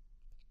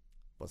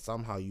 But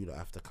somehow you don't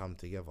have to come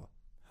together.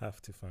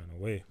 Have to find a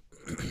way.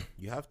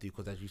 You have to,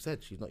 because as you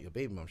said, she's not your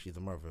baby mom, she's the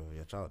mother of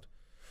your child.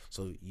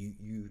 So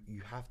you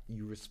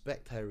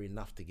respect her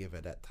enough to give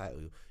her that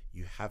title.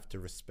 You have to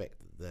respect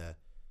the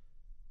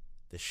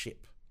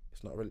ship.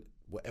 It's not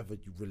whatever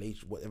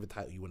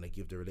title you want to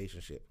give the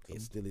relationship.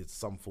 It still is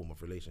some form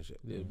of relationship.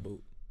 Little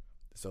boat.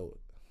 So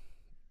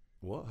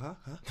what?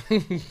 Huh?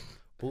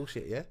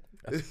 Bullshit. Yeah.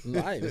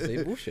 No, I didn't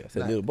say bullshit. I said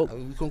Like, little boat.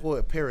 we can call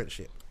it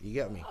parentship. You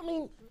get me? I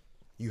mean,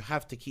 You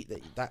have to keep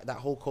that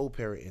whole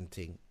co-parenting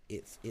thing.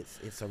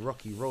 It's a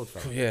rocky road,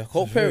 fam. yeah,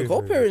 very,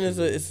 co-parenting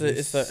very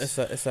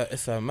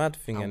it's a mad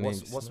thing. And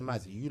And what's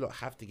mad? You lot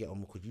have to get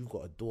on because you've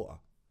got a daughter.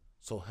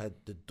 So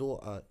the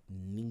daughter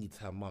needs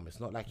her mum. It's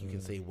not like you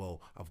can say,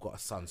 well, I've got a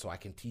son, so I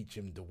can teach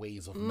him the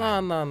ways of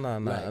man. No.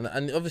 Like-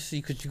 And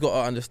obviously, because you got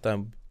to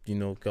understand,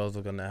 girls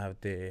are gonna have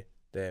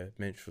their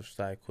menstrual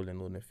cycle and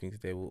all the things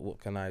there. What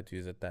can I do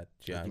as a dad?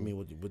 Do you know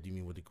What do you what I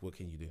mean? What do you mean? What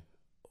can you do?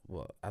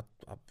 Well,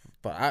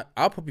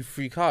 I'll probably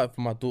freak out if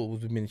my daughter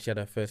was with me and she had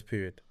her first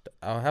period.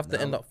 I'll have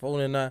to end up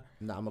phoning her.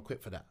 Nah, I'm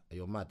equipped for that.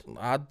 You're mad.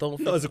 I don't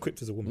Not as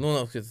equipped as a woman. No,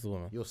 not as a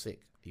woman. You're sick.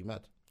 Are you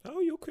mad? How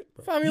are you equipped,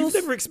 bro? Fam, You've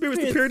you're never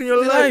experienced a experienced period in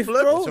your life,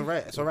 life, bro. bro.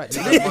 It's alright.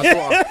 Leave my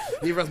daughter.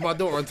 Leave as my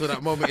daughter until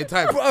that moment in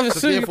time. Bro, So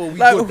so therefore, we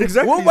like, good.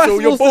 Exactly. What am I So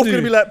you're supposed to both do?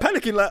 gonna be like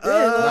panicking, like, No,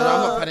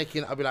 I'm not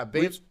panicking. I'll be like,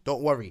 babes,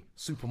 don't worry.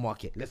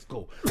 Supermarket, let's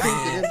go.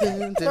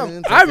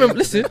 I remember.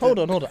 Listen, hold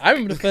on. I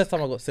remember the first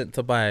time I got sent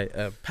to buy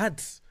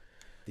pads.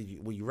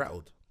 Were you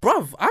rattled?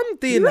 Bruv, I'm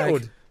there You like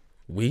rattled?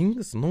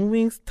 wings, no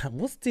wings.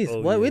 What's this?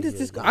 Oh, Where yeah, does yeah,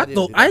 this yeah. go?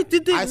 I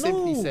didn't know. I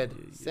simply said,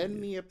 send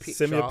me a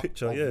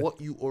picture of yeah. what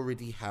you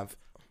already have,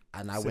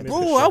 and I Send went. me a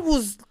Bro, picture. I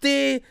was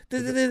there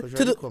Because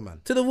you're to a equal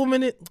man. the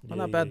woman. I'm Yeah,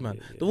 not bad, yeah, man.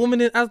 yeah. The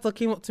woman in Asda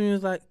came up to me and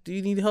was like, "Do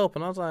you need help?"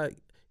 And I was like,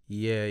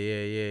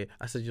 "Yeah."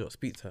 I said, "You don't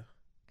speak to her."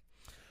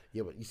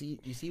 Yeah, but you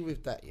see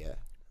with that, yeah.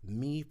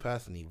 Me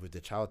personally, with the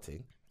child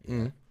thing,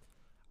 yeah,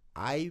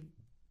 I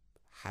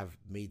have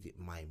made it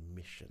my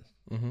mission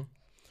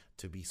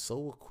to be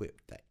so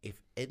equipped that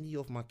if any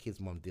of my kids'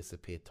 mom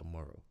disappeared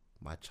tomorrow,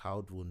 my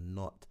child will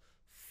not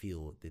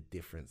feel the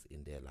difference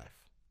in their life.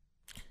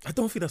 I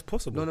don't think that's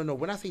possible. No.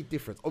 When I say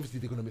difference, obviously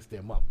they're gonna miss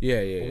their mum.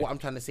 Yeah. But what I'm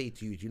trying to say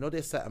to you is,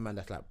 there's certain man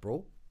that's like,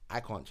 bro, I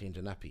can't change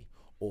a nappy,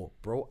 or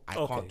bro, I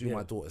Okay, can't do yeah.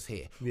 my daughter's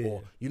hair, Yeah.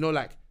 or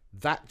like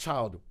that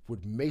child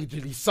would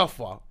majorly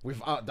suffer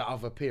without the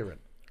other parent.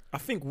 I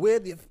think where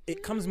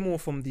it comes more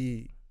from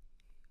the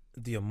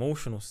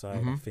emotional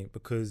side, I think,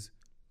 because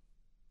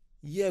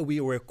we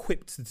were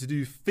equipped to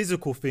do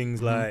physical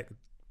things like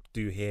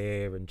do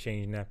hair and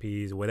change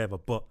nappies or whatever,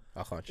 but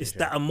I can't change it's it.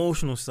 that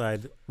emotional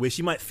side where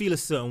she might feel a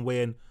certain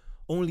way and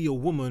only a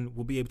woman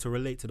will be able to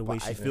relate to the way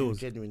But she I feels.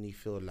 genuinely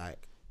feel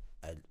like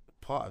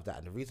part of that,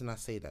 and the reason I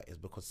say that is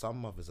because some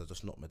mothers are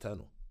just not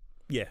maternal.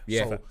 Yeah.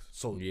 Yeah.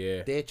 So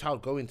Yeah. their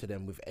child going to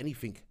them with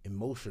anything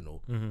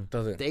emotional,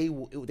 Doesn't. they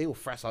will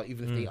thrash out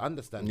even if they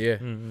understand. Yeah.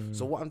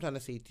 So what I'm trying to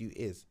say to you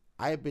is,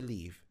 I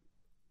believe,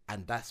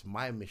 and that's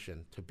my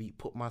mission, to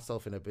put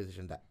myself in a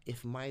position that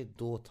if my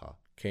daughter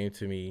Came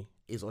to me.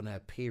 is on her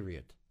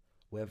period,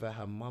 whether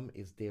her mum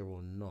is there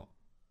or not,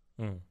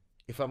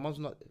 if her mum's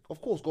not, of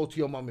course, go to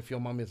your mum if your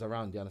mum is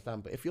around. You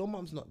understand? But if your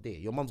mum's not there,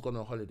 your mum's gone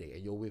on holiday,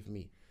 and you're with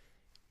me,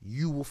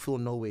 you will feel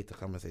no way to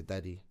come and say,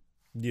 "Daddy,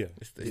 Yeah.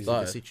 this is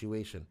the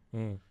situation."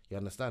 You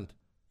understand?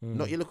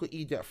 Not your little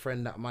idiot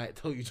friend that might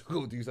tell you to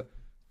go do something.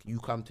 You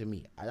come to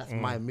me. And that's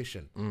my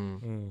mission,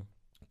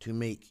 to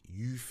make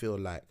you feel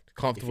like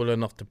Comfortable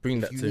enough to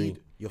bring that you to me.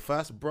 need your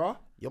first bra.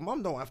 Your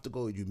mum don't have to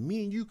go with you.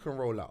 Me and you can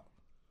roll out.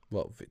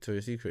 What,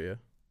 Victoria's Secret, yeah?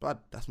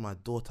 But that's my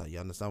daughter. You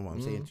understand what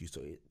I'm saying to you?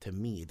 So to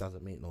me, it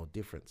doesn't make no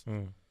difference.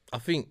 I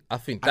think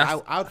And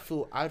that's...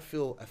 I'd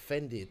feel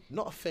offended,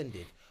 not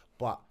offended,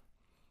 but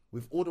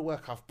with all the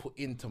work I've put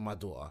into my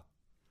daughter,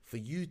 for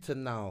you to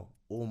now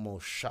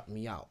almost shut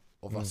me out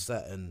of a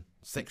certain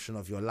section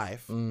of your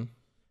life,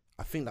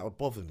 I think that would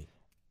bother me.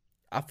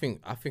 I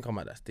think I'm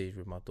at that stage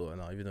with my daughter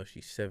now, even though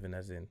she's 7,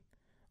 as in,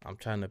 I'm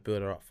trying to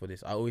build her up for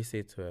this. I always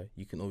say to her,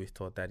 you can always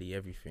tell daddy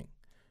everything.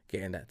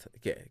 Getting that,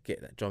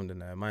 get that drummed in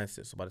her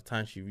mindset. So by the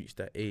time she reached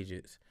that age,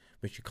 it's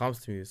when she comes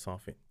to me with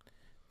something,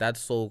 dad's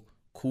so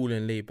cool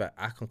and laid back,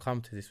 I can come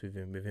to this with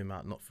him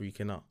out, not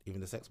freaking out. Even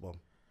the sex bomb.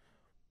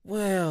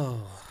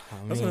 Well,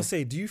 I was gonna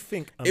say, do you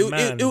think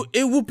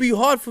it would be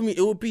hard for me.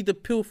 It would be the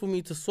pill for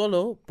me to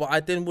swallow, but I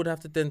then would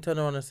have to then turn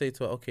around and say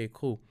to her, okay,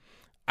 cool,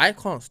 I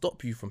can't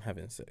stop you from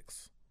having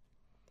sex.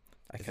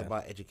 It's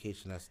about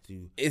education as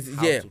to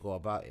How to go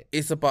about it.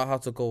 It's about how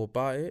to go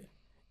about it.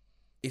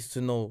 It's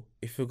to know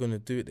if you're going to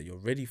do it, that you're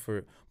ready for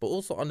it. But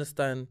also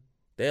understand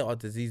there are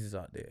diseases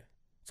out there.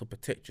 So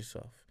protect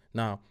yourself.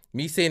 Now,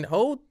 me saying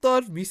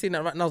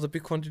that right now is a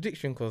big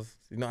contradiction because,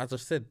 you know, as I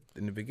said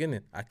in the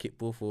beginning, I kick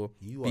ball for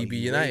You BB are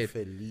United.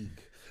 UEFA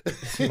League.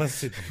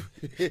 massive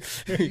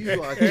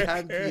You are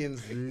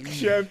Champions League.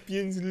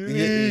 Champions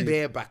League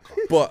Barebacker.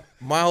 But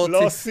my whole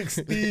last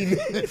 16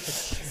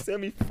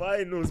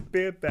 semi-finals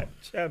bareback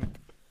champ?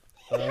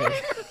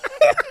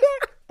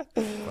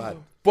 Right.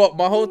 But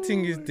my whole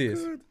thing is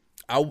this.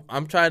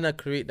 I'm trying to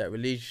create that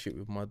relationship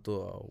with my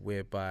daughter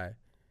whereby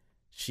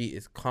she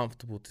is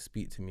comfortable to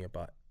speak to me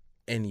about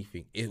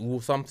anything. It will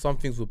some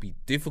things will be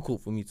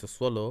difficult for me to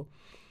swallow.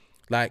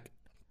 Like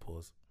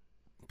Pause.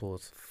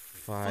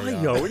 Fire.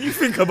 When you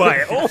think about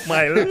it, oh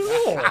my lord.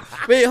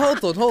 Wait,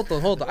 hold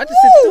on. I just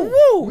said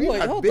whoa. We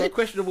Wait, had hold big on.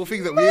 questionable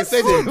things that we ain't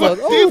said here. Hold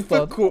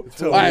on.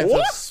 Alright,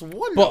 To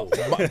swallow.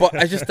 But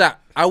it's just that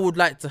I would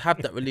like to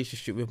have that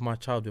relationship with my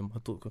child when my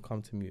daughter can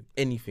come to me with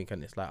anything,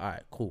 and it's like, all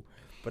right, cool.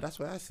 But that's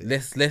what I said.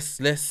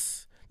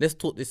 Let's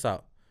talk this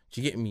out.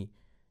 Do you get me?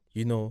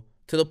 You know,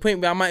 to the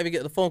point where I might even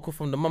get the phone call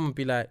from the mum and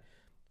be like,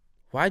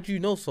 why do you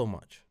know so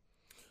much?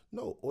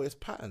 No, or it's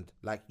patterned.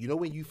 Like, you know,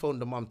 when you phone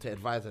the mum to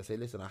advise her, say,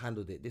 listen, I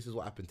handled it. This is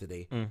what happened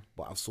today,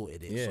 but I've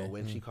sorted it. Yeah. So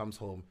when she comes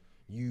home,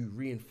 you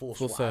reinforce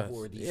For what her, I've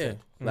already yeah. said.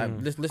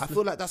 Like, I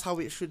feel like that's how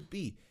it should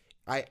be.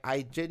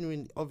 I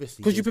genuinely,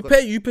 obviously. because you there's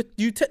prepare,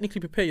 you technically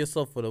prepare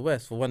yourself for the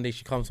worst. For one day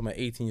she comes to my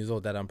 18 years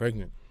old that I'm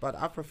pregnant. But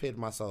I prepared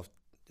myself.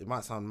 It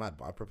might sound mad,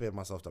 but I prepared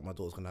myself that my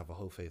daughter's going to have a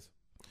whole phase.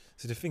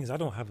 So the thing is, I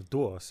don't have a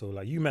daughter, so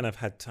like you men have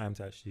had time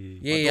to actually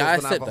Yeah, I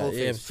daughter's gonna said have a whole that.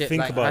 Yeah, phase. shit,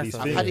 Think like, about I these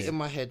said- I've had things. it in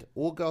my head.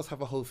 All girls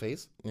have a whole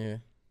phase Yeah,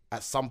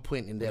 at some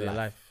point in their their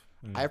life.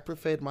 I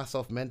prepared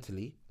myself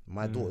mentally.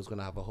 My daughter's going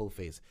to have a whole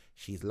phase.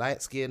 She's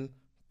light skinned,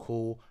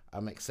 cool,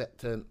 I'm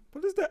acceptant.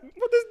 What does that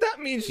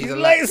mean? She's a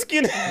light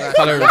skinned.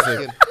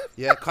 Colorism.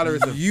 Yeah,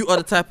 colorism. You are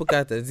the type of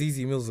guy that ZZ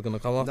Mills is gonna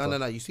come after.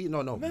 No. You see,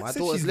 no. Man My said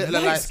daughter's she's little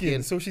and light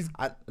light-skinned, skin. so she's.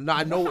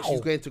 I know what she's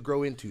Wow. going to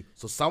grow into.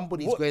 So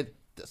somebody's What? going.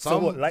 So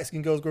what? Light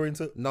skinned girls grow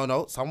into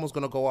No. Someone's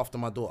gonna go after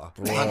my daughter.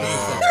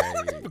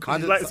 100%. because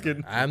she's light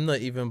skinned. I'm not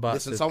even about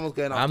Listen, to. someone's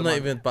going after I'm not my-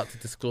 even about to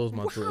disclose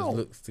my daughter's Wow.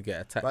 looks to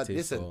get attacked. But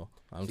listen, so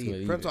I'm just see, gonna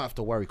leave parents it. don't have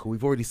to worry because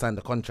we've already signed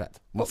the contract.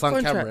 My What son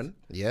contract? Cameron,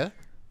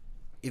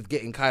 is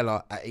getting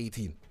Kyla at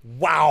 18.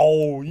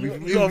 Wow. You I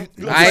ain't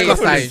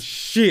discussed saying this.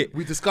 shit.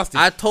 We discussed it.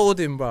 I told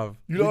him, bruv.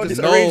 You know this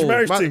No. arranged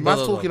marriage Man, thing.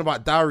 man's No, no, talking no.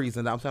 about dowries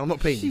and that. I'm saying I'm not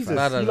paying you. Jesus, fam.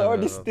 No, no, you no, know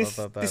no, this no, this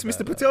no, no, this no, Mr.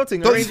 no. Patel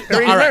thing. Don't- Arranged all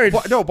right, marriage.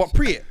 but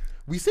pre it.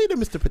 We say the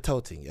Mr. Patel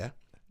thing, yeah.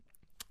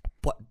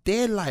 But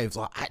their lives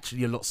are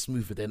actually a lot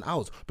smoother than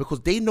ours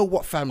because they know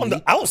what family. On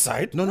the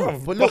outside, No,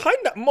 bruv, but look- behind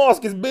that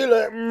mask is be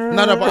like.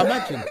 No, but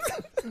imagine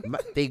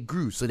they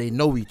grew, so they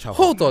know each other.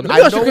 Hold on, let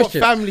me I ask you know a what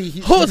question. family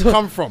he's Hold on,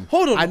 come from.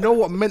 hold on. I know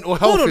what mental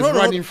health is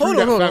running through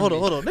that family.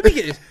 hold on. Let me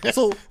get this.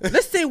 So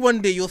let's say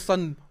one day your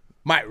son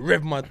might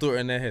rev my daughter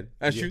in the head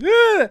and she,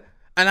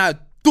 and I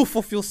doof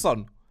off your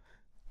son.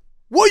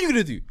 What are you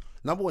gonna do?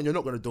 Number one, you're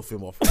not gonna duff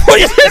him off.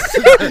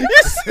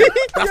 Yes.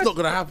 That's not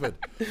gonna happen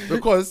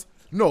because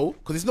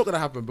it's not gonna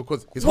happen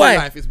because his Why?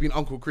 whole life it's been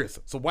Uncle Chris.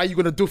 So why are you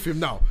gonna duff him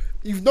now?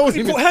 You've known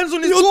him. put hands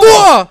on his Your daughter.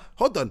 daughter.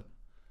 Hold on.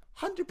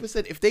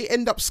 100%. If they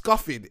end up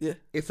scuffing, Yeah.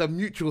 it's a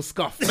mutual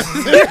scuff.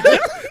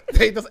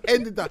 They just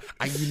ended that.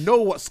 And you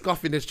know what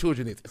scuffing as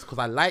children is. It's because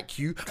I like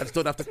you. I just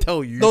don't have to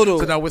tell you. No.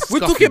 So now we're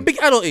scuffing. talking big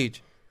adult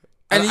age.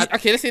 And And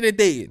okay, let's say they're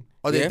dating.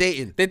 Oh, they're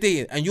dating. They're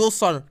dating. And your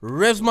son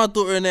revs my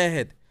daughter in her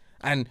head.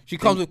 And she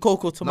comes with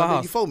Coco to my No,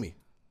 house. you phone me.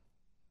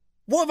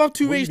 What if I'm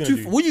too What are you raised gonna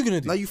too? do? What are you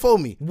gonna do? No, you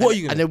phone me. What are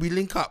you gonna And then we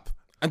link up.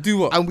 And do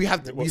what? And we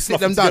have we sit snuff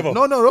them it down.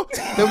 together? No.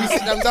 Then we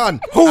sit them down.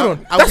 Hold And- on.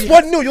 and That's we-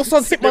 1-0. Your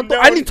son's hit my them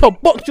daughter. I down. need to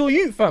box your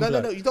youth, fam. No,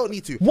 blood. you don't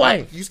need to. Why?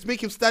 You just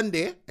make him stand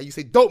there and you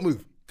say, "Don't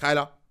move,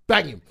 Kyla."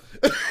 Bang him.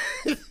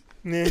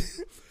 Yeah.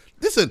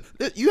 Listen,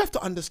 you have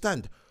to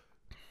understand.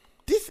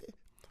 This.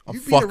 I'm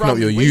You've been fucking around up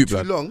your me way youth, too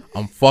blood. long.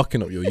 I'm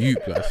fucking up your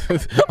youth, blood.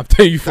 I'm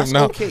telling you from That's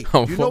now. okay.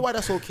 I'm You know why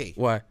that's okay?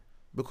 Why?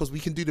 Because we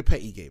can do the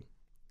petty game.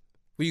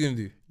 What are you gonna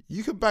do?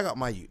 You can bang up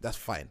my youth. That's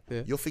fine.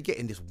 Yeah. You're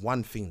forgetting this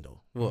one thing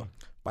though. What?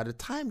 By the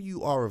time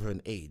you are of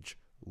an age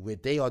where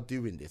they are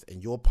doing this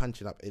and you're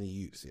punching up any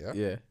youths,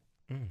 Yeah.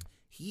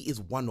 he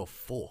is 1 of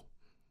 4.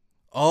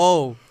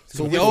 Oh.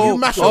 So when Yo, you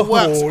mash oh, your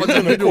works on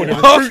the middle one,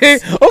 Okay.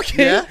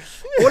 Okay. yeah,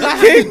 all I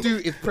have to do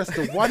is press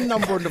the one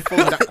number on the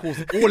phone that calls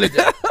all of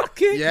them.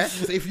 Okay. Yeah.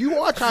 So if you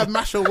are trying to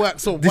mash your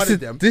works on This one is of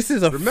them, this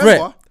is a remember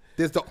threat.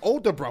 there's the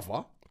older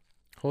brother,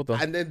 Hold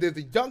on. and then there's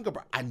the younger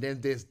brother, and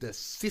then there's the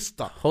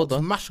sister. Hold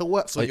on. Mash your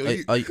works on your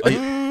youth.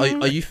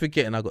 Are you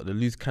forgetting I got the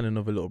loose cannon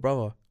of a little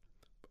brother?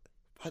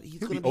 But he's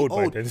He'll gonna be be old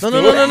old. by then.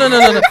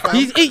 No.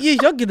 He's 8 years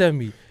younger than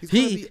me. He's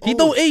gonna He be he old.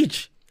 don't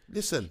age.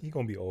 Listen, He's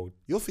gonna be old.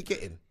 you're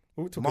forgetting.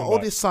 What we talking My about?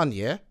 oldest son,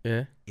 yeah,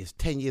 Yeah. is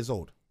 10 years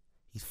old.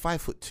 He's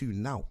 5'2"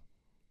 now.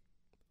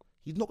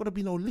 He's not gonna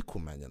be no little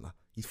man, you know.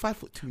 He's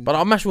 5'2". But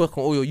I'll mash work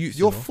on all your youths.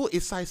 Your you know? foot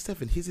is size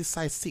 7. His is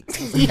size 6.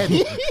 He's 10.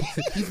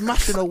 He's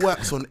mashing the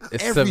works on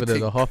It's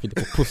everything. 7.5. You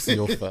little pussy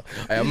off that.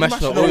 I'm You mashing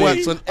mashing up the all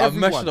works your. on I'm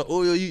mashing everyone. up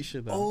all your youths,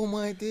 shit, man. Oh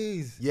my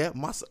days. Yeah,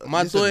 My listen,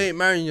 daughter ain't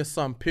marrying your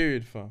son.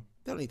 Period, fam.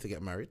 they don't need to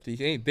get married.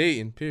 He ain't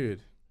dating.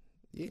 Period.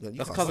 You That's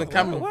can't cousin stop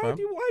Cameron. that. Why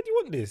do you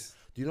want this?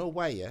 Do you know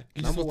why? Yeah,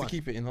 You just number want one. to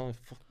keep it in.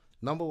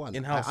 Number one.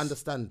 in-house. I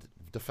understand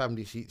the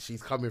family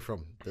she's coming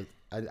from.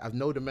 I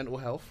know the mental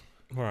health.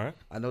 All right.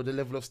 I know the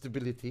level of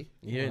stability.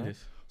 You hearing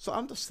this? So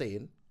I'm just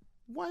saying,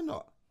 why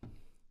not?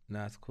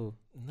 Nah, it's cool.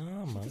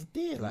 Nah, man. She's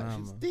there, like Nah,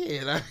 she's man.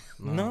 there, like.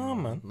 Nah,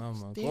 man. No,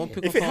 man. Stay Go and here.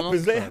 pick If up it someone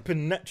happens, else, let it fam.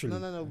 happen naturally.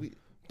 No.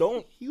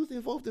 Don't. He was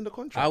involved in the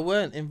contract. I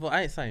weren't involved.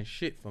 I ain't saying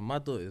shit, fam. My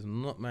daughter is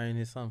not marrying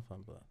his son,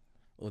 fam, but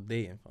or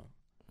dating, fam.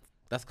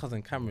 That's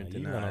cousin Cameron. You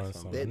did man that, are fam.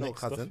 some They're not next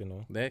stuff, cousin. you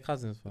know. They're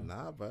cousins, fam.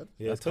 Nah, bud.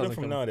 Yeah, That's tell them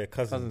cousin from now they're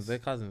cousins. Cousins, they're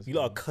cousins. You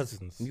lot are fam.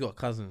 cousins. You got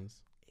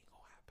cousins.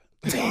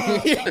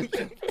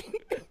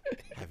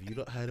 Have you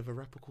not heard of a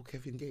rapper called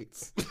Kevin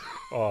Gates?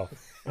 Oh,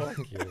 fuck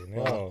you.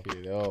 No. Fuck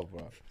it, oh,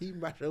 bro. He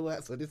mashed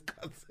works on his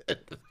cousin.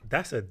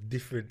 That's a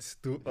different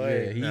story.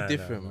 Yeah, he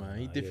different, man.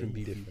 He different,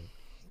 he BB. different.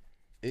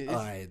 It's,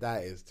 Aye,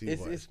 that is too much.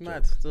 it's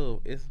mad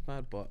still. It's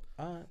mad, but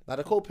Now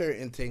the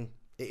co-parenting thing,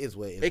 it is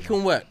what it is. it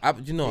can work.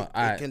 You know,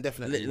 It can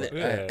definitely work.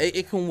 Yeah.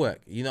 it can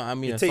work. You know what I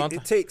mean? It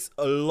Sometimes- takes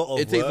a lot of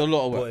It takes a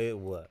lot of work. but it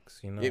works.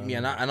 You know. Hit me,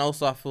 and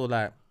also I feel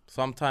like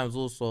sometimes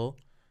also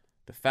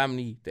the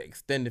family, the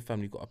extended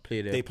family, got to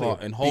play their they play a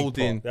part in big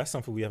holding part. That's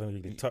something we haven't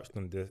really touched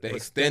on. the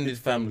extended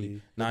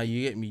family. Now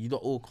you get me. You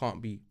lot all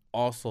can't be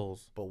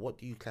arseholes. But what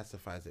do you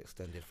classify as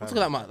extended I'm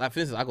family? talking like for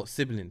instance, I got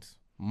siblings,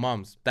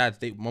 mums, dads.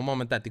 My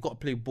mum and dad, they got to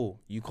play ball.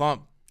 You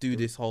can't do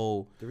this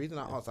whole The reason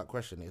I asked that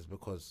question is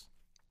because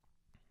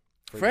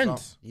for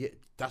Friends. example- yeah,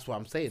 that's what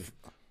I'm saying.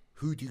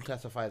 Who do you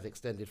classify as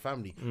extended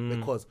family? Mm.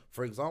 Because,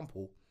 for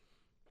example,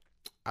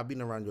 I've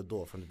been around your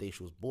daughter from the day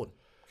she was born.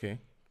 okay.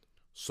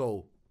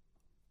 So,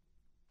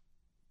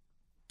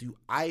 do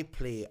I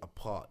play a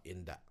part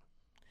in that?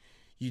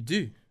 You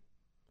do.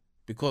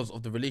 Because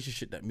of the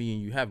relationship that me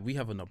and you have, we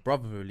have a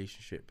brother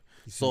relationship.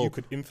 So you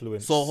could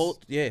influence. So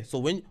so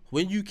when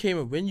you came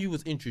and when you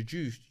was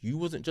introduced, you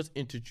wasn't just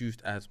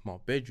introduced as my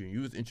bedroom.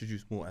 You was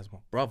introduced more as my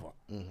brother.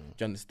 Do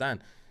you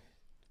understand?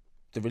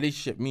 The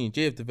relationship me and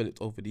Jay have developed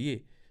over the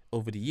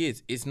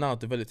years, it's now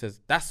developed as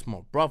that's my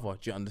brother.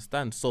 Do you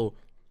understand? So,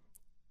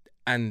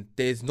 and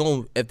there's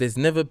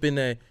never been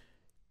a.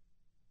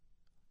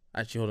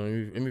 Actually, hold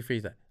on. Let me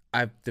rephrase that.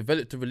 I've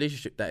developed a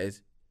relationship that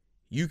is,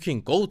 you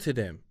can go to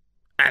them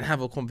and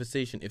have a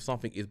conversation if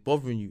something is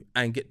bothering you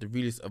and get the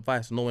realest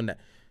advice, knowing that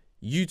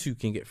you two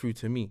can get through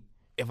to me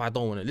if I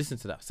don't want to listen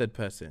to that said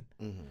person.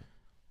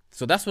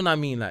 So that's when I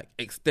mean like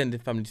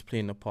extended families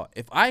playing a part.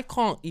 If I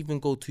can't even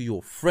go to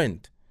your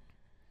friend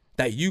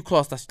that you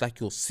class that's like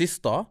your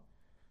sister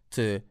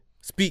to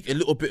speak a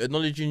little bit of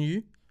knowledge in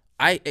you,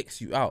 I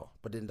X you out.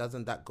 But then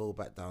doesn't that go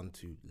back down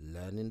to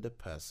learning the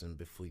person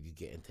before you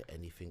get into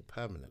anything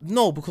permanent?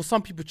 No, because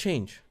some people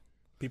change.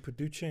 people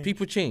do change.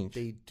 People change.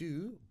 They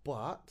do,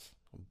 but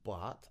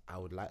I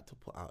would like to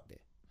put out there,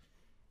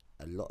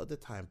 a lot of the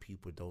time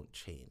people don't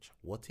change.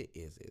 What it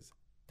is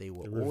they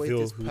were They always reveal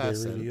this who they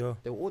person. really are.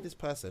 They were all this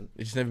person.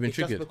 It's just never been It's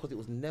just triggered. because it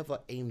was never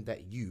aimed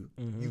at you.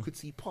 You could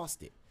see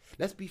past it.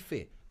 Let's be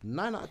fair.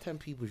 9 out of 10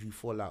 people you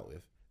fall out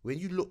with, when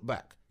you look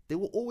back, they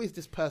were always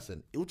this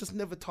person. It was just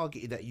never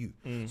targeted at you.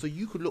 So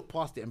you could look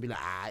past it and be like,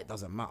 it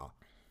doesn't matter.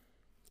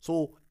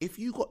 So if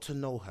you got to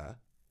know her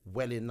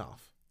well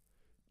enough,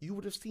 you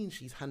would have seen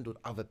she's handled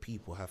other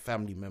people, her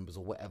family members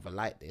or whatever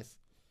like this.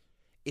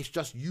 It's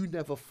just you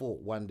never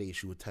thought one day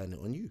she would turn it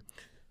on you.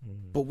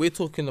 But we're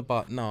talking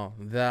about now,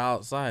 they're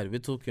outside. We're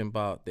talking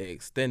about the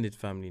extended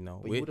family now.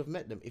 But you would have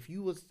met them. If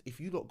you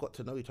lot got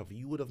to know each other,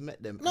 you would have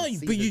met them. No, and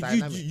seen but the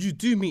dynamic. you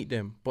do meet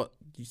them, but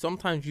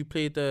sometimes you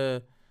play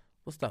the,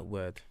 what's that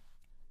word?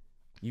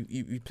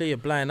 You play a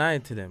blind eye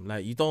to them.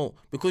 Like, you don't,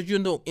 because you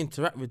don't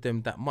interact with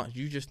them that much.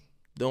 You just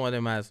know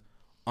them as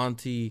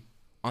Auntie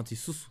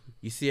Susu.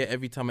 You see her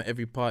every time at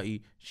every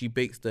party. She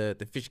bakes the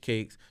fish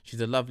cakes. She's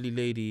a lovely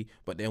lady.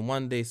 But then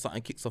one day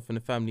something kicks off in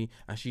the family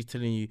and she's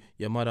telling you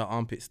your mother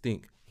armpits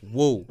stink.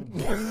 Whoa.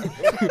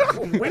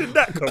 Where did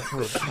that come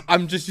from?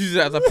 I'm just using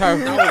it as a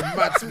paraphrase. That was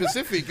mad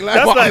specific. Like,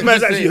 That's But like I'm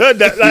man's just actually saying- heard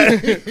that. Like,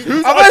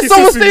 who's I've heard Auntie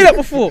someone Susu? say that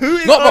before. Who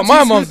is Not about my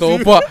Auntie mum though,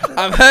 Susu? but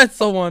I've heard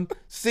someone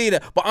say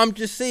that. But I'm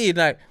just saying,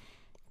 like,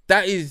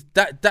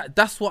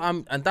 that's what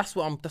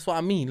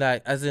I mean.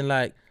 Like, as in,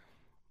 like,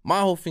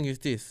 my whole thing is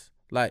this.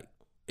 Like,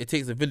 it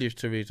takes a village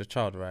to raise a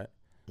child, right?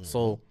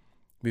 So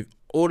with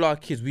all our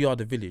kids, we are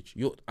the village.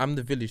 I'm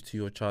the village to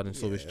your child, and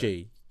so is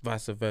Jay,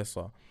 vice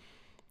versa.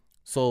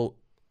 So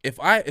if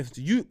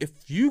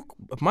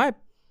my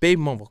baby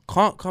mother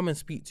can't come and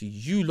speak to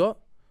you lot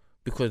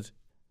because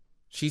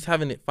she's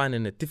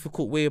finding a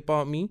difficult way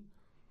about me,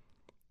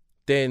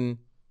 then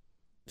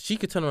she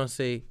could turn around and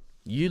say,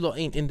 you lot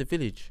ain't in the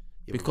village.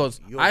 Yeah, but Because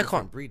you're a I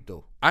different can't breed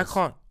though. I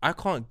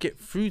can't get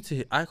through to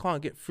him. I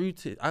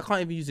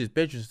can't even use his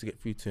bedrooms to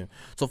get through to him.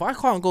 So if I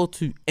can't go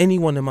to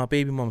anyone in my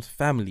baby mom's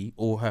family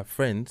or her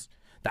friends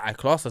that I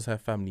class as her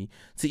family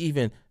to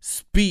even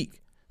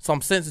speak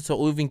some sense to her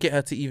or even get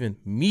her to even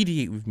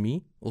mediate with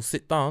me or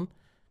sit down,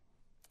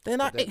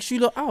 then I X you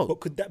lot out. But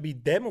could that be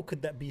them or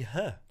could that be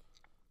her?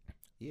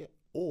 Yeah.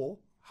 Or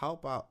how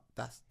about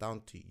that's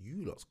down to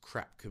you lot's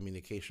crap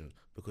communication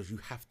because you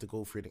have to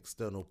go through an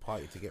external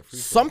party to get through. to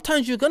them.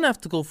 Sometimes you're gonna have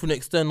to go for an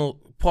external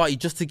party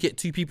just to get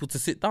two people to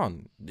sit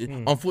down.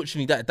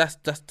 Unfortunately, that's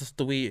just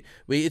the way it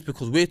is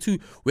because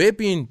we're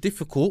being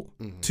difficult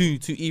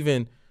to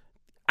even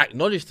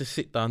acknowledge to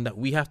sit down that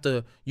we have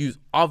to use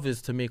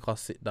others to make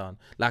us sit down.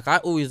 Like I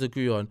always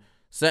agree on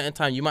certain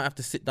time you might have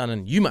to sit down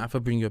and you might have to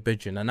bring your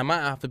bedroom and I might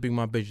have to bring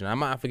my bedroom. I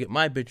might have to get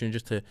my bedroom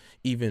just to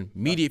even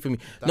mediate for me.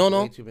 That's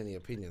No. way too many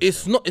opinions.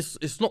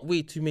 It's not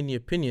way too many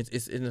opinions.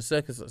 It's in a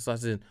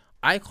circumstance in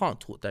I can't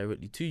talk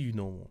directly to you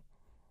no more.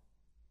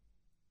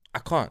 I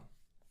can't.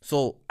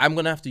 So I'm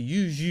gonna have to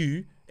use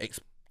you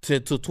to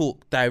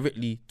talk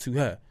directly to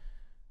her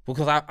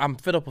because I'm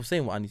fed up of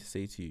saying what I need to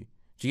say to you.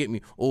 Do you get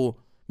me? Or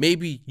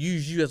maybe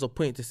use you as a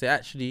point to say,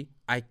 actually,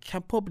 I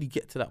can probably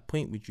get to that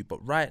point with you,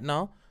 but right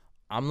now,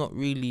 I'm not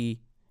really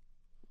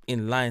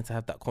in line to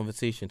have that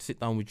conversation, sit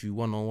down with you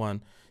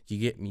one-on-one. You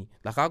get me?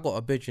 Like I got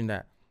a bedroom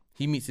that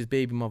he meets his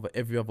baby mother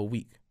every other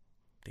week.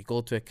 They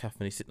go to a cafe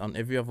and they sit down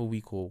every other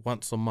week or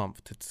once a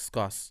month to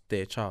discuss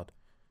their child.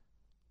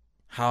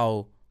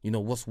 How,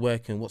 what's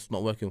working, what's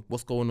not working,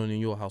 what's going on in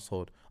your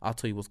household. I'll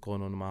tell you what's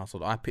going on in my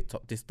household. I picked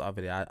up this the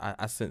other day.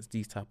 I sense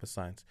these type of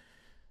signs.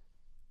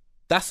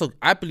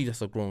 I believe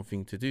that's a grown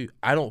thing to do.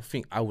 I don't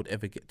think I would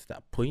ever get to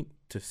that point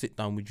to sit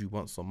down with you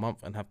once a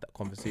month and have that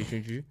conversation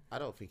with you. I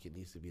don't think it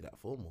needs to be that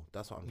formal.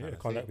 That's what I'm Yeah, trying to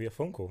can't say. that be a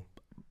phone call?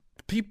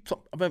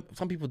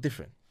 Some people are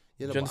different.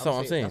 You Do you understand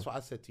what I'm saying? That's what I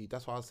said to you.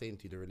 That's what I was saying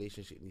to you. The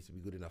relationship needs to be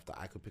good enough that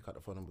I could pick up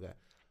the phone and be like,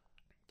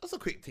 that's a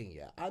quick thing,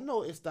 yeah. I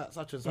noticed that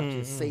such and such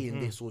is saying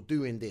this or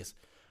doing this.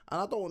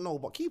 And I don't know,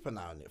 but keep an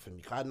eye on it for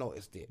me. 'Cause I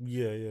noticed it.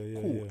 Yeah.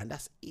 Cool. Yeah. And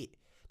that's it.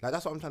 Like,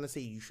 that's what I'm trying to say.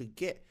 You should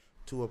get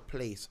to a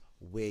place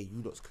where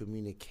you lot's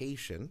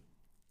communication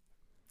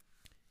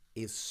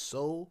is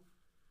so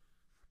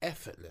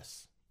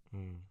effortless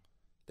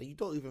that you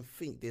don't even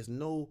think there's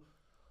no,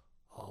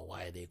 oh,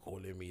 why are they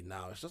calling me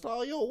now? It's just like,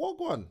 oh, yo, what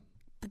one?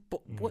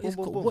 But Boom, boom,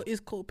 boom. what is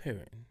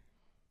co-parenting?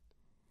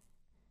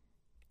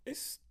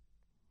 It's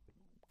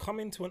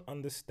coming to an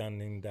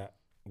understanding that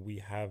we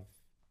have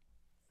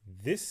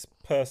this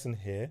person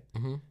here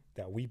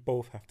that we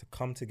both have to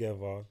come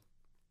together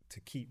to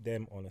keep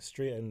them on a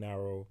straight and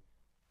narrow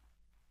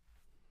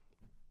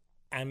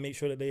and make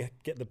sure that they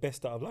get the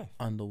best out of life.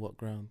 Under what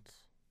grounds?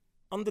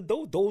 Under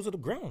those are the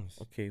grounds.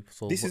 Okay,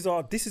 so This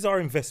is our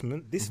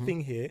investment. This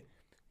thing here,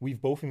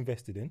 we've both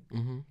invested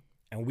in,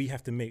 and we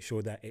have to make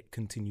sure that it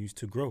continues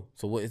to grow.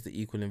 So what is the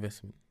equal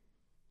investment?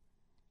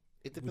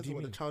 It depends do on you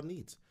what mean? the child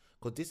needs.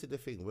 Because this is the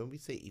thing. When we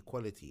say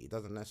equality, it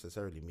doesn't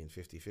necessarily mean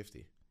 50-50.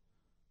 It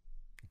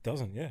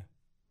doesn't, yeah.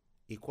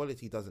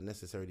 Equality doesn't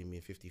necessarily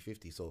mean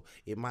 50-50. So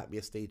it might be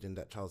a stage in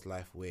that child's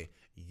life where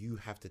you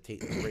have to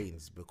take the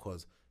reins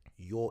because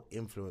your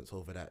influence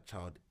over that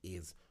child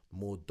is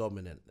more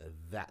dominant at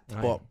that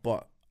time.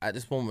 But at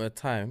this moment of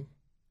time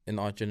in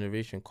our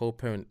generation,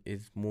 co-parent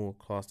is more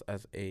classed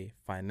as a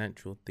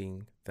financial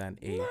thing than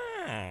a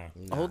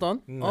Hold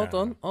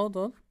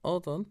on.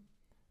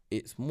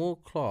 It's more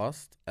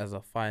classed as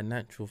a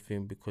financial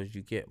thing because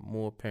you get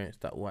more parents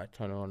that might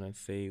turn around and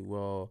say,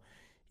 well,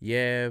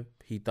 yeah,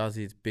 he does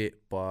his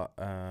bit, but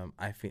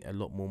I think a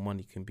lot more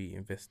money can be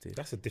invested.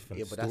 That's a different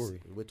Yeah, but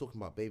story. we're talking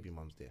about baby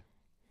mums there.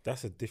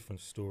 That's a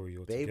different story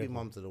altogether. Baby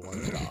mums are the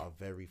ones that are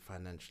very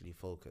financially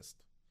focused.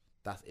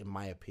 That's in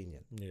my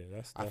opinion. Yeah,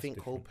 that's I think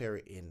different.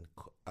 co-parenting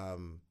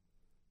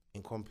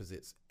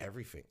encompasses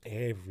everything.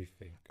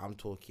 Everything. I'm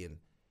talking,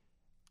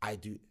 I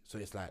do. So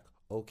it's like,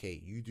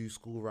 okay, you do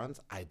school runs,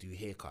 I do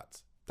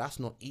haircuts. That's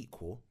not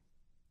equal,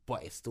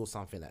 but it's still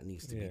something that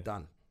needs to be Yeah.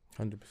 done.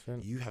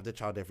 100%. You have the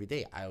child every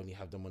day. I only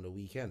have them on the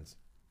weekends.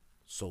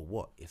 So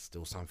what? It's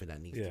still something that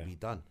needs Yeah. to be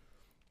done.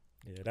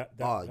 Yeah,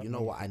 that You know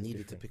money what? I thing's needed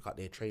different. to pick up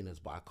their trainers,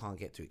 but I can't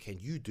get to it. Can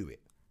you do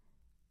it?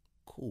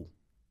 Cool.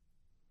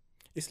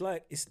 It's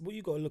like it's what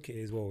you got to look at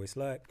it as well. It's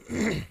like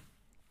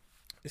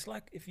it's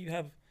like if you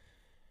have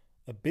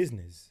a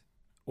business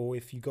or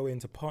if you go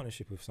into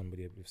partnership with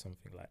somebody with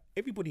something, like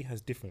everybody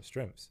has different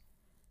strengths.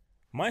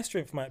 My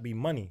strength might be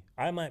money.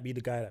 I might be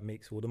the guy that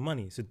makes all the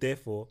money. So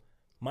therefore,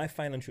 my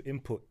financial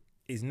input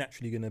is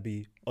naturally going to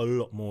be a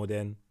lot more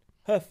than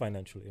her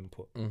financial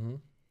input. Mm-hmm.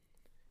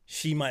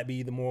 She might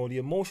be the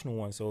emotional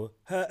one, so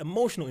her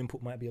emotional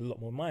input might be a lot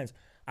more mine.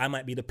 I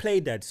might be the play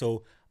dad,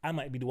 so I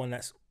might be the one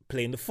that's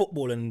playing the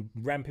football and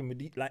ramping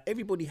with like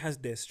everybody has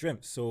their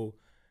strengths. So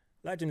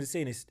like James is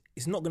saying,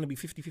 it's not going to be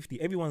 50-50.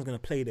 Everyone's going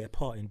to play their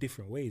part in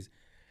different ways.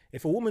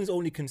 If a woman's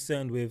only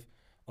concerned with,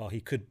 oh, he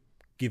could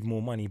give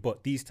more money,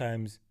 but these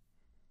times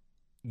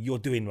you're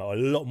doing a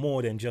lot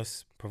more than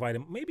just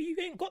providing. Maybe you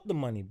ain't got the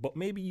money, but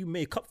maybe you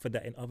make up for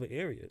that in other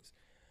areas.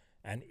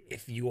 And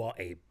if you are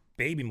a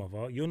baby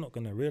mother, you're not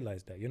going to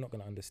realize that. You're not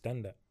going to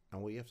understand that.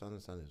 And what you have to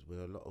understand is, with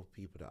a lot of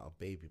people that are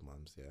baby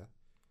mums, yeah,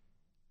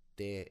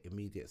 their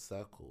immediate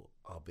circle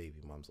are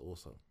baby mums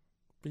also.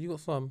 But you got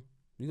some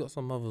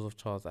mothers of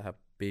childs that have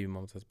baby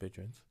mums as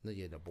bedrooms. No,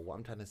 yeah, no, but what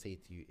I'm trying to say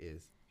to you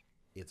is,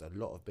 it's a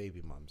lot of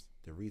baby mums.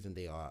 The reason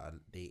they are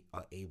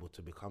able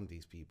to become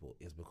these people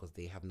is because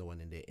they have no one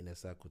in their inner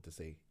circle to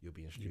say you're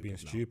being stupid. You're being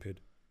now."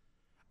 stupid.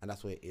 And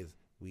that's what it is.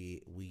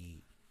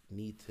 We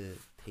need to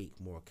take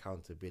more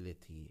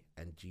accountability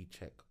and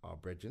G-check our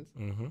brethren.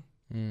 Mm-hmm.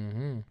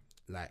 Mm-hmm.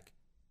 Like,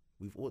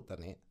 we've all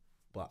done it,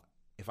 but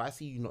if I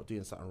see you not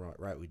doing something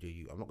right with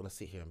you, I'm not gonna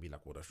sit here and be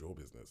like, "Well, that's your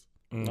business."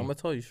 I'm gonna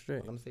tell you straight.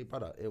 I'm gonna say,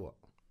 "Brother, hear what?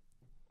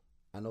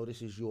 I know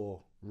this is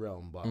your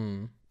realm, but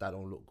that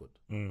don't look good."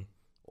 Mm.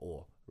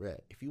 Or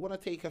if you want to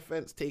take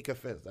offense, take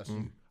offense. That's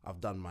you. I've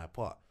done my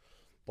part.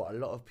 But a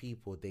lot of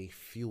people, they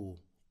fuel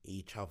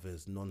each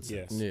other's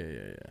nonsense. Yes.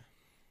 Yeah.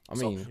 I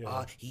mean,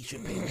 He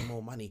should pay me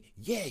more money.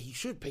 Yeah, he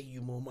should pay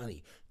you more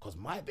money because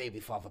my baby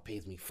father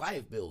pays me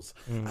 5 bills,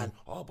 and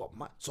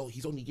so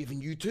he's only giving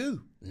you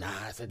 2.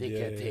 Nah, it's a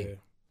dickhead thing. Yeah.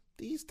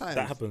 These times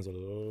That happens a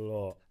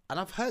lot. and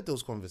I've heard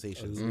those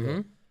conversations.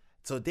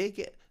 So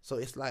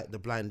it's like the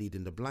blind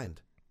leading the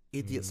blind.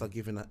 Idiots are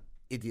giving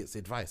idiots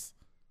advice.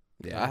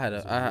 yeah,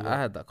 I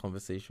had that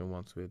conversation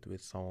once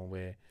with someone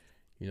where,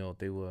 you know,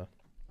 they were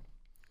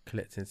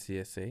collecting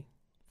CSA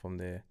from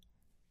their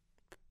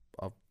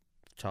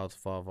child's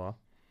father,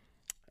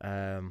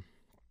 but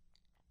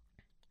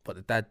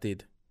the dad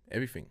did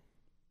everything.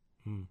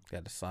 He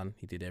had the son,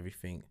 he did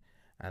everything,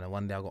 and then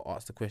one day I got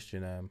asked the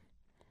question,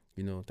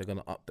 you know, they're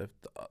gonna up the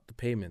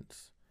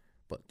payments,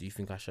 but do you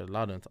think I should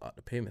allow them to up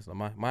the payments?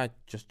 Now my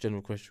just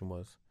general question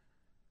was,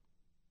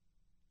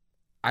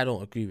 I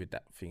don't agree with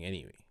that thing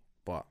anyway,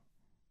 but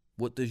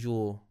what does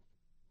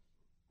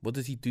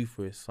he do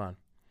for his son?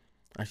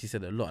 And she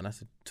said a lot, and I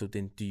said, so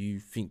then do you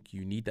think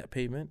you need that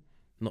payment?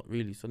 Not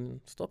really, so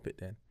then stop it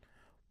then.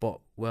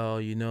 But,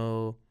 well, you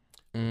know...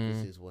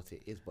 This is what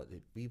it is, but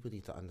people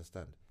need to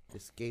understand,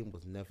 this game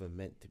was never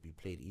meant to be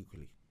played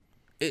equally.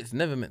 It's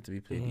never meant to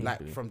be played equally.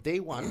 Like, from day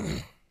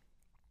one,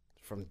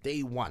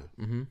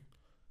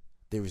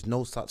 there is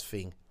no such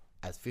thing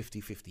as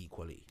 50-50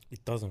 equality.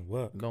 It doesn't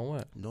work. Don't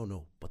work.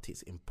 No, but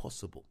it's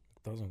impossible.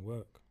 It doesn't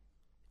work.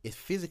 It's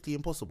physically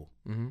impossible.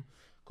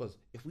 Because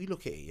if we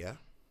look at it, yeah,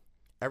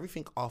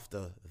 everything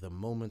after the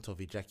moment of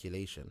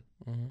ejaculation,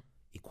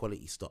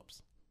 equality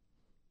stops.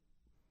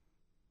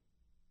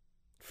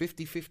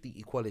 50-50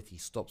 equality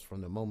stops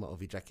from the moment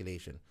of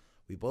ejaculation.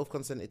 We both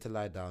consented to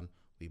lie down.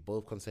 We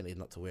both consented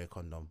not to wear a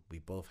condom. We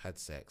both had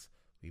sex.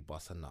 We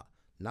bust a nut.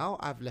 Now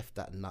I've left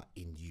that nut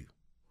in you.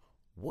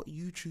 What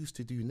you choose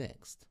to do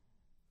next,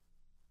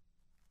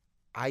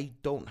 I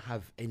don't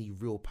have any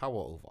real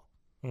power over.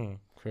 Do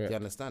Correct. you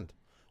understand?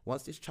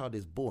 Once this child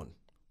is born,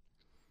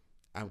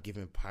 I'm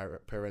giving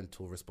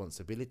parental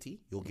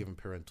responsibility. You're giving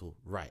parental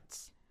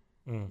rights.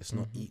 It's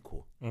not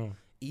equal.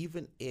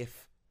 Even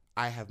if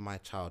I have my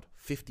child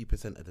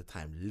 50% of the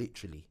time,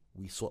 literally,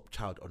 we swap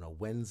child on a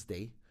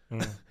Wednesday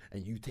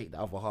and you take the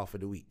other half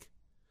of the week.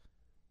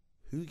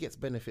 Who gets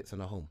benefits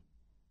in a home?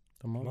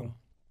 The mother.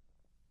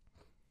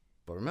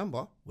 But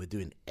remember, we're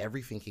doing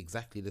everything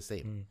exactly the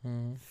same.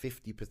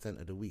 50%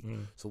 of the week.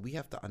 So we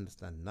have to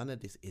understand none of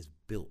this is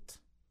built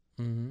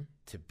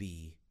to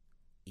be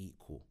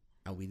equal.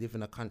 And we live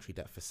in a country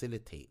that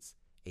facilitates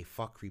a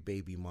fuckery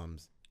baby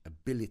mum's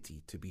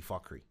ability to be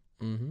fuckery.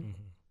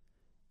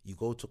 You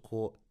go to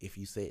court, if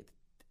you say,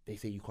 they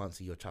say you can't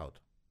see your child.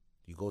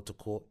 You go to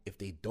court. If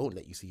they don't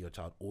let you see your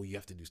child, all you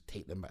have to do is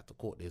take them back to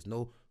court. There's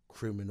no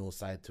criminal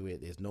side to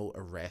it. There's no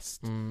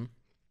arrest.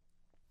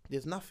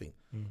 There's nothing.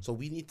 So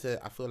we need to,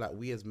 I feel like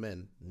we as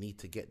men need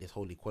to get this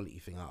whole equality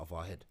thing out of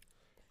our head.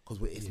 Because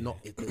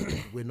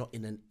we're not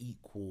in an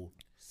equal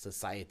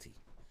society.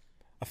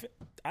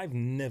 I've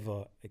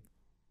never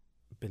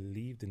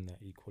believed in that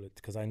equality,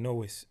 because I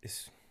know it's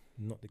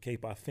not the case.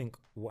 But I think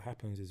what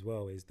happens as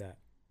well is that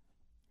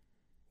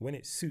when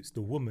it suits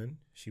the woman,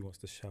 she wants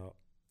to shout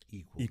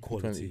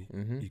equality.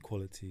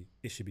 Equality.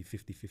 It should be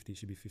 50-50. It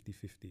should be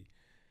 50-50.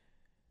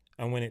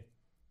 And when it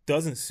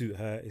doesn't suit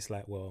her, it's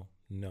like, well,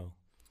 no.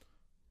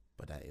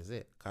 But that is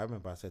it. I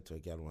remember I said to a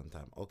girl one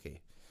time,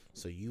 okay,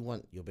 so you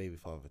want your baby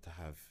father to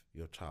have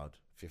your child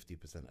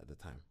 50% of the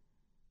time?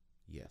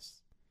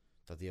 Yes.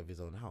 Does he have his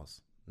own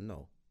house?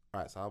 No.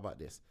 All right, so how about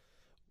this?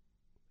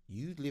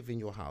 You live in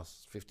your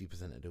house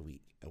 50% of the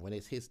week, and when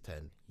it's his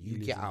turn, you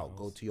get out,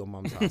 go to your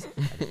mum's house,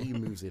 and he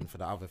moves in for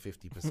the other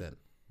 50%.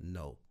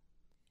 No.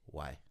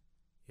 Why?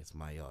 It's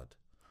my yard.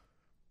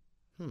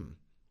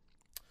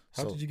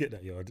 How did you get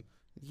that yard?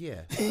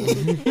 Yeah.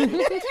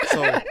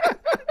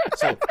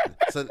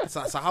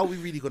 So how are we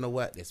really going to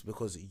work this?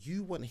 Because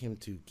you want him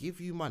to give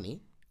you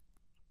money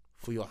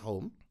for your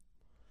home,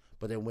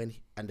 but then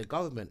and the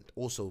government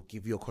also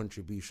give you a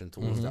contribution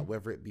towards that,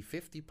 whether it be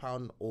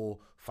 £50 or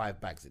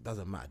 5 bags, it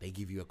doesn't matter. They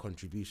give you a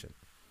contribution.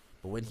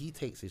 But when he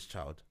takes his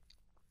child,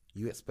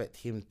 you expect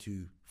him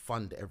to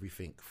fund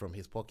everything from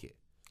his pocket.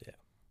 Yeah.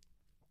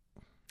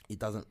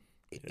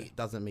 It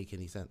doesn't make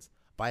any sense.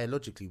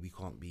 Biologically, we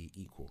can't be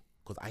equal.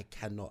 Because I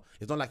cannot.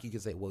 It's not like you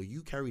can say, well,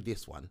 you carry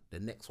this one, the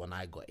next one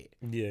I got it.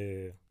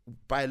 Yeah.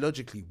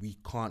 Biologically, we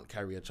can't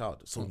carry a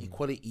child. So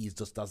equality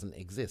just doesn't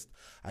exist.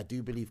 I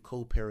do believe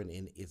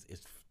co-parenting is,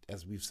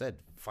 as we've said,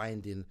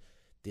 finding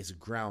this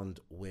ground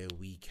where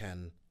we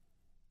can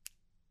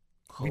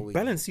we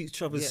balance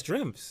each other's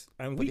strengths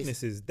and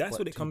weaknesses. That's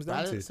what it comes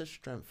down to. Balance a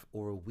strength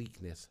or a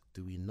weakness,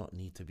 do we not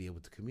need to be able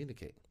to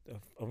communicate?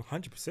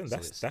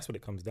 100%. That's what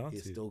it comes down to.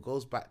 It still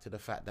goes back to the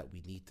fact that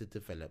we need to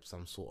develop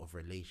some sort of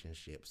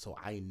relationship. So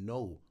I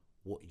know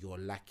what you're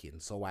lacking,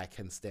 so I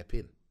can step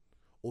in.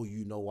 Or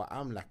you know what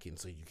I'm lacking,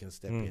 so you can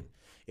step in.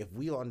 If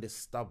we are on this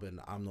stubborn,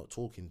 I'm not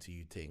talking to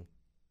you thing,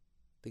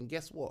 then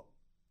guess what?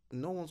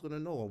 No one's going to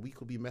know, and we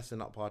could be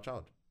messing up our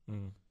child.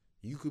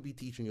 You could be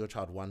teaching your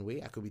child one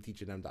way, I could be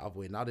teaching them the other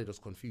way. Now they're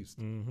just confused.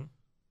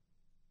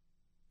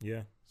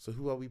 Yeah. So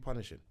who are we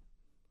punishing?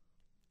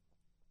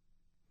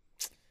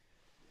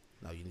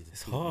 Now you need to.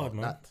 It's hard,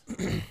 man.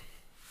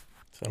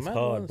 It's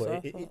hard,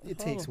 but it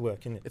takes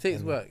work, innit? It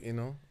takes work, you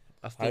know.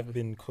 I've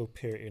been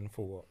co-parenting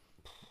for what?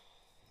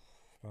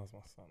 How's my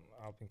son?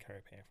 I've been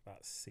co-parenting for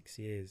about 6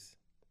 years,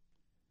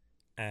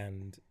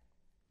 and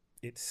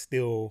it's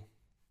still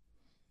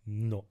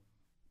not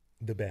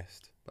the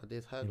best. But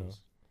there's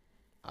hurdles.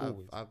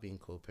 I've been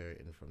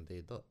co-parenting from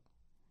day dot,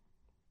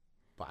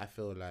 but I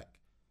feel like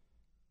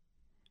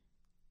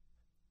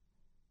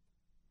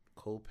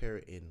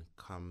co-parenting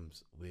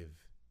comes with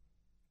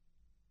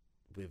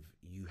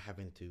you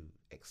having to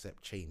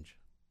accept change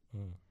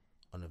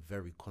on a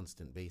very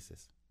constant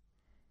basis.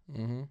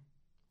 And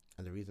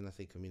the reason I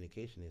say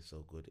communication is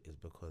so good is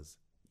because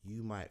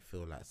you might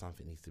feel like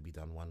something needs to be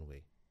done one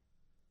way,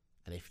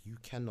 and if you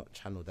cannot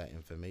channel that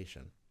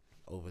information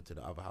over to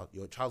the other house,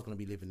 your child's going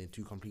to be living in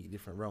two completely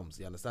different realms.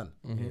 You understand?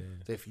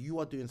 So if you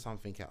are doing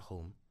something at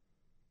home,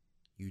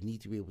 you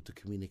need to be able to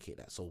communicate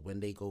that. So when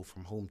they go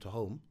from home to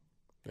home,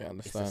 they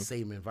understand. It's the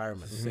same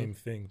environment. It's the same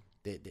thing.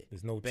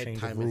 There's no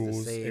change of rules.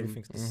 rules.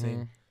 Everything's the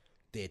same.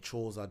 Their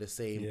chores are the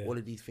same. All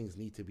of these things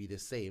need to be the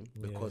same,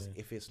 because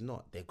if it's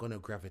not, they're going to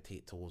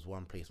gravitate towards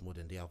one place more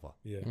than the other.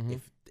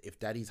 If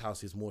daddy's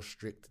house is more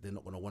strict, they're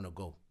not going to want to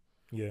go.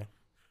 Yeah,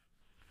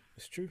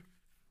 it's true.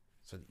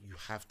 So you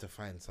have to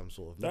find some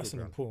sort of That's an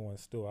important one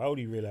still. I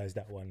only realised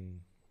that one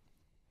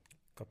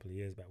a couple of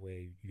years back, where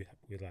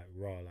we're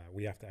like,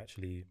 we have to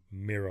actually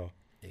mirror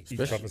each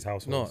other's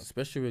households. No,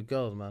 especially with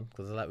girls, man.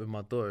 Because like with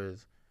my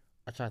daughters,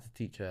 I try to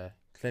teach her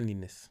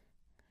cleanliness.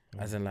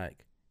 As in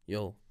like,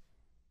 yo,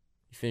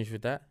 you finish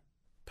with that?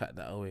 Pack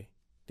that away.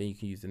 Then you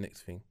can use the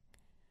next thing.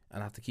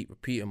 And I have to keep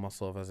repeating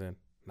myself as in,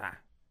 nah.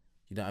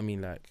 You know what I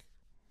mean? Like,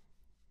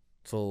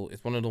 so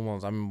it's one of the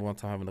ones. I remember one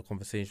time having a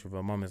conversation with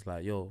her mum. It's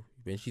like, yo,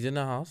 when she's in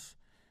the house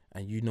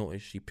and you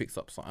notice she picks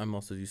up something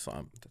else to do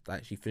something,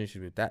 like she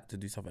finishes with that to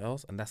do something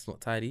else, and that's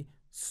not tidy,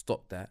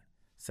 stop that,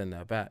 send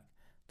her back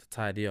to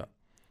tidy up.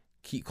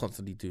 Keep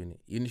constantly doing it.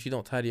 Even if you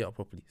don't tidy up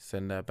properly,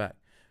 send her back,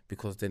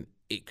 because then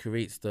it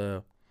creates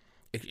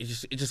it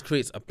just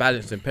creates a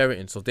balance in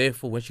parenting. So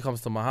therefore, when she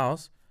comes to my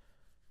house,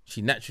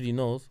 she naturally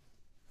knows,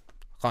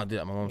 I can't do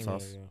that at my mum's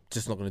house.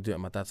 Just not going to do it at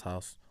my dad's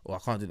house. Or I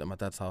can't do that at my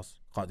dad's house.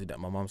 Can't do that at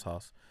my mum's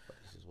house.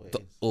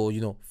 Or,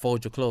 you know,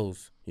 fold your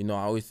clothes. You know,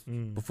 I always,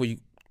 before you,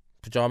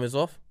 pajamas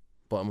off,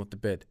 bottom of the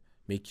bed,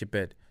 make your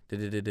bed.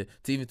 To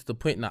even to the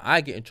point now,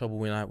 I get in trouble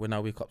when I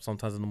wake up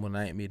sometimes in the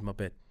morning, I ain't made my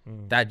bed.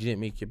 Dad, you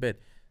didn't make your bed.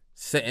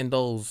 Setting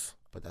those...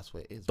 But that's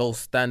what it is. Those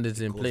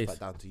standards in place. It goes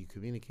back down to you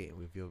communicating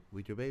with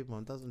your baby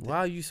mom, doesn't it? Why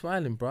are you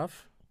smiling, bruv?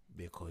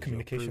 Because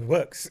Communication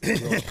works.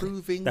 you're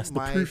proving That's the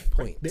my proof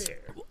point. right there.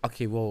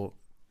 Okay, well,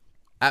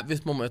 at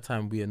this moment of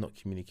time, we are not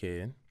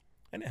communicating.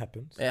 And it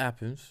happens. It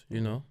happens,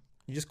 you know.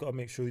 You just gotta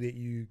make sure that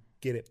you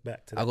get it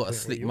back to. I that got a point where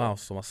slick you are. mouth,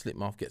 so my slick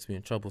mouth gets me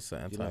in trouble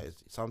certain You know, times.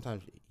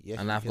 sometimes yes,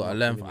 And you I've got to cannot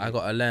learn. I communicate.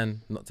 got to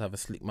learn not to have a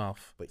slick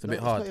mouth. But It's a no, bit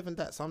it's hard. not even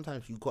that.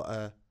 Sometimes you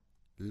gotta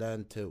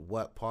learn to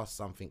work past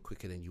something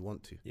quicker than you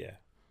want to. Yeah.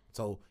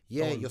 So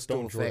yeah, Don't- you're still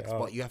don't draw it vexed, out.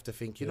 but you have to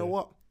think. You Yeah. know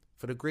what?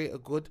 For the greater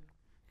good,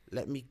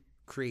 let me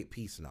create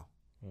peace now.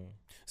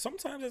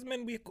 Sometimes as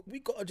men, we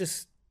gotta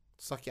just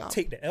Suck it up.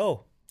 take the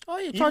L. Oh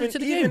yeah, charge it to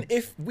the Even game.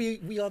 if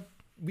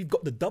we've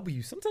got the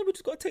W, sometimes we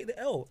just gotta take the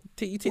L. You Or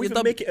take the even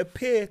double. make it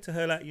appear to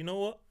her like, you know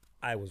what?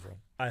 I was wrong.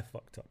 I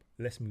fucked up.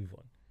 Let's move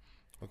on.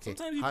 Okay.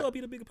 Sometimes you how, gotta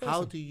be the bigger person.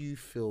 how do you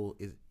feel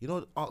is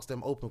ask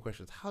them open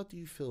questions. How do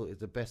you feel is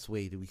the best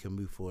way that we can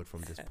move forward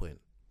from this point?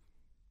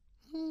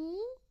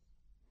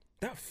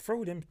 that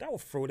will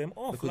throw them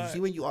off. Because like, you see,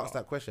 when you ask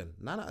that question,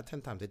 9 out of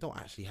 10 times they don't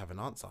actually have an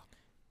answer.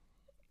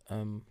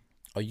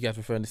 Are you guys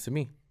referring this to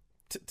me?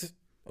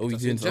 Or we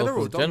Just doing in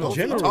general, don't in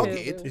general,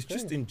 targeted. it's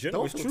just in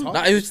general. Don't It's feel true.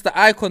 targeted. Nah, it was just the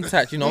eye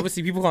contact. You know,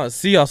 obviously people can't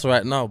see us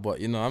right now,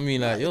 but you know, I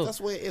mean, like, yo. That's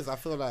what it is. I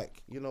feel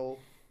like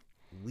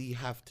we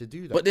have to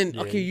do that. But then,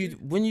 Yeah, okay, you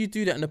when you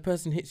do that and the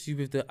person hits you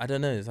with the I don't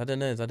know,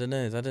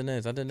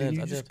 Then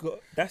you just got.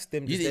 That's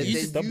them. You- Just you them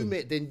just- stubborn.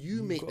 then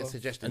you make the gotta-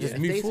 suggestion. and just If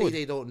move they forward. say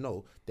they don't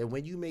know, then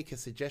when you make a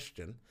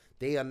suggestion,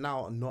 they are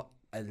now not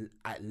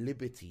at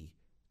liberty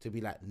to be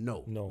like,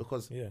 no. No,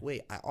 Because, yeah.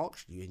 wait, I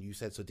asked you and you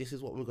said, so this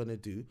is what we're going to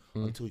do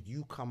until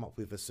you come up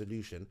with a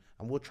solution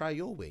and we'll try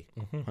your way.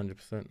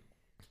 100%.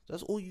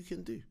 That's all you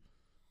can do.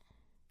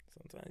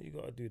 Sometimes you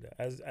gotta do that.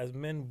 As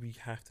men, we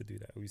have to do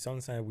that.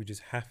 Sometimes we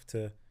just have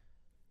to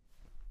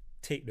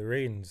take the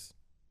reins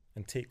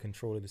and take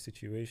control of the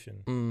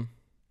situation.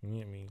 You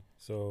get me?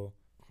 So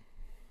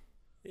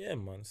yeah,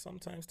 man.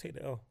 Sometimes take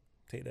the L.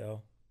 Take the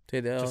L.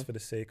 Take the L, Just for the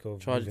sake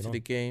of charge it moving to on. the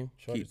game,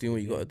 Charge keep it to doing what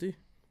the you got to do.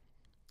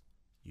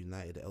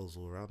 United L's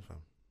all around, fam.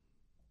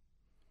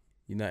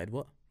 United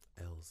what?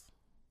 L's.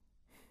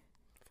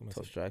 For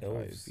myself, Top striker,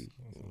 L's. IFB.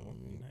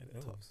 United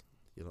Top. L's.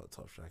 You're not a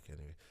top striker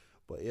anyway.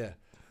 But yeah,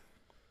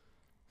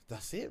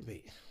 that's it,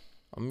 mate.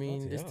 I mean,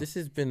 Bloody hell. this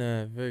has been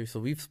a very, so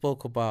we've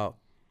spoke about,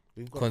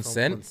 We've gone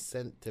Consent? from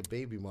consent to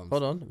baby mums.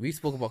 hold on, we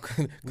spoke about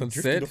We drifted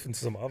consent, off into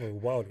some other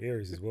wild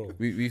areas as well.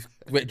 we've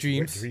wet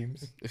dreams. Wet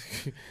dreams.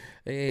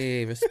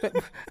 Hey, respect,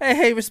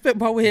 hey, respect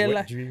my way of Wet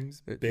life.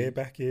 dreams. Wet Bare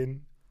back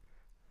in.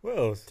 What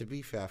else? To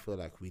be fair, I feel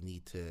like we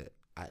need to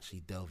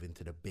actually delve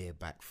into the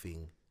bareback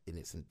thing in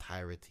its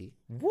entirety.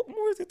 What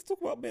more is there to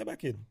talk about bare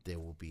back in? There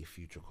will be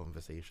future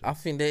conversations. I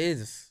think there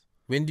is.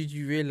 When did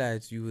you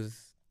realize you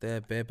was their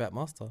bareback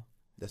master?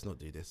 Let's not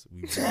do this.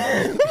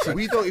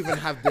 We don't even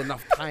have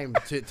enough time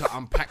to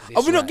unpack this.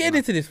 Oh, we're not right getting now.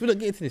 into this. We're not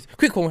getting into this.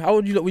 Quick one. How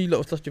old you lot when you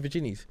lot lost your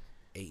virginities?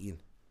 18.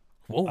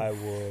 Whoa. I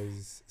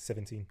was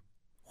 17.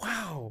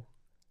 Wow.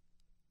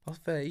 I was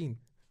 13.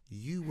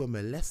 You were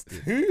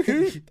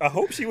molested. I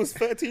hope she was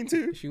 13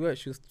 too. She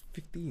was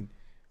 15.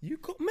 You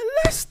got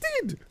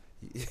molested.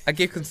 I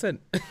gave consent.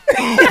 To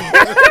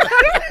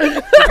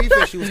be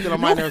fair, she was still a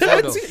minor as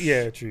well, though. 13?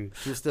 Yeah, true.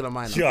 She was still a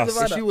minor.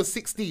 Just. If she was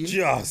 16,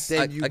 Just.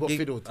 then I you got gave,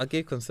 fiddled. I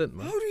gave consent,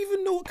 man. How do you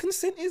even know what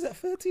consent is at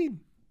 13?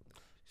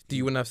 Do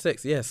you want to have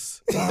sex?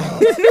 Yes.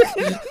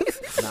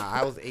 Nah,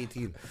 I was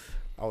 18.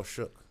 I was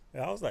shook.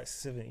 Yeah, I was like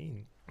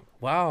 17.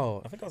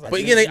 Wow. I think I was like But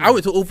again, I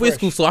went to all boys fresh.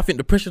 school, so I think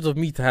the pressures of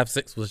me to have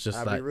sex was just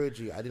I'll like. be real with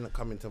you. I didn't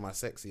come into my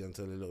sexy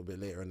until a little bit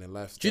later in the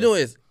life. Do you know what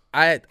it is?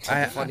 I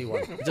Funny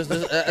one. just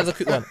as a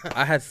quick one.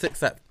 I had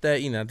sex at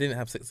 13. And I didn't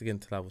have sex again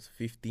until I was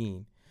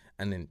 15,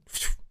 and then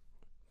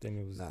Then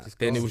it was Nah. just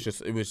then it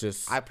was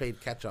just. I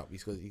played catch up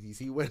because you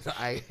see when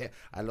I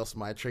lost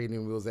my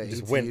training wheels at 18,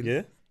 just went,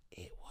 yeah?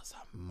 it was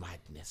a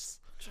madness.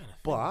 Trying to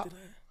think, But did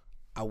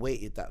I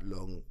waited that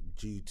long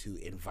due to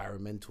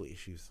environmental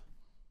issues.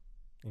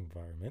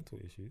 environmental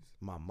issues.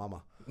 My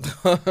mama.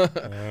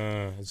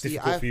 It's See,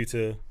 difficult for you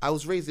to. I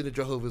was raised in a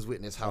Jehovah's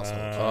Witness household.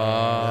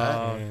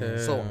 Ah, Yeah? okay.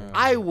 So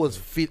I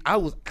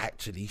was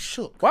actually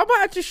shook. Why am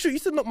I just shoot? You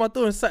used to knock my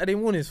door on Saturday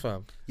mornings,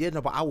 fam. Yeah,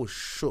 no, but I was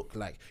shook.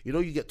 Like, you know,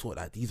 you get taught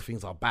that these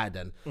things are bad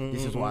and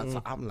this is what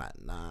I'm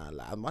like, nah,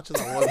 like, as much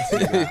as I want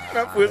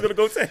to. We're gonna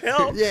go to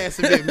hell. Yeah, it's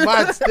a bit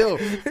mad still.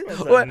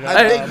 Wait, nah,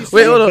 I think you wait,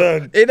 see hold on.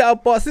 burned. Ain't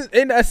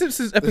that a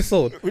Simpsons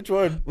episode Which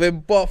one? when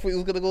Bart thought he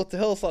was gonna go to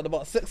hell, something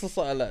about sex or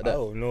something like that?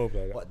 Oh no,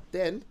 bro. But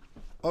then,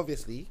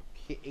 obviously,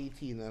 hit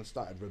 18 and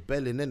started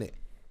rebelling in it.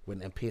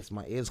 Went and pierced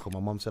my ears because my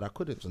mum said I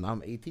couldn't. So now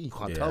I'm 18. You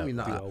can't tell me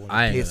nothing.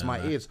 I ain't Pierced gonna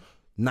my lie. ears.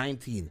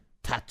 19.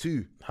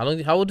 Tattoo. How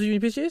old are you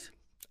in pitches?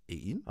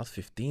 18. I was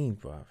 15,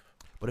 bruv.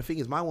 But the thing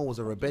is, my one was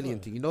a rebellion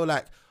thing. You know,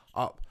 like,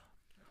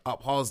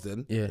 up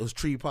Harlesden. Yeah. It was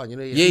 £3. You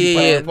know,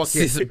 Yeah.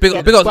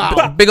 £3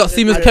 pocket. Big up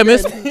Siemens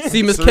Chemist.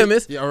 Siemens So,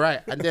 Chemist. Yeah, all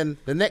right. And then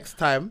the next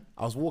time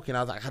I was walking,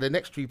 I was like, I had the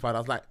next £3. I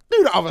was like,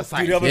 do the other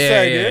side. Do the other Yeah,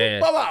 side, yeah, yeah.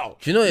 yeah. Wow.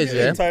 Do you know what it is,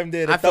 yeah? Time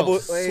there, the I felt double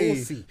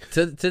saucy.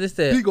 To this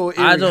day, Big old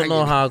I earring don't know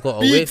hanging. how I got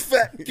away. big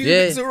fat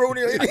Yeah.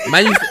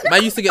 Zeroni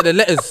Man used to get the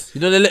letters.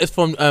 You know the letters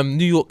from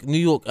New York,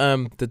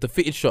 the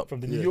fitted shop.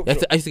 from the New York.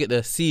 I used to get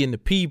the C and the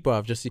P,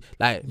 bruv. Just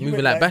like You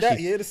moving went like that,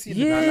 Bashy. yeah, the C-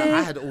 Yeah. Nah,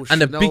 I had all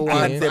And the Chanel big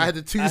ones. one. I had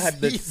the two I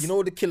had the, C's. you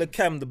know the Killer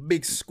Cam, the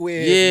big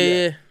square.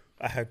 Yeah.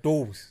 I had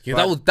those. Yeah,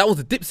 that was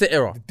the Dipset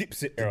era.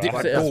 Dipset era. Dipset I But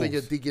had that's era. when those.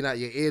 you're digging out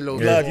your earlobe.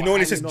 Blood, you know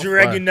when it's just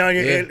dragging down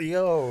your Yeah. ear.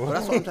 Yo. But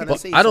that's what I'm trying to But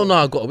say. I don't so- know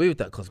how I got away with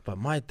that but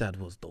my dad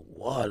was the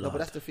wall. No, but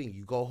that's the thing.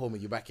 You go home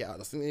and you back it out.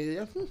 That's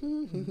yeah.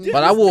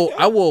 But I wore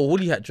a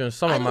woolly hat during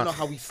summer, I don't know man.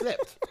 how we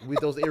slept with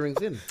those earrings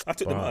in. I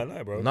took them out at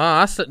night, bro.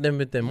 Nah, I slept them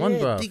with them on,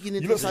 bro. Digging You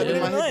into look the side like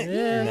of my that head. night.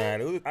 Yeah.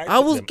 Nah, I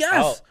took was them gas.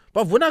 out.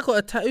 But when I got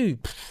a tattoo,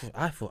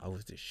 I thought I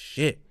was the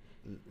shit.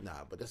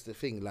 Nah, but that's the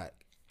thing. Like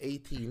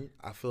 18,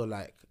 I feel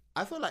like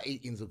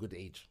 18 is a good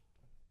age.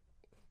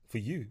 For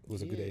you, it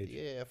was a good age.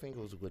 Yeah, I think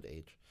it was a good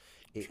age.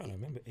 I'm trying to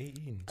remember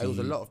 18. It was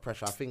a lot of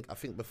pressure. I think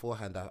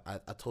beforehand I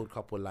told a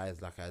couple of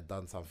lies like I had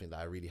done something that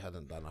I really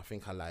hadn't done. I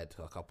think I lied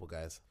to a couple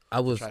guys.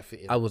 I was Try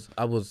fit in. I was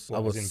What, as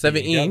in being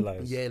 17.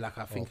 gallized? Yeah, like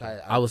I think I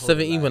I was told a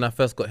 17 lie. when I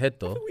first got head I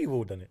though. think we've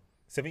all done it.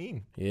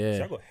 17. Yeah.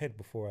 See, I got head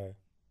before I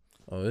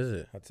Oh, is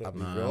it? had to. I'll be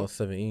Nah, I real. was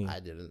 17. I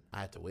didn't. I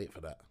had to wait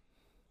for that.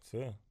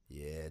 So,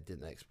 Yeah,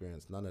 didn't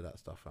experience none of that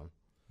stuff, fam.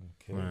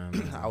 okay.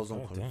 Man. I was on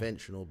Oh, damn.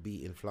 conventional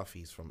beating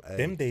fluffies from early.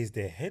 Them days,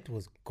 their head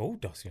was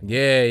gold dust. You know?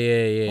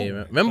 Yeah. Oh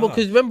my Remember, God.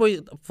 remember,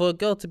 for a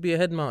girl to be a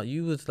head mount,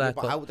 you was Yeah, like,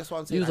 but that's what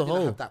I'm saying. you I was a didn't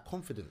hoe. have that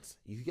confidence.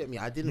 You get me?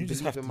 I didn't You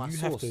just believe have in my to. You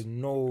source. have to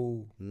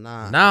know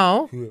Nah.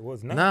 now, who it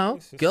was. now,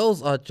 it's just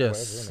girls are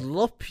just whatever, innit?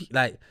 sloppy.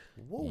 Like,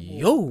 Whoa, whoa.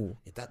 yo,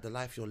 Is that the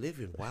life you're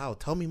living? Wow.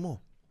 Tell me more.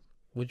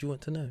 what do you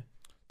want to know?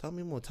 Tell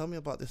me more. Tell me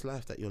about this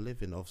life that you're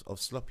living of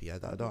sloppy. I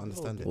don't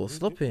understand it. Well,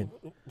 slopping.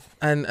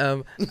 And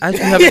as we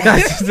have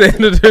got to the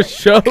end of the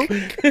show,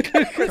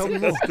 Tell me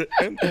more.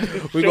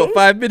 we got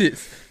 5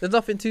 minutes. There's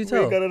nothing to We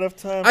tell. ain't got enough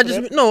time. I for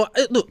just that. no.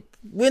 Look,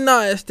 we're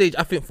now at a stage.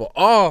 I think for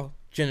our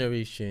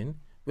generation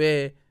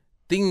where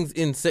things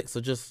in sex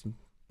are just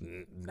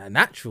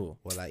natural.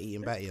 Well, like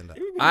eating batty and that.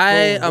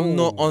 I Whoa, am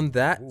not whoa, on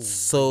that. whoa,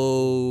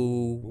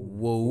 So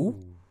whoa,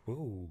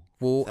 Whoa.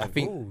 whoa. I Like,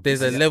 think whoa, there's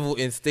this a is- level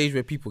in stage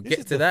where people this get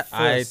is to the that.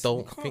 I first-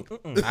 don't you think.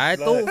 can't- I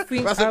don't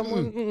think. That's a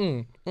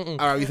I'm, All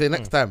right, we say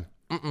next time.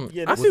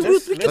 Yeah, I we'll think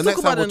just- we So can next talk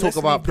time about we'll it. talk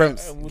about leave that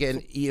Prince and we'll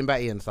getting eating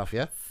batty and stuff.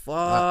 Yeah.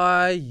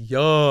 Fire! I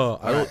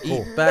don't Alright,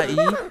 cool. eat batty.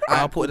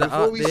 I'll put that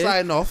Before out we there.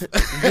 sign off,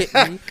 Get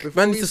me? before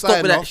Man we needs to stop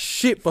sign with that off,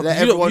 shit, bro. let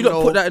You don't everyone put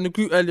know- that in the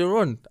group earlier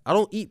on. I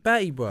don't eat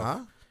batty, bro. huh?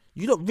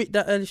 You don't rip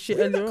that early shit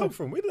Where did earlier that come on.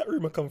 from? Where did that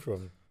rumor come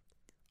from?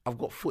 I've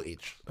got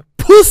footage.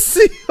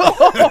 Pussy! Put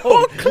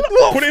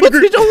it in the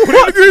group. Put it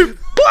in the group.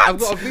 I've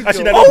got a video.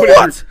 Actually, no, Oh, don't put it in the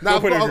what? group. Now Don't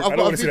I've put it in the got, group. I've I don't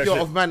got wanna a see that video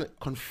shit. of man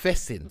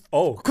confessing.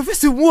 Oh,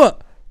 Confessing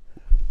what?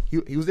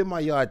 He was in my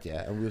yard,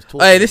 yeah, and we was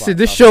talking. Hey, listen, about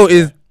this stuff. show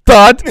is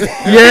done.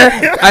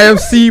 Yeah,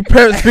 IMC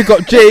Parents, big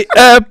up J,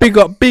 big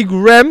up Big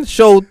Rem.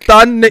 Show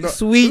done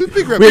next week. who's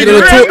Big Rem? We're Big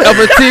gonna Rem? talk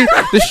other things.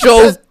 The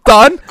show's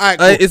done. Alright,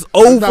 cool. It's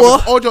Now,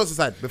 over. all jokes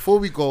aside, before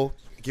we go,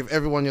 give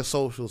everyone your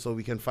social so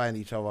we can find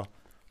each other.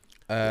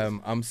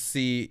 I'm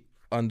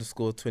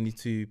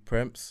C_22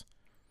 Premps.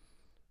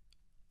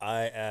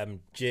 I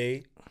am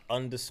J__urban.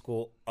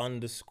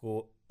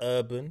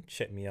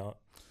 Check me out.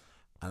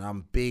 And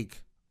I'm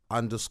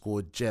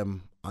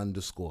big_gem_.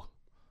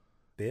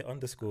 They're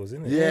underscores,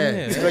 isn't it? Yeah.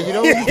 Yeah. So you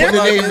know when you put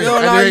the name in, and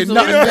there ain't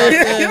nothing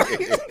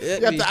there.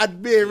 You have to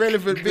add bare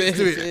relevant bits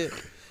to it.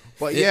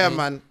 But yeah,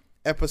 man,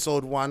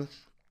 episode 1,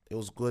 it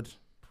was good.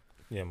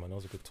 Yeah, man, that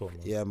was a good talk,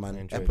 man. Yeah, I man.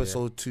 enjoyed it,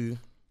 Episode 2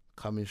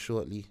 coming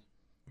shortly.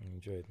 I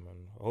enjoyed, man.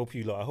 I hope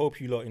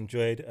you lot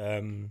enjoyed.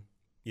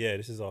 Yeah,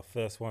 this is our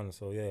first one,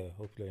 so yeah,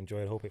 hope you lot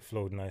enjoyed. Hope it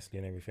flowed nicely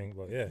and everything.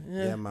 But yeah,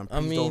 Yeah, man. I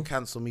Please mean, don't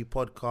cancel me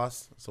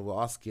podcast. So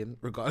we're asking,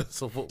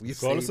 regardless of what we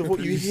say. regardless of what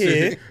you please.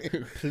 hear,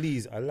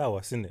 please allow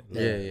us, innit?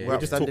 Like, Yeah, yeah. We're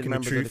just Upstanding talking the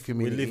members of the truth. We're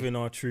community. living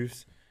our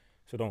truths,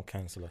 so don't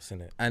cancel us,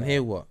 innit? and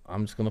hear what?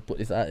 I'm just gonna put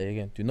this out there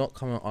again. Do not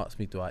come and ask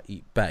me, do I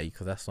eat batty?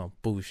 Because that's some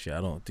bullshit.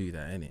 I don't do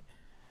that, innit?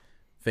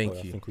 Thank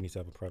I you. think we need to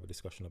have a private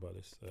discussion about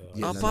this. Yeah,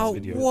 after this About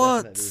video.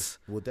 what?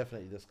 We'll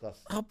definitely discuss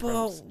About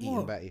Premps eating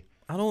what? batty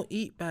I don't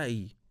eat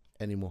batty.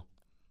 anymore.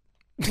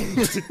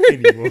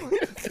 Anymore.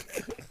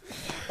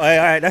 All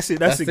right, that's it,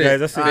 guys.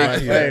 That's it. Thank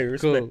man. you. Hey,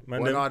 respect, Cool. man.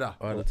 One them- other.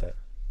 All right,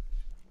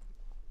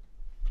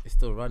 It's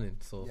still running,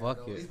 so fuck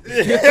it.